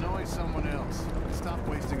 Annoy someone else. Stop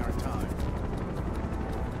wasting our time.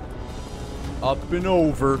 Up and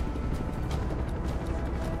over.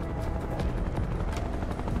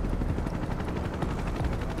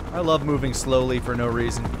 I love moving slowly for no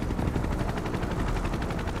reason.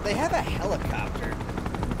 They have a helicopter.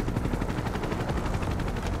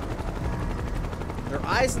 Their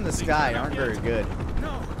eyes in the sky aren't very good.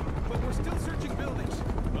 No, but we're still searching buildings.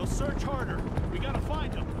 We'll search harder. We gotta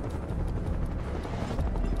find them.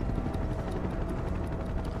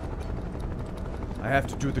 I have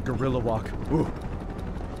to do the gorilla walk. Ooh.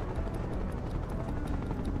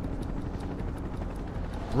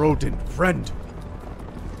 Rodin, friend.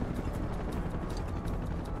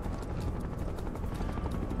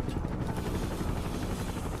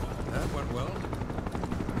 That went well.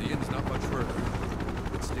 The inn's not much further,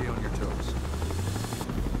 but stay on your toes.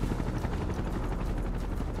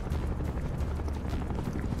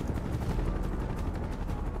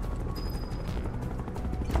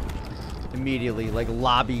 Immediately, like,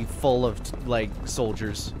 lobby full of, like,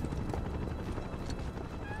 soldiers.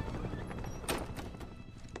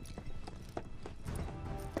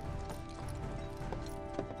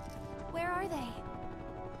 Where are they?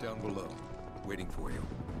 Down below, waiting for you.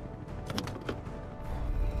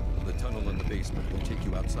 The tunnel in the basement will take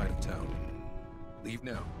you outside of town. Leave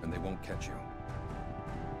now, and they won't catch you.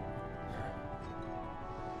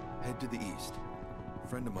 Head to the east. A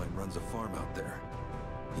friend of mine runs a farm out there.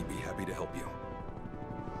 He'd be happy to help you.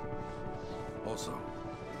 Also,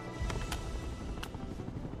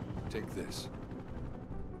 take this.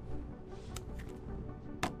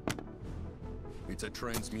 It's a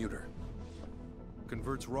transmuter.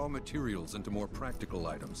 Converts raw materials into more practical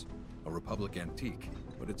items. A Republic antique,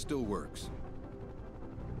 but it still works.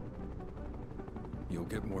 You'll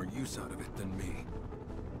get more use out of it than me.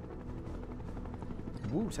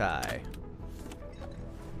 Wu-Tai.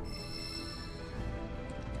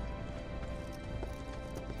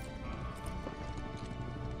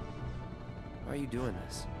 Why are you doing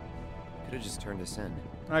this? Could have just turned us in.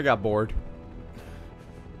 I got bored.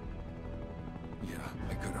 Yeah,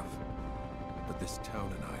 I could have. But this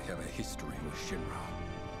town and I have a history with Shinra.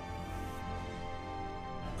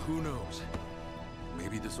 Who knows?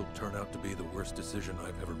 Maybe this will turn out to be the worst decision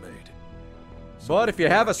I've ever made. But if you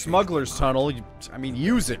have a smuggler's tunnel, I mean,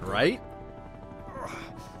 use it, right?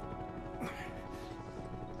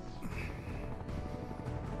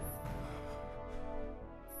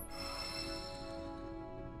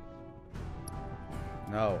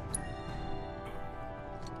 No.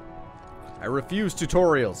 I refuse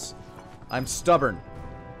tutorials. I'm stubborn.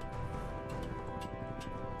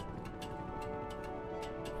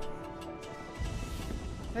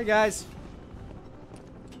 Hey, guys.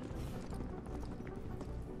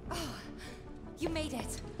 You made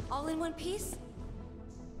it. All in one piece?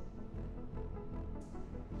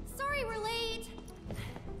 Sorry we're late.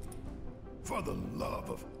 For the love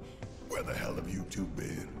of... Where the hell have you two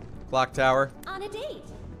been? Clock tower. On a date.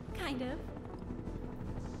 Kind of.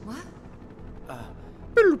 What?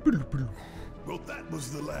 Well, that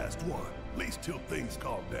was the last one. At least till things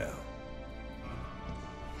calm down.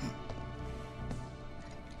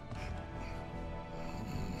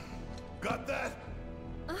 Got that?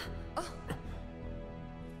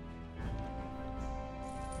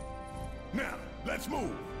 Now, let's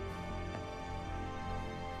move.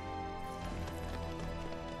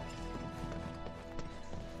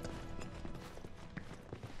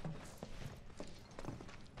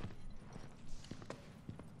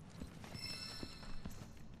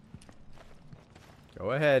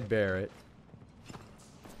 Go ahead, Barrett.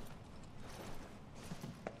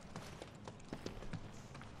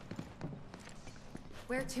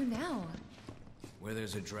 Where to now? Where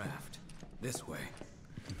there's a draft. This way.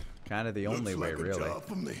 Kind of the only way, really. Job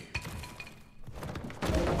for me.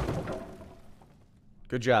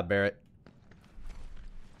 Good job, Barrett.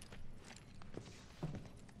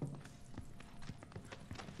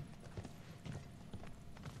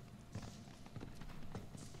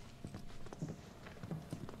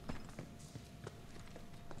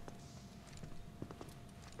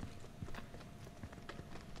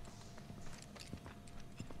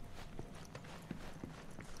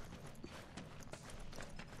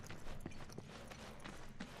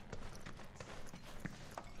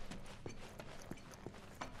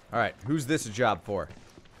 Alright, who's this a job for?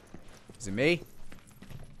 Is it me?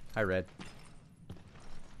 Hi, Red.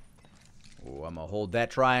 Oh, I'm gonna hold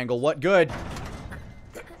that triangle. What good?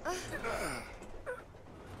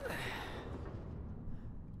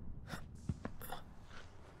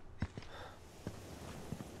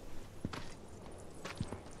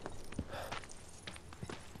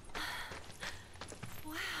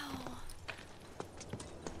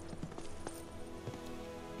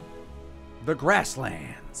 The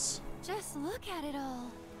grasslands. Just look at it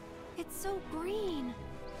all. It's so green.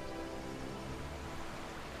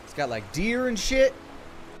 It's got like deer and shit.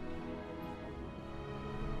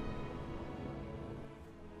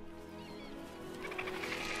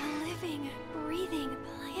 A living, breathing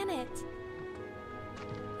planet.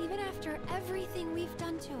 Even after everything we've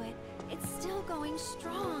done to it, it's still going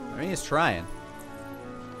strong. I mean, it's trying.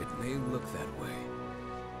 It may look that way,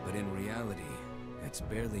 but in reality, it's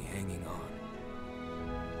barely hanging on.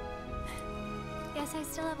 Guess I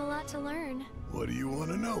still have a lot to learn. What do you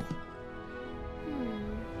want to know?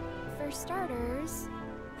 For starters,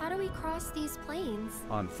 how do we cross these plains?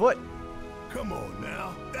 On foot. Come on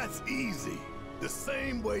now, that's easy. The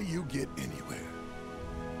same way you get anywhere.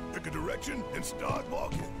 Pick a direction and start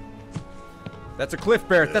walking. That's a cliff,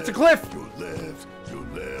 Barrett. That's a cliff. Your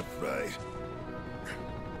left, right.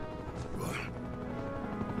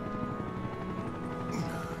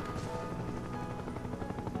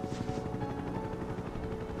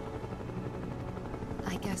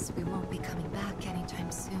 I guess we won't be coming back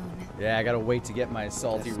anytime soon. Yeah, I gotta wait to get my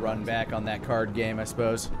salty run back on that card game, I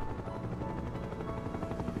suppose.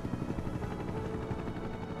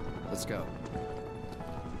 Let's go.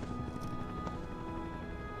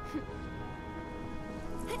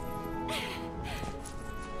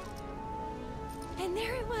 And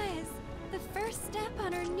there it was, the first step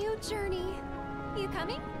on our new journey. You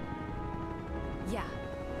coming? Yeah.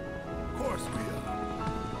 Of course we are.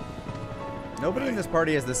 Nobody in this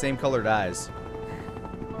party has the same colored eyes.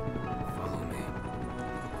 Follow me.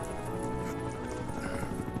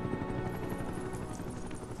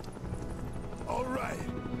 All right,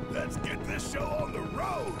 let's get this show on the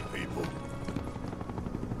road, people.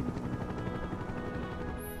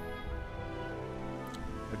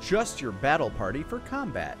 Adjust your battle party for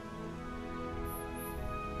combat.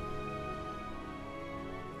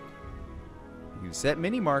 You can set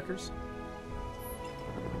mini markers.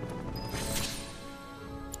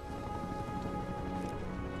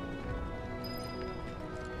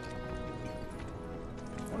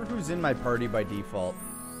 I wonder who's in my party by default.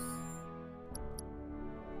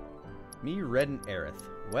 Me, Red, and Aerith.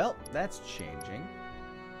 Well, that's changing.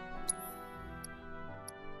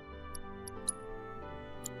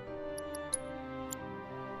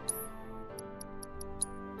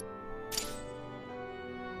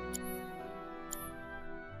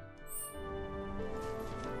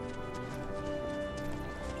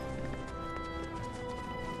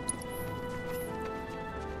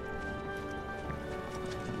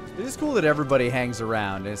 It is cool that everybody hangs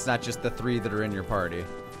around, and it's not just the 3 that are in your party.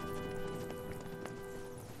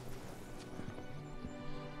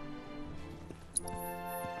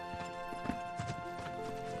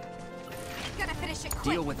 Gotta finish it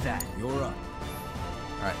quick. Deal with that. You're up.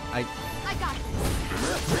 Alright, I got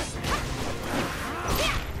this.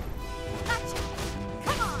 Yeah. Gotcha.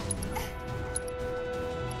 Come on.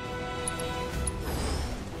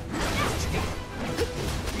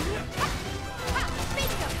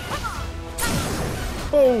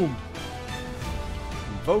 Boom!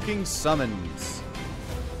 Invoking summons.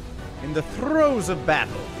 In the throes of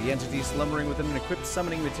battle, the entity slumbering within an equipped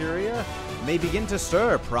summoning materia may begin to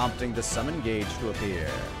stir, prompting the summon gauge to appear.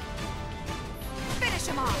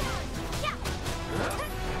 Finish him off!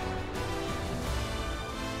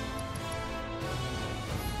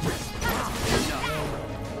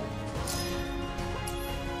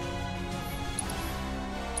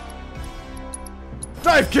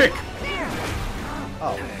 Dive kick!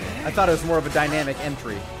 Oh, I thought it was more of a dynamic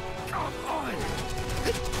entry.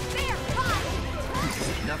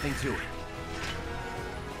 Nothing to it.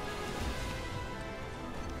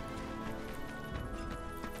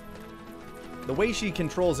 The way she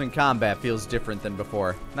controls in combat feels different than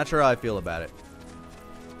before. Not sure how I feel about it.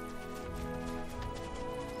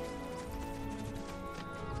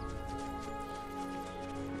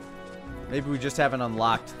 Maybe we just haven't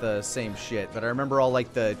unlocked the same shit, but I remember all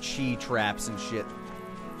like the chi traps and shit.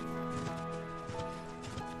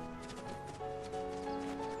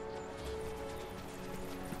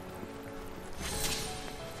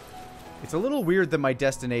 It's a little weird that my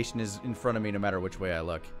destination is in front of me no matter which way I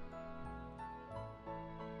look.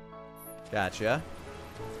 Gotcha.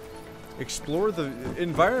 Explore the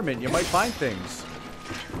environment. You might find things.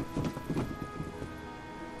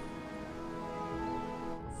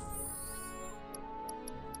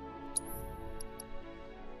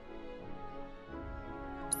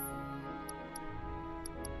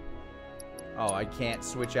 Oh, I can't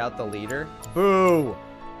switch out the leader? Boo!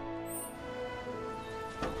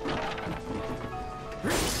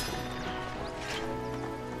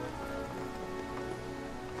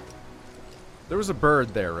 There was a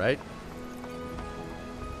bird there, right?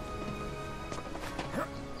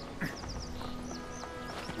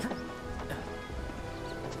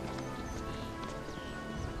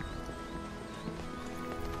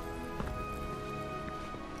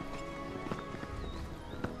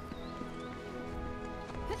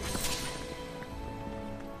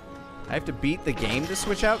 I have to beat the game to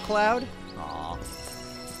switch out Cloud? Aw.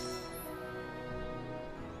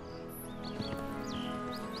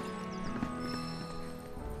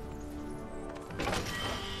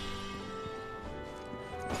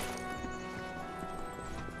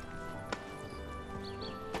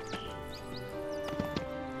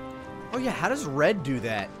 Oh yeah, how does Red do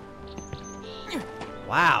that?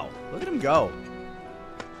 Wow, look at him go.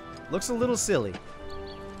 Looks a little silly.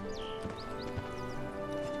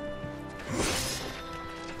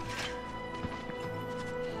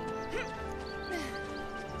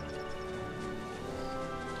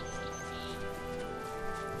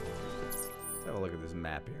 Let's have a look at this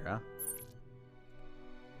map here, huh?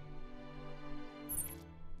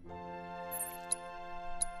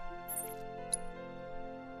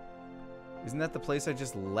 Isn't that the place I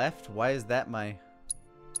just left? Why is that my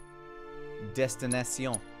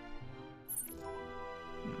destination?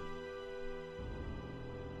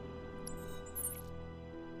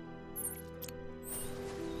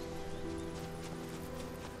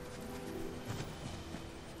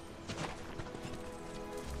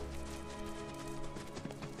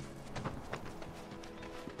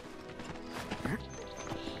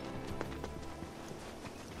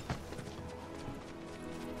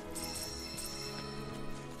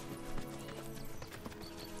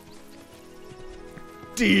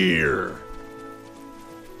 Deer.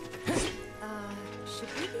 Should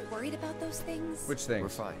we be worried about those things? Which things? We're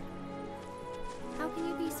fine. How can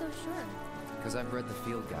you be so sure? Because I've read the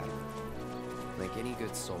field guide. Like any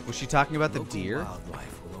good soldier. Was she talking about the Local deer?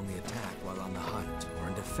 Wildlife will only attack while on the hunt or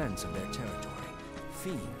in defense of their territory.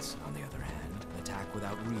 Fiends, on the other hand, attack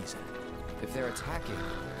without reason. If they're attacking,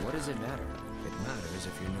 what does it matter? It matters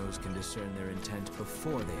if your nose can discern their intent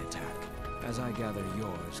before they attack, as I gather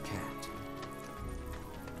yours can't.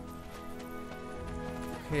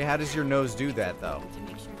 Hey, how does your nose do that, though?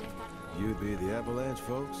 You'd be the Avalanche,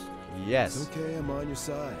 folks? Yes. It's okay, I'm on your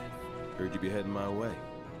side. Heard you be heading my way.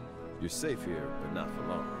 You're safe here, but not for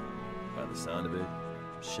long. By the sound of it,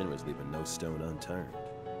 Shinra's leaving no stone unturned.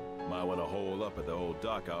 Might want to hole up at the old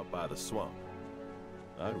dock out by the swamp.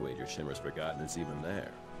 I'd wager Shinra's forgotten it's even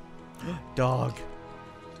there. Dog.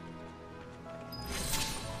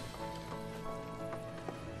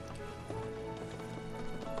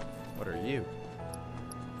 What are you?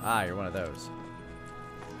 Ah, you're one of those.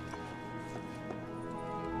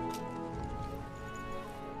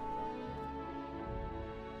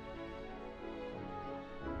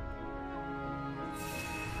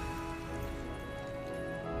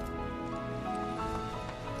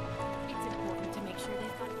 It's important to make sure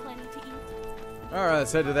they've got plenty to eat. Alright,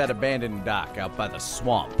 let's head to that abandoned dock out by the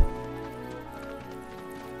swamp.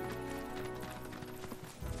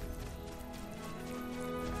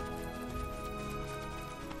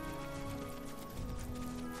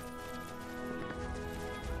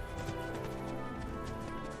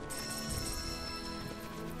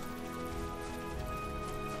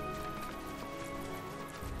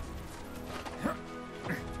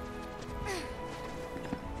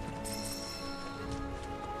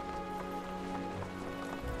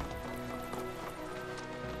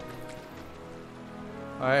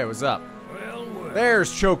 Hey, what's up? Well, well.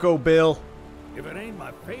 There's Choco Bill. If it ain't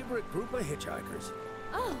my favorite group of hitchhikers.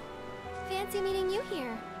 Oh, fancy meeting you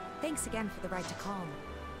here. Thanks again for the ride to Calm.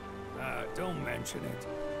 Don't mention it.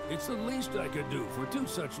 It's the least I could do for two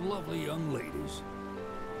such lovely young ladies.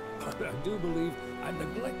 But I do believe I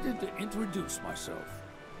neglected to introduce myself.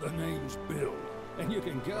 The name's Bill, and you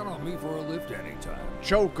can count on me for a lift anytime.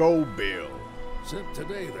 Choco Bill. Except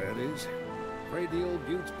today, that is. Afraid the old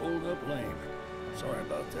bute's pulled up lame. Sorry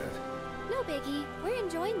about that. No biggie. We're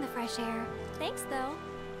enjoying the fresh air. Thanks, though.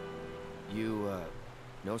 You,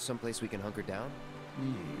 know someplace we can hunker down?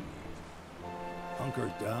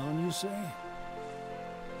 Hunker down, you say?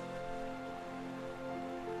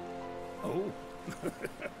 Oh.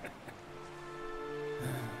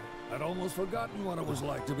 I'd almost forgotten what it was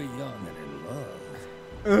like to be young and in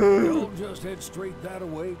love. You'll just head straight that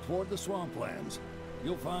away toward the swamplands.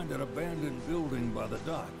 You'll find an abandoned building by the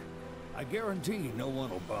dock. I guarantee no one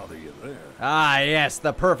will bother you there. Ah, yes,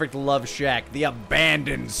 the perfect love shack. The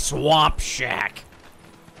abandoned swamp shack.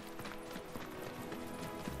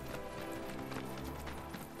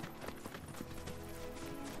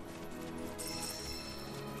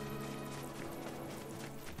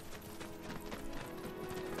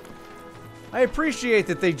 I appreciate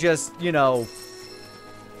that they just, you know,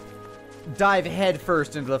 dive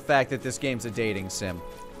headfirst into the fact that this game's a dating sim.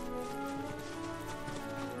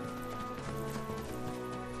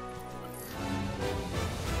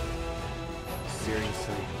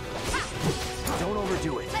 Seriously. Don't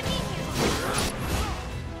overdo it.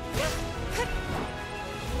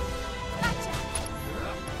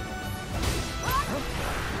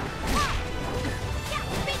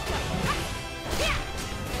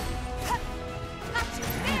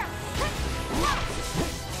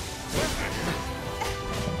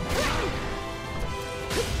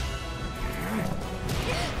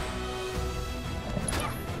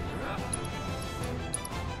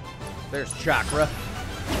 There's Chakra.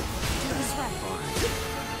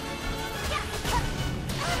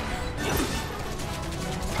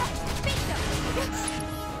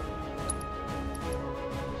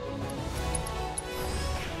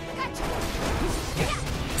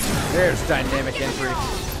 There's dynamic entry.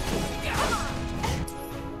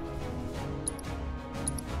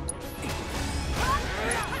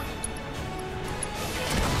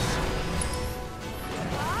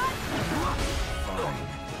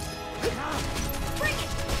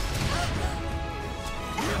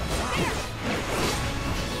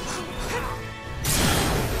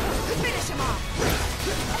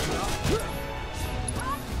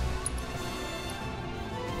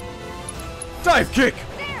 Dive kick!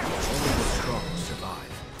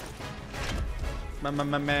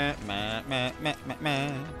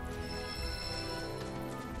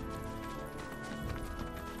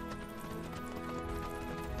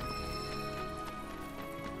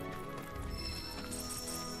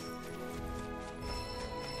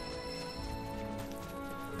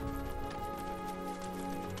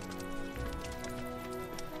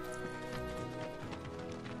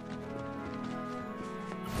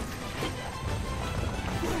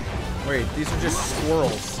 Wait, these are just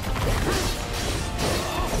squirrels.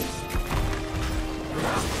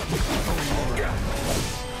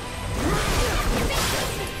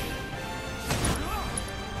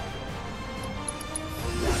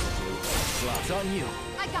 It's on you.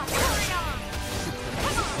 I got it. Hurry on.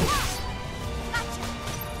 Gotcha.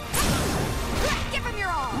 Give him your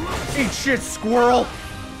all. Eat shit, squirrel!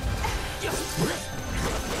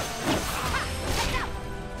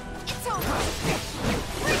 It's over.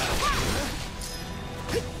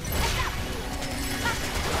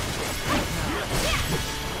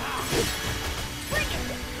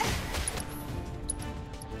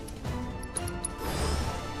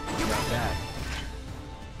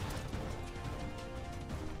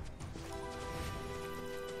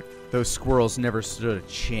 Those squirrels never stood a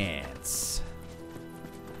chance.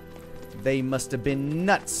 They must have been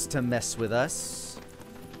nuts to mess with us.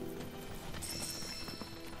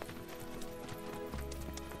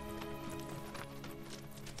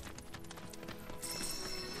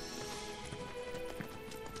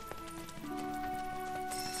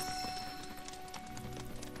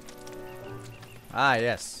 Ah,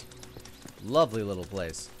 yes. Lovely little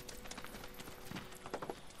place.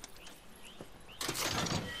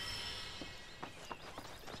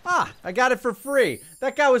 Ah, I got it for free.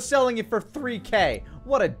 That guy was selling it for $3K.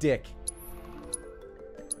 What a dick.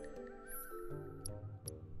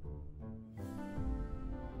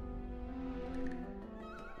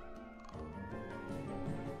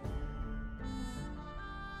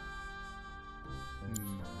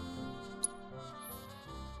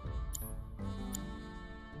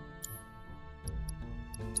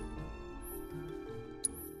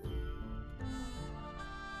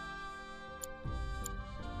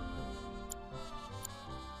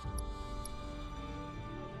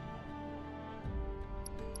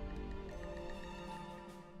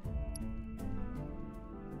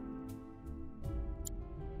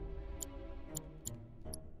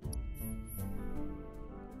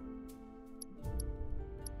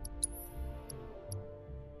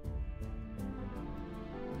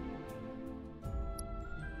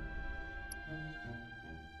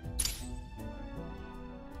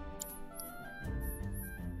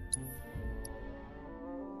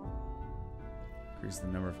 Increases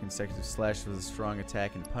the number of consecutive slashes with a strong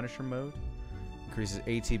attack in Punisher mode. Increases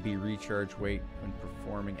ATB recharge weight when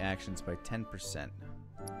performing actions by 10%.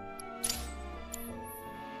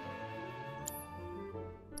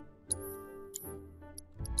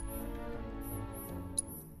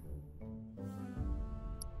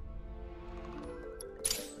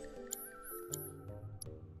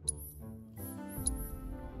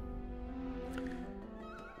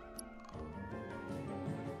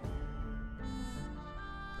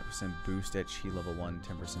 Boost at Chi level 1,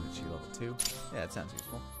 10% at Chi level 2. Yeah, that sounds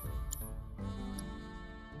useful.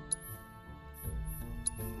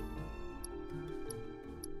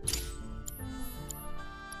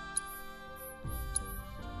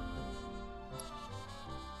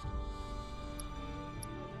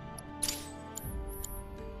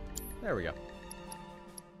 There we go.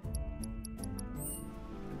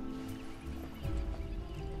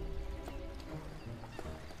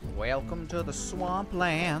 Welcome to the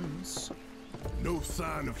swamplands. No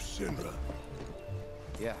sign of Shinra.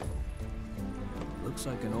 Yeah. Looks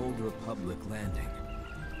like an old Republic landing.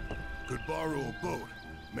 Could borrow a boat,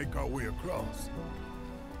 make our way across.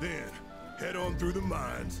 Then, head on through the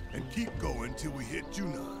mines and keep going till we hit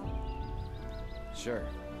Junon. Sure.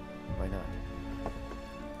 Why not?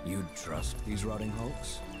 You'd trust these rotting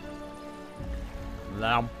hulks?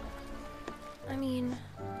 Lamb. I mean,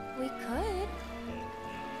 we could.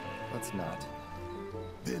 Let's not.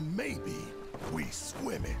 Then maybe we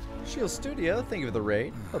swim it. Shield Studio, thank you for the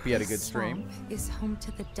raid. Hope you had a good stream. Swamp is home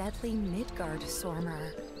to the deadly Midgard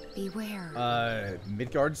Sormer. Beware.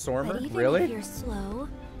 Midgard Sormer? But even Really? if you're slow,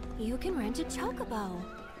 you can rent a chocobo.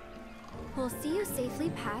 We'll see you safely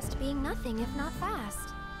past being nothing if not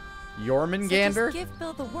fast. Jormungandr? So just give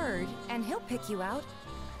Bill the word, and he'll pick you out.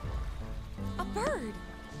 A bird.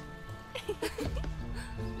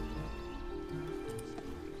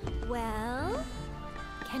 Well,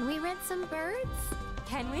 can we rent some birds?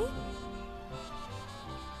 Can we?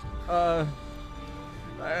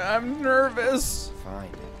 I'm nervous. Fine.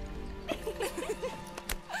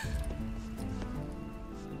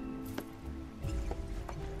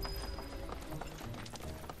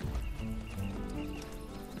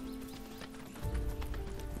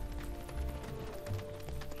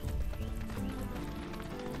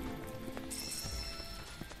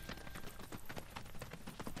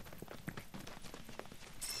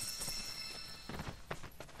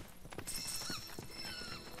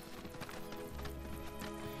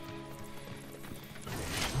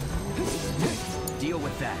 Deal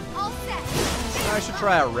with that. All set. I should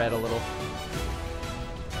try out red a little.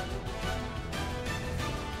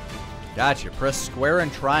 Gotcha. Press square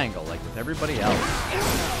and triangle like with everybody else.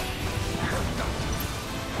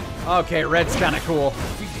 Okay, red's kind of cool.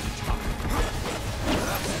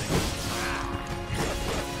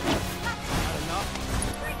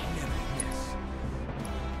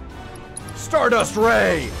 Stardust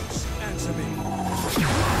Ray! Answer me.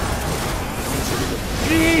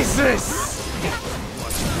 Jesus!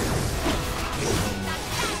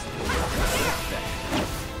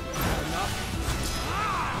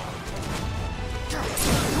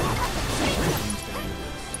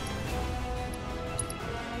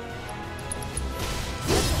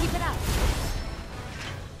 Keep it up.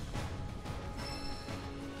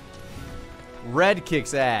 Red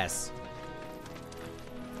kicks ass.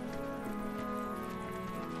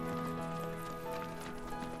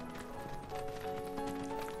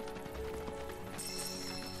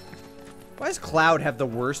 Why does Cloud have the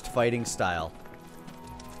worst fighting style?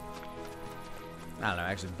 I don't know,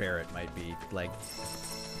 actually Barrett might be, like...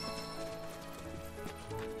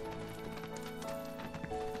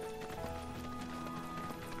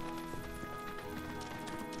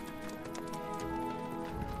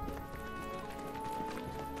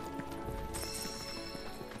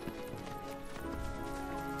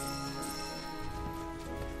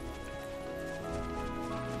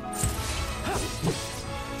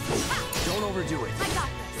 Don't overdo it. I got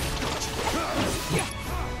this.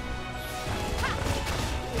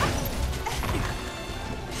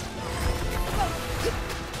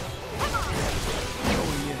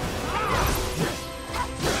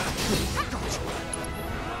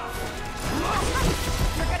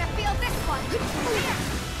 You're gonna feel this one.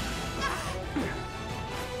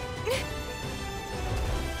 Here.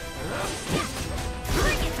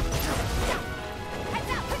 Bring it.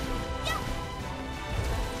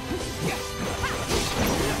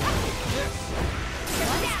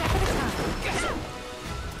 Heads up.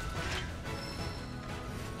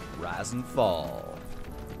 Rise and fall.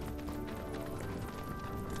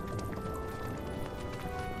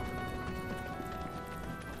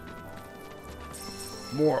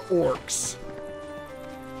 More orcs.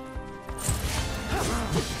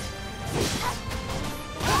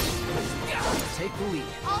 take the lead.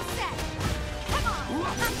 All set. Come on.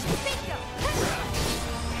 Bingo.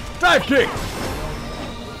 Dive kick!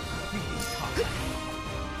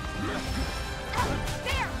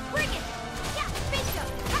 There. Bring it. Yeah. Bingo.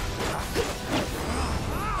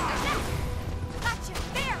 Gotcha.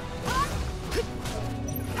 There.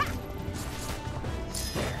 Gotcha.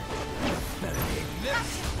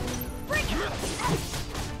 Bring it.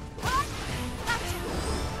 Gotcha.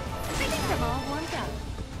 I think I'm all warmed up.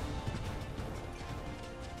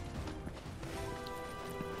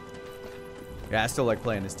 Yeah, I still like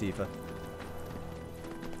playing as Tifa.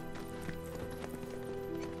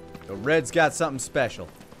 The Red's got something special.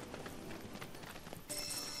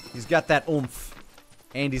 He's got that oomph.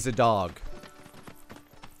 And he's a dog.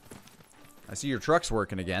 I see your truck's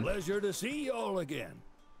working again. Pleasure to see y'all again.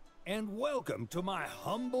 And welcome to my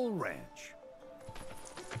humble ranch.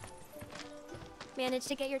 Managed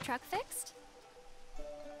to get your truck fixed?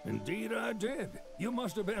 Indeed I did. You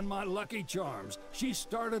must have been my lucky charms. She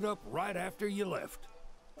started up right after you left.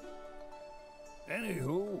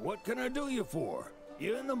 Anywho, what can I do you for?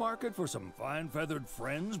 You in the market for some fine feathered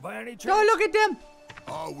friends by any chance? Oh, look at them!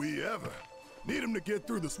 Are we ever? Need them to get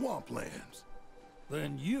through the swamplands.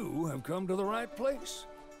 Then you have come to the right place.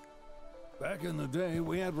 Back in the day,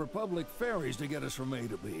 we had Republic ferries to get us from A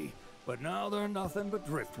to B, but now they're nothing but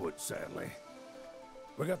driftwood, sadly.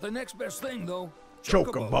 We got the next best thing, though.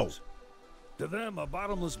 Chocobo. To them, a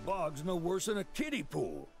bottomless bog's no worse than a kiddie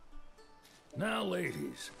pool. Now,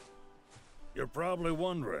 ladies, you're probably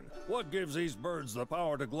wondering, what gives these birds the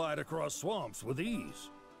power to glide across swamps with ease?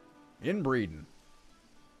 Inbreeding.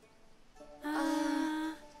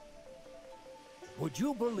 Would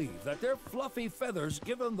you believe that their fluffy feathers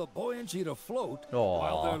give them the buoyancy to float, Aww.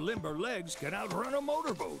 while their limber legs can outrun a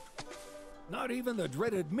motorboat? Not even the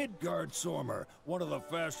dreaded Midgard Sormer, one of the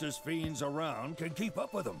fastest fiends around, can keep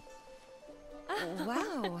up with them.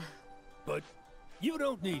 Wow. But you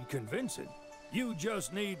don't need convincing. You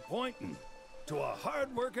just need pointing to a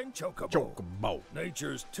hard-working chocobo. Chocobo.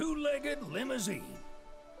 Nature's two-legged limousine.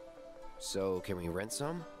 So, can we rent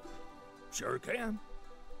some? Sure can.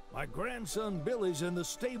 My grandson Billy's in the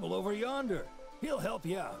stable over yonder. He'll help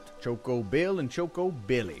you out. Choco Bill and Choco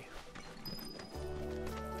Billy.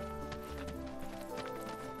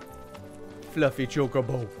 Fluffy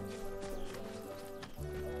Chocobo.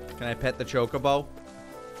 Can I pet the Chocobo?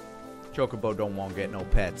 Chocobo don't want to get no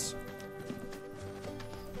pets.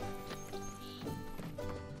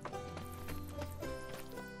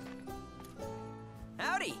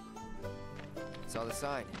 Howdy! Saw the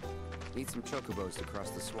sign. Need some chocobos to cross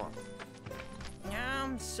the swamp.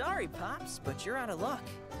 Sorry, Pops, but you're out of luck.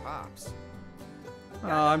 Pops?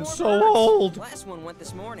 I'm so old. Last one went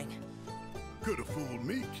this morning. Could have fooled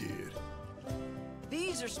me, kid.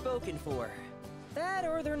 These are spoken for. That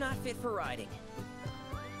or they're not fit for riding.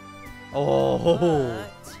 Oh.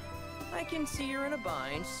 But I can see you're in a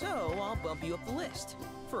bind, so I'll bump you up the list.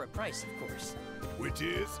 For a price, of course. Which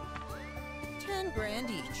is? 10 grand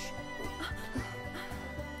each.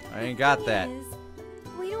 I ain't got that. Is,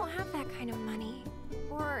 we don't have that kind of money.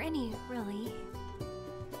 Or any, really.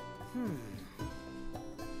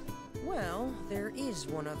 Well, there is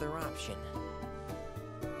one other option.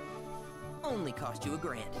 Only cost you $1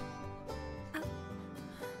 grand.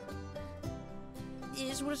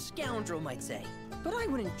 Is what a scoundrel might say. But I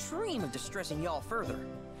wouldn't dream of distressing y'all further.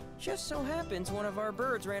 Just so happens one of our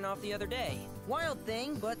birds ran off the other day. Wild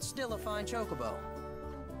thing, but still a fine chocobo.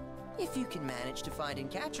 If you can manage to find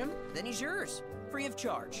and catch him, then he's yours. Free of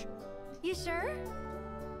charge. You sure?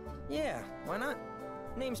 Yeah, why not?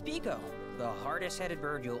 Name's Pico. The hardest-headed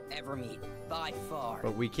bird you'll ever meet. By far.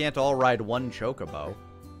 But we can't all ride one Chocobo.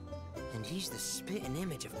 And he's the spitting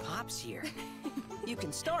image of Pops here. You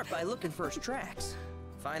can start by looking for his tracks.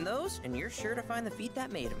 Find those, and you're sure to find the feet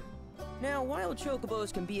that made him. Now, wild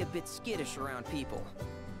chocobos can be a bit skittish around people.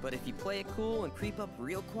 But if you play it cool and creep up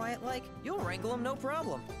real quiet-like, you'll wrangle them no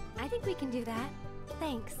problem. I think we can do that.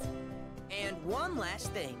 Thanks. And one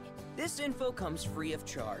last thing. This info comes free of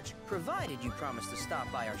charge, provided you promise to stop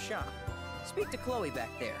by our shop. Speak to Chloe back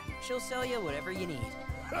there. She'll sell you whatever you need.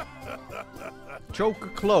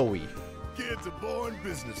 Choke Chloe. Kid's a born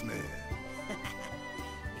businessman.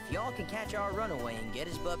 If y'all can catch our runaway and get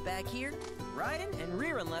his butt back here, riding and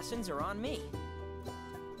rearing lessons are on me.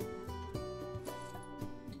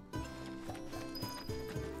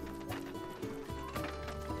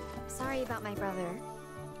 Sorry about my brother.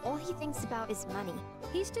 All he thinks about is money.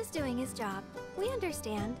 He's just doing his job. We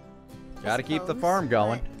understand. Gotta keep the farm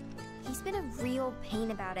going. He's been a real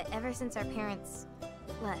pain about it ever since our parents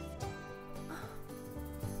left.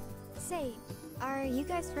 Say, are you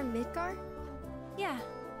guys from Midgar? Yeah,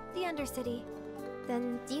 the Undercity.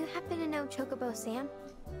 Then, do you happen to know Chocobo Sam?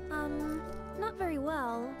 Not very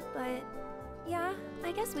well, but yeah,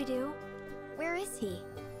 I guess we do. Where is he?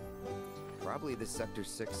 Probably the Sector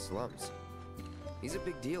 6 slums. He's a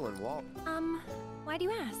big deal in Walt. Why do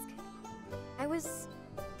you ask? I was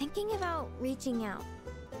thinking about reaching out.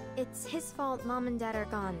 It's his fault Mom and Dad are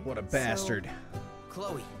gone. What a bastard.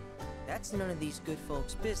 Chloe, that's none of these good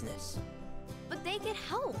folks' business. But they could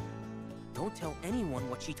help. Don't tell anyone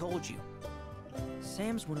what she told you.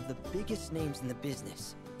 Sam's one of the biggest names in the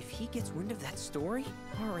business. If he gets wind of that story,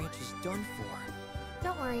 our ranch is done for.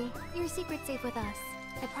 Don't worry, your secret's safe with us.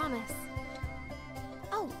 I promise.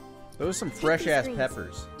 Oh, those are some take fresh these ass rings.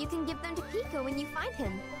 peppers. You can give them to Pico when you find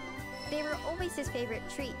him. They were always his favorite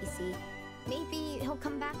treat, you see. Maybe he'll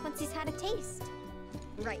come back once he's had a taste.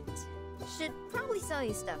 Right. Should probably sell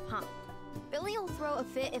you stuff, huh? Billy will throw a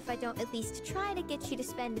fit if I don't at least try to get you to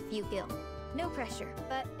spend a few gil. No pressure,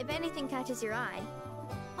 but if anything catches your eye.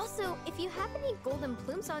 Also, if you have any golden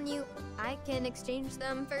plumes on you, I can exchange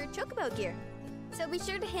them for Chocobo gear. So be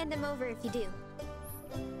sure to hand them over if you do.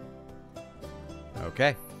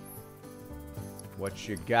 Okay. What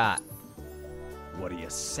you got? What are you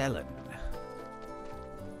selling?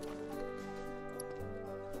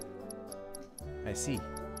 I see.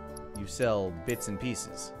 You sell bits and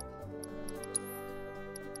pieces.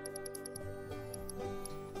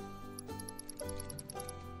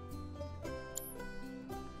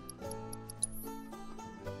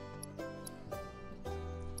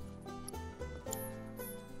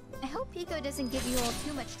 I hope Pico doesn't give you all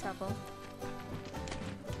too much trouble.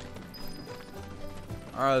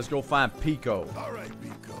 Alright, let's go find Pico. Alright,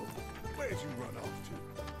 Pico. Where'd you run off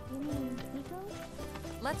to? You mean Pico?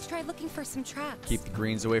 Let's try looking for some traps. Keep the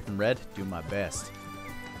greens away from red. Do my best.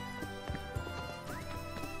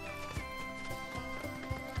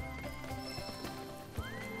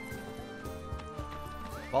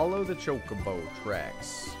 Follow the Chocobo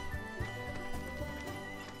tracks.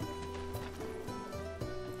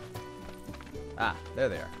 Ah, there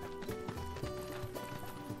they are.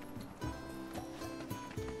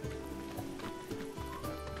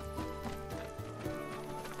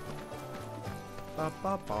 Ba,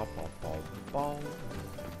 ba, ba, ba, ba, ba.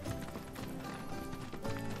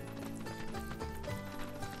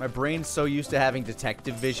 My brain's so used to having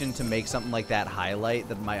detective vision to make something like that highlight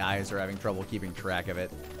that my eyes are having trouble keeping track of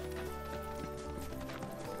it.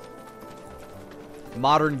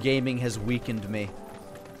 Modern gaming has weakened me.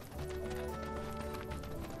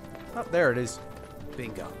 Oh, there it is.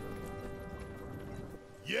 Bingo.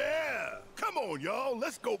 Yeah! Come on, y'all.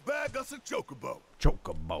 Let's go bag us a Chocobo.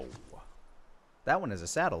 Chocobo. That one has a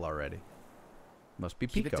saddle already. Must be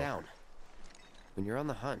Pico. Keep it down. When you're on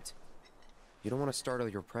the hunt, you don't want to startle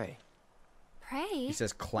your prey. Prey? He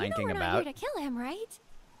says clanking you know we're about. not here to kill him, right?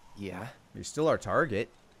 Yeah. You're still our target.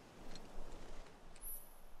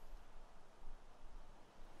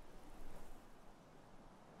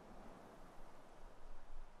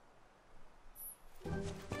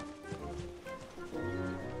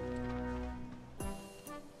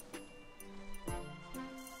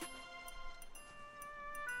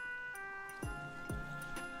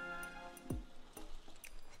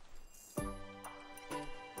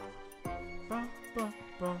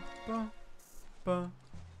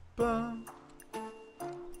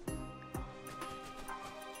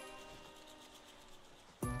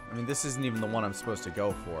 I mean, this isn't even the one I'm supposed to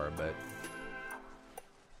go for, but...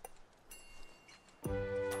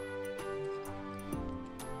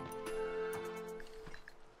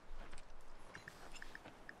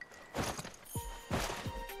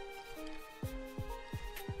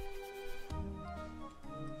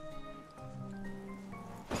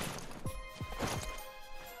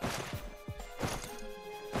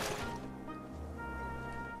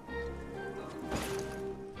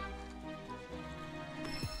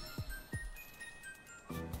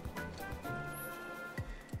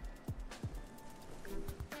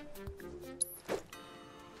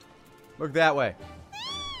 Look that way.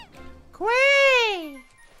 Quay!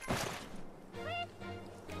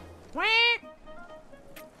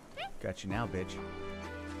 Got you now, bitch.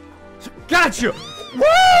 Got you!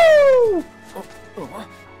 Woo!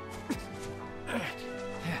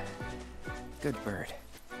 Good bird.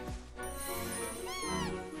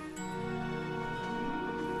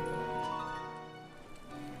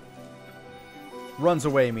 Runs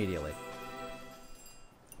away immediately.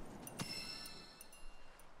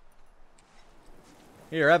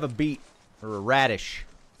 Here, have a beet. Or a radish.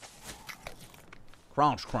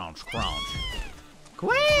 Crunch, crunch, crunch.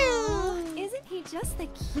 Quail! Isn't he just the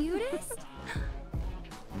cutest?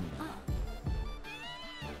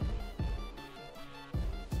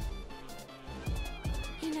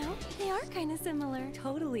 They are kind of similar.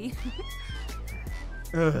 Totally.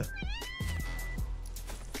 Ugh.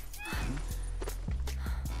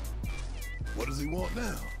 What does he want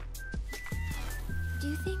now? Do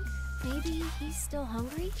you think maybe he's still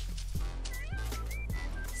hungry?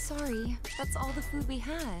 Sorry, that's all the food we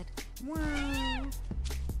had. Wow.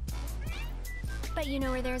 But you know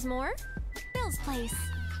where there's more? Bill's place.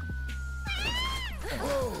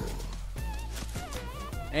 Whoa.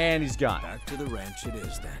 And he's gone. Back to the ranch it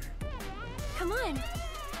is then. Come on.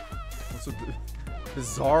 What's with the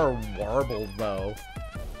bizarre warble though?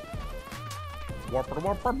 Warp,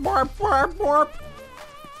 warp, warp, warp, warp, warp.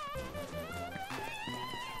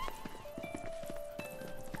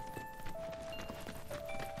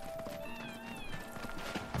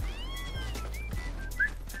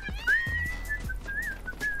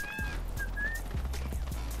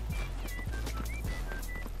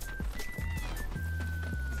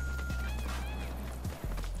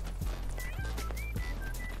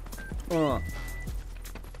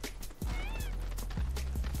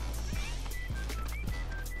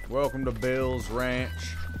 Welcome to Bill's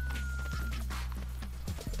Ranch.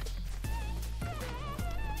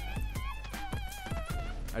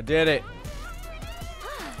 I did it.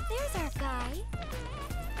 Ah, there's our guy.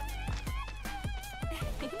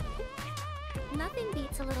 Nothing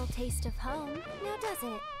beats a little taste of home, now does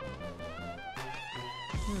it?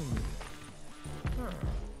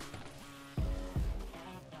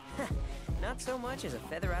 Not so much as a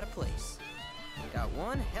feather out of place. Got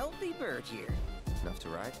one healthy bird here. Enough to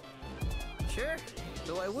ride? Sure,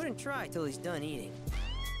 though I wouldn't try till he's done eating.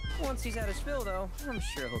 Once he's had his fill, though, I'm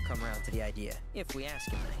sure he'll come around to the idea, if we ask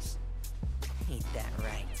him nice. Ain't that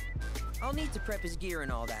right? I'll need to prep his gear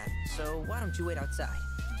and all that, so why don't you wait outside?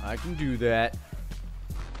 I can do that.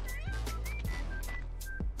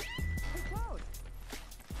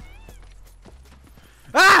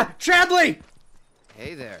 Ah! Chadley!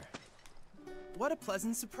 Hey there. What a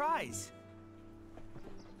pleasant surprise.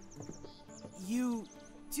 You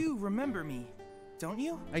do remember me, don't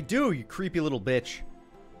you? I do, you creepy little bitch.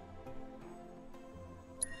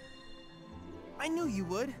 I knew you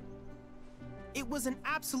would. It was an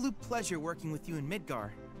absolute pleasure working with you in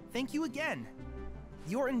Midgar. Thank you again.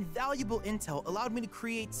 Your invaluable intel allowed me to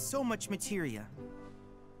create so much materia.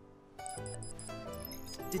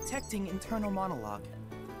 Detecting internal monologue.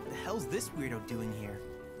 The hell's this weirdo doing here?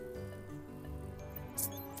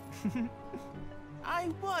 I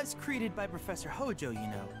was created by Professor Hojo, you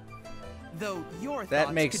know. Though your That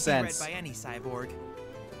thoughts makes could sense. be read by any cyborg.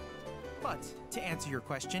 But, to answer your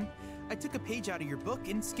question, I took a page out of your book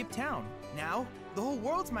and skipped town. Now, the whole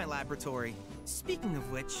world's my laboratory. Speaking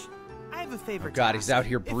of which, I have a favorite Oh God, he's task, out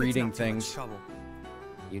here if it's breeding not too much things. trouble.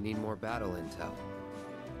 You need more battle intel.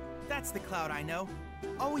 That's the Cloud I know.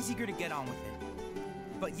 Always eager to get on with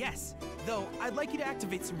it. But yes, though, I'd like you to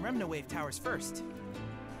activate some Remnawave towers first.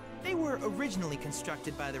 They were originally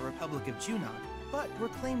constructed by the Republic of Junon, but were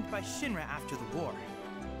claimed by Shinra after the war.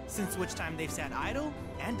 Since which time they've sat idle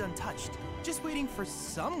and untouched, just waiting for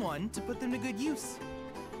someone to put them to good use.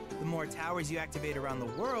 The more towers you activate around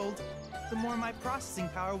the world, the more my processing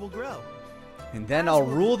power will grow. And then I'll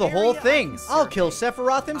rule the whole thing. I'll kill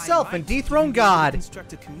Sephiroth himself and dethrone God.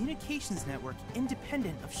 Construct a communications network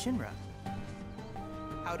independent of Shinra.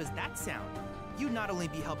 How does that sound? You'd not only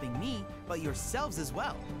be helping me, but yourselves as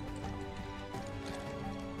well.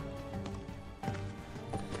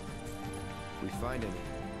 If we find any,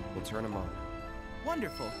 we'll turn them on.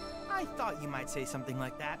 Wonderful. I thought you might say something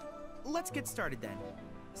like that. Let's get started then.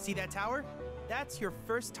 See that tower? That's your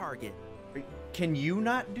first target. Can you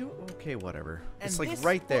not do? Okay, whatever. And It's like this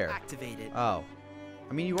right will there. activate it. Oh.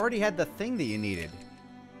 I mean, you already had the thing that you needed.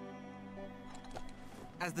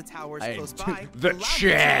 As the tower's close by, The allow me to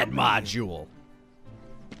Chad accompany you. module.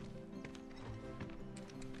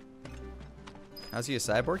 How's he a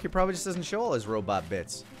cyborg? He probably just doesn't show all his robot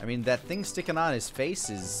bits. I mean, that thing sticking on his face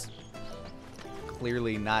is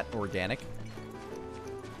clearly not organic.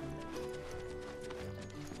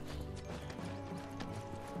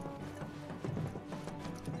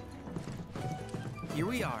 Here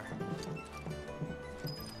we are.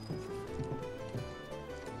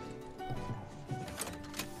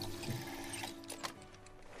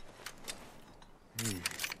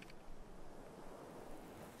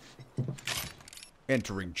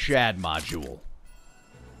 Entering Chad module.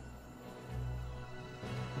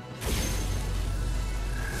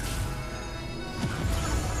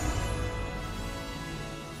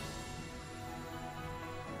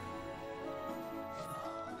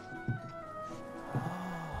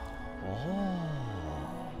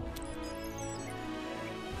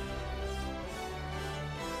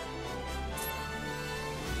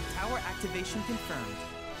 Tower tower activation confirmed.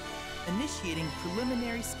 Initiating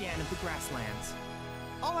preliminary scan of the grasslands.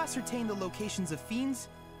 I'll ascertain the locations of fiends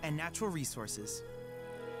and natural resources.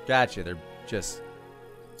 Gotcha. They're just...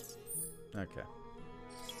 Okay.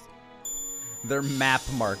 They're map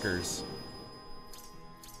markers.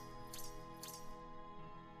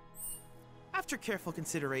 After careful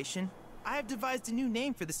consideration, I have devised a new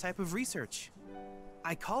name for this type of research.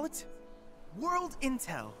 I call it World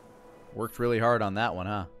Intel. Worked really hard on that one,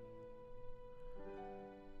 huh?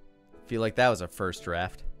 Feel like that was a first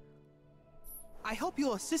draft. I hope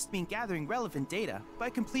you'll assist me in gathering relevant data by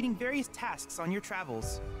completing various tasks on your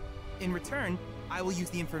travels. In return, I will use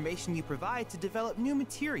the information you provide to develop new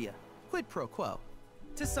materia, quid pro quo.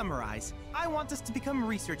 To summarize, I want us to become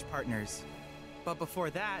research partners. But before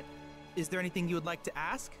that, is there anything you would like to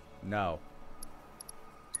ask? No.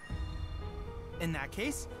 In that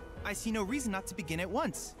case, I see no reason not to begin at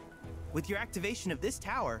once. With your activation of this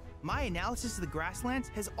tower, my analysis of the grasslands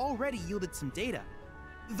has already yielded some data.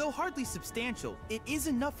 Though hardly substantial, it is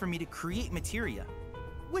enough for me to create materia.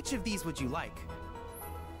 Which of these would you like?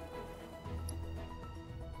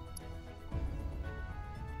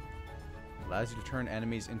 Allows you to turn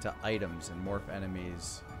enemies into items and morph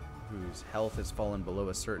enemies whose health has fallen below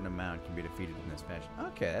a certain amount can be defeated in this fashion.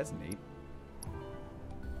 Okay, that's neat.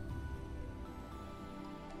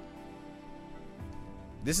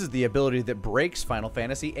 This is the ability that breaks Final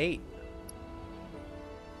Fantasy VIII.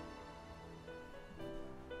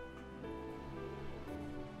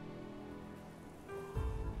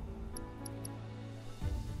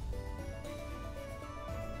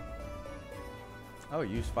 Oh,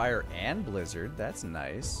 use fire and blizzard. That's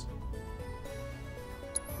nice.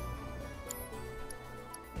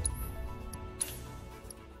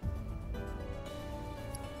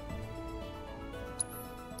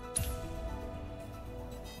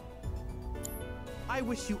 I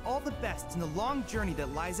wish you all the best in the long journey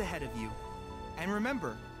that lies ahead of you. And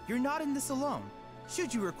remember, you're not in this alone.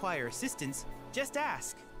 Should you require assistance, just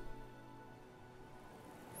ask.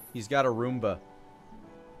 He's got a Roomba.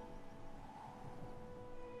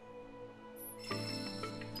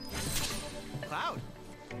 Cloud.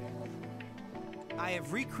 I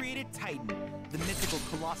have recreated Titan, the mythical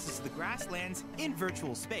colossus of the grasslands, in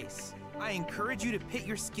virtual space. I encourage you to pit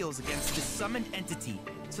your skills against this summoned entity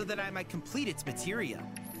so that I might complete its materia.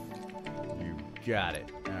 You got it.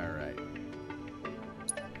 All right.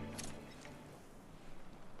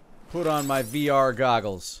 Put on my VR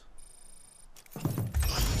goggles.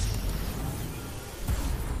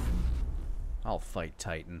 I'll fight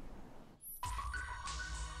Titan.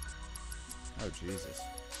 Oh, Jesus.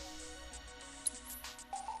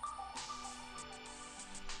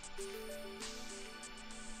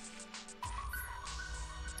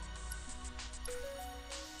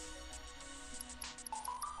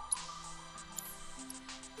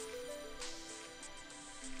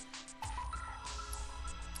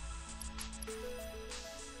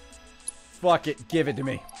 Fuck it, give it to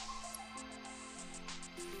me.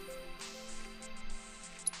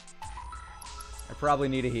 I probably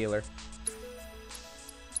need a healer.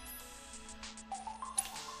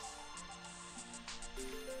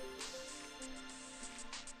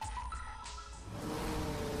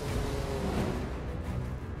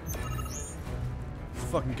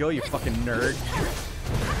 Fucking go, you fucking nerd.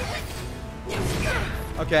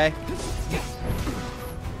 Okay.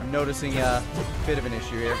 I'm noticing a bit of an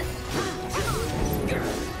issue here.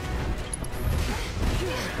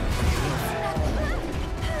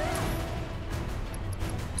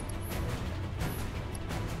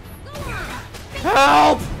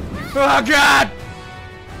 Help! Oh, God!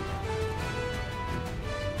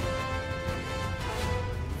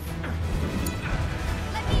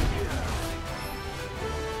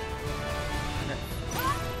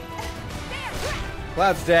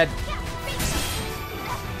 Cloud's dead.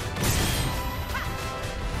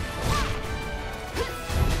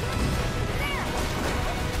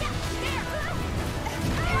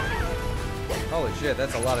 Holy shit,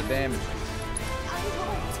 that's a lot of damage.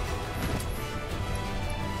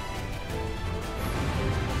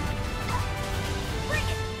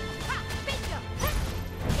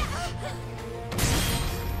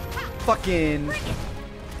 Fucking. Wait,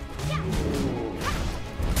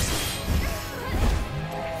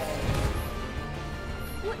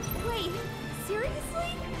 seriously?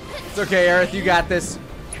 It's okay, Aerith, you got this.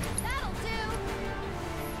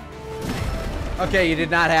 Okay, you did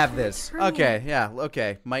not have this. Okay, yeah,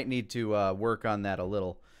 okay. Might need to work on that a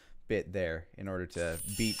little bit there in order to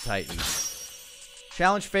beat Titan.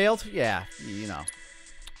 Challenge failed? Yeah, you know.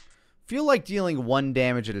 Feel like dealing one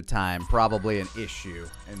damage at a time, probably an issue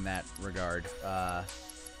in that regard.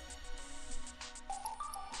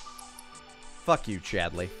 Fuck you,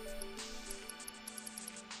 Chadley.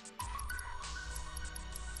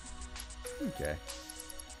 Okay.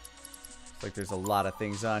 Looks like there's a lot of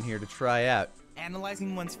things on here to try out.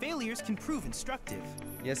 Analyzing one's failures can prove instructive.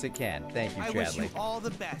 Yes, it can. Thank you, Chadley. I wish you all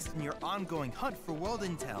the best in your ongoing hunt for world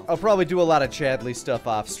intel. I'll probably do a lot of Chadley stuff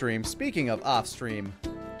off stream. Speaking of off stream,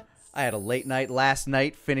 I had a late night last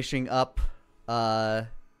night finishing up Death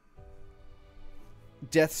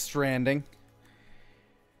Stranding.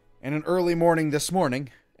 And an early morning this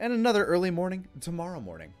morning. And another early morning tomorrow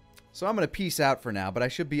morning. So I'm going to peace out for now, but I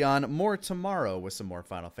should be on more tomorrow with some more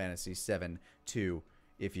Final Fantasy VII 2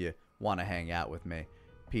 if you want to hang out with me.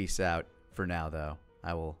 Peace out for now, though.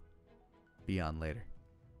 I will be on later.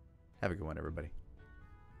 Have a good one, everybody.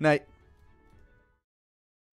 Night.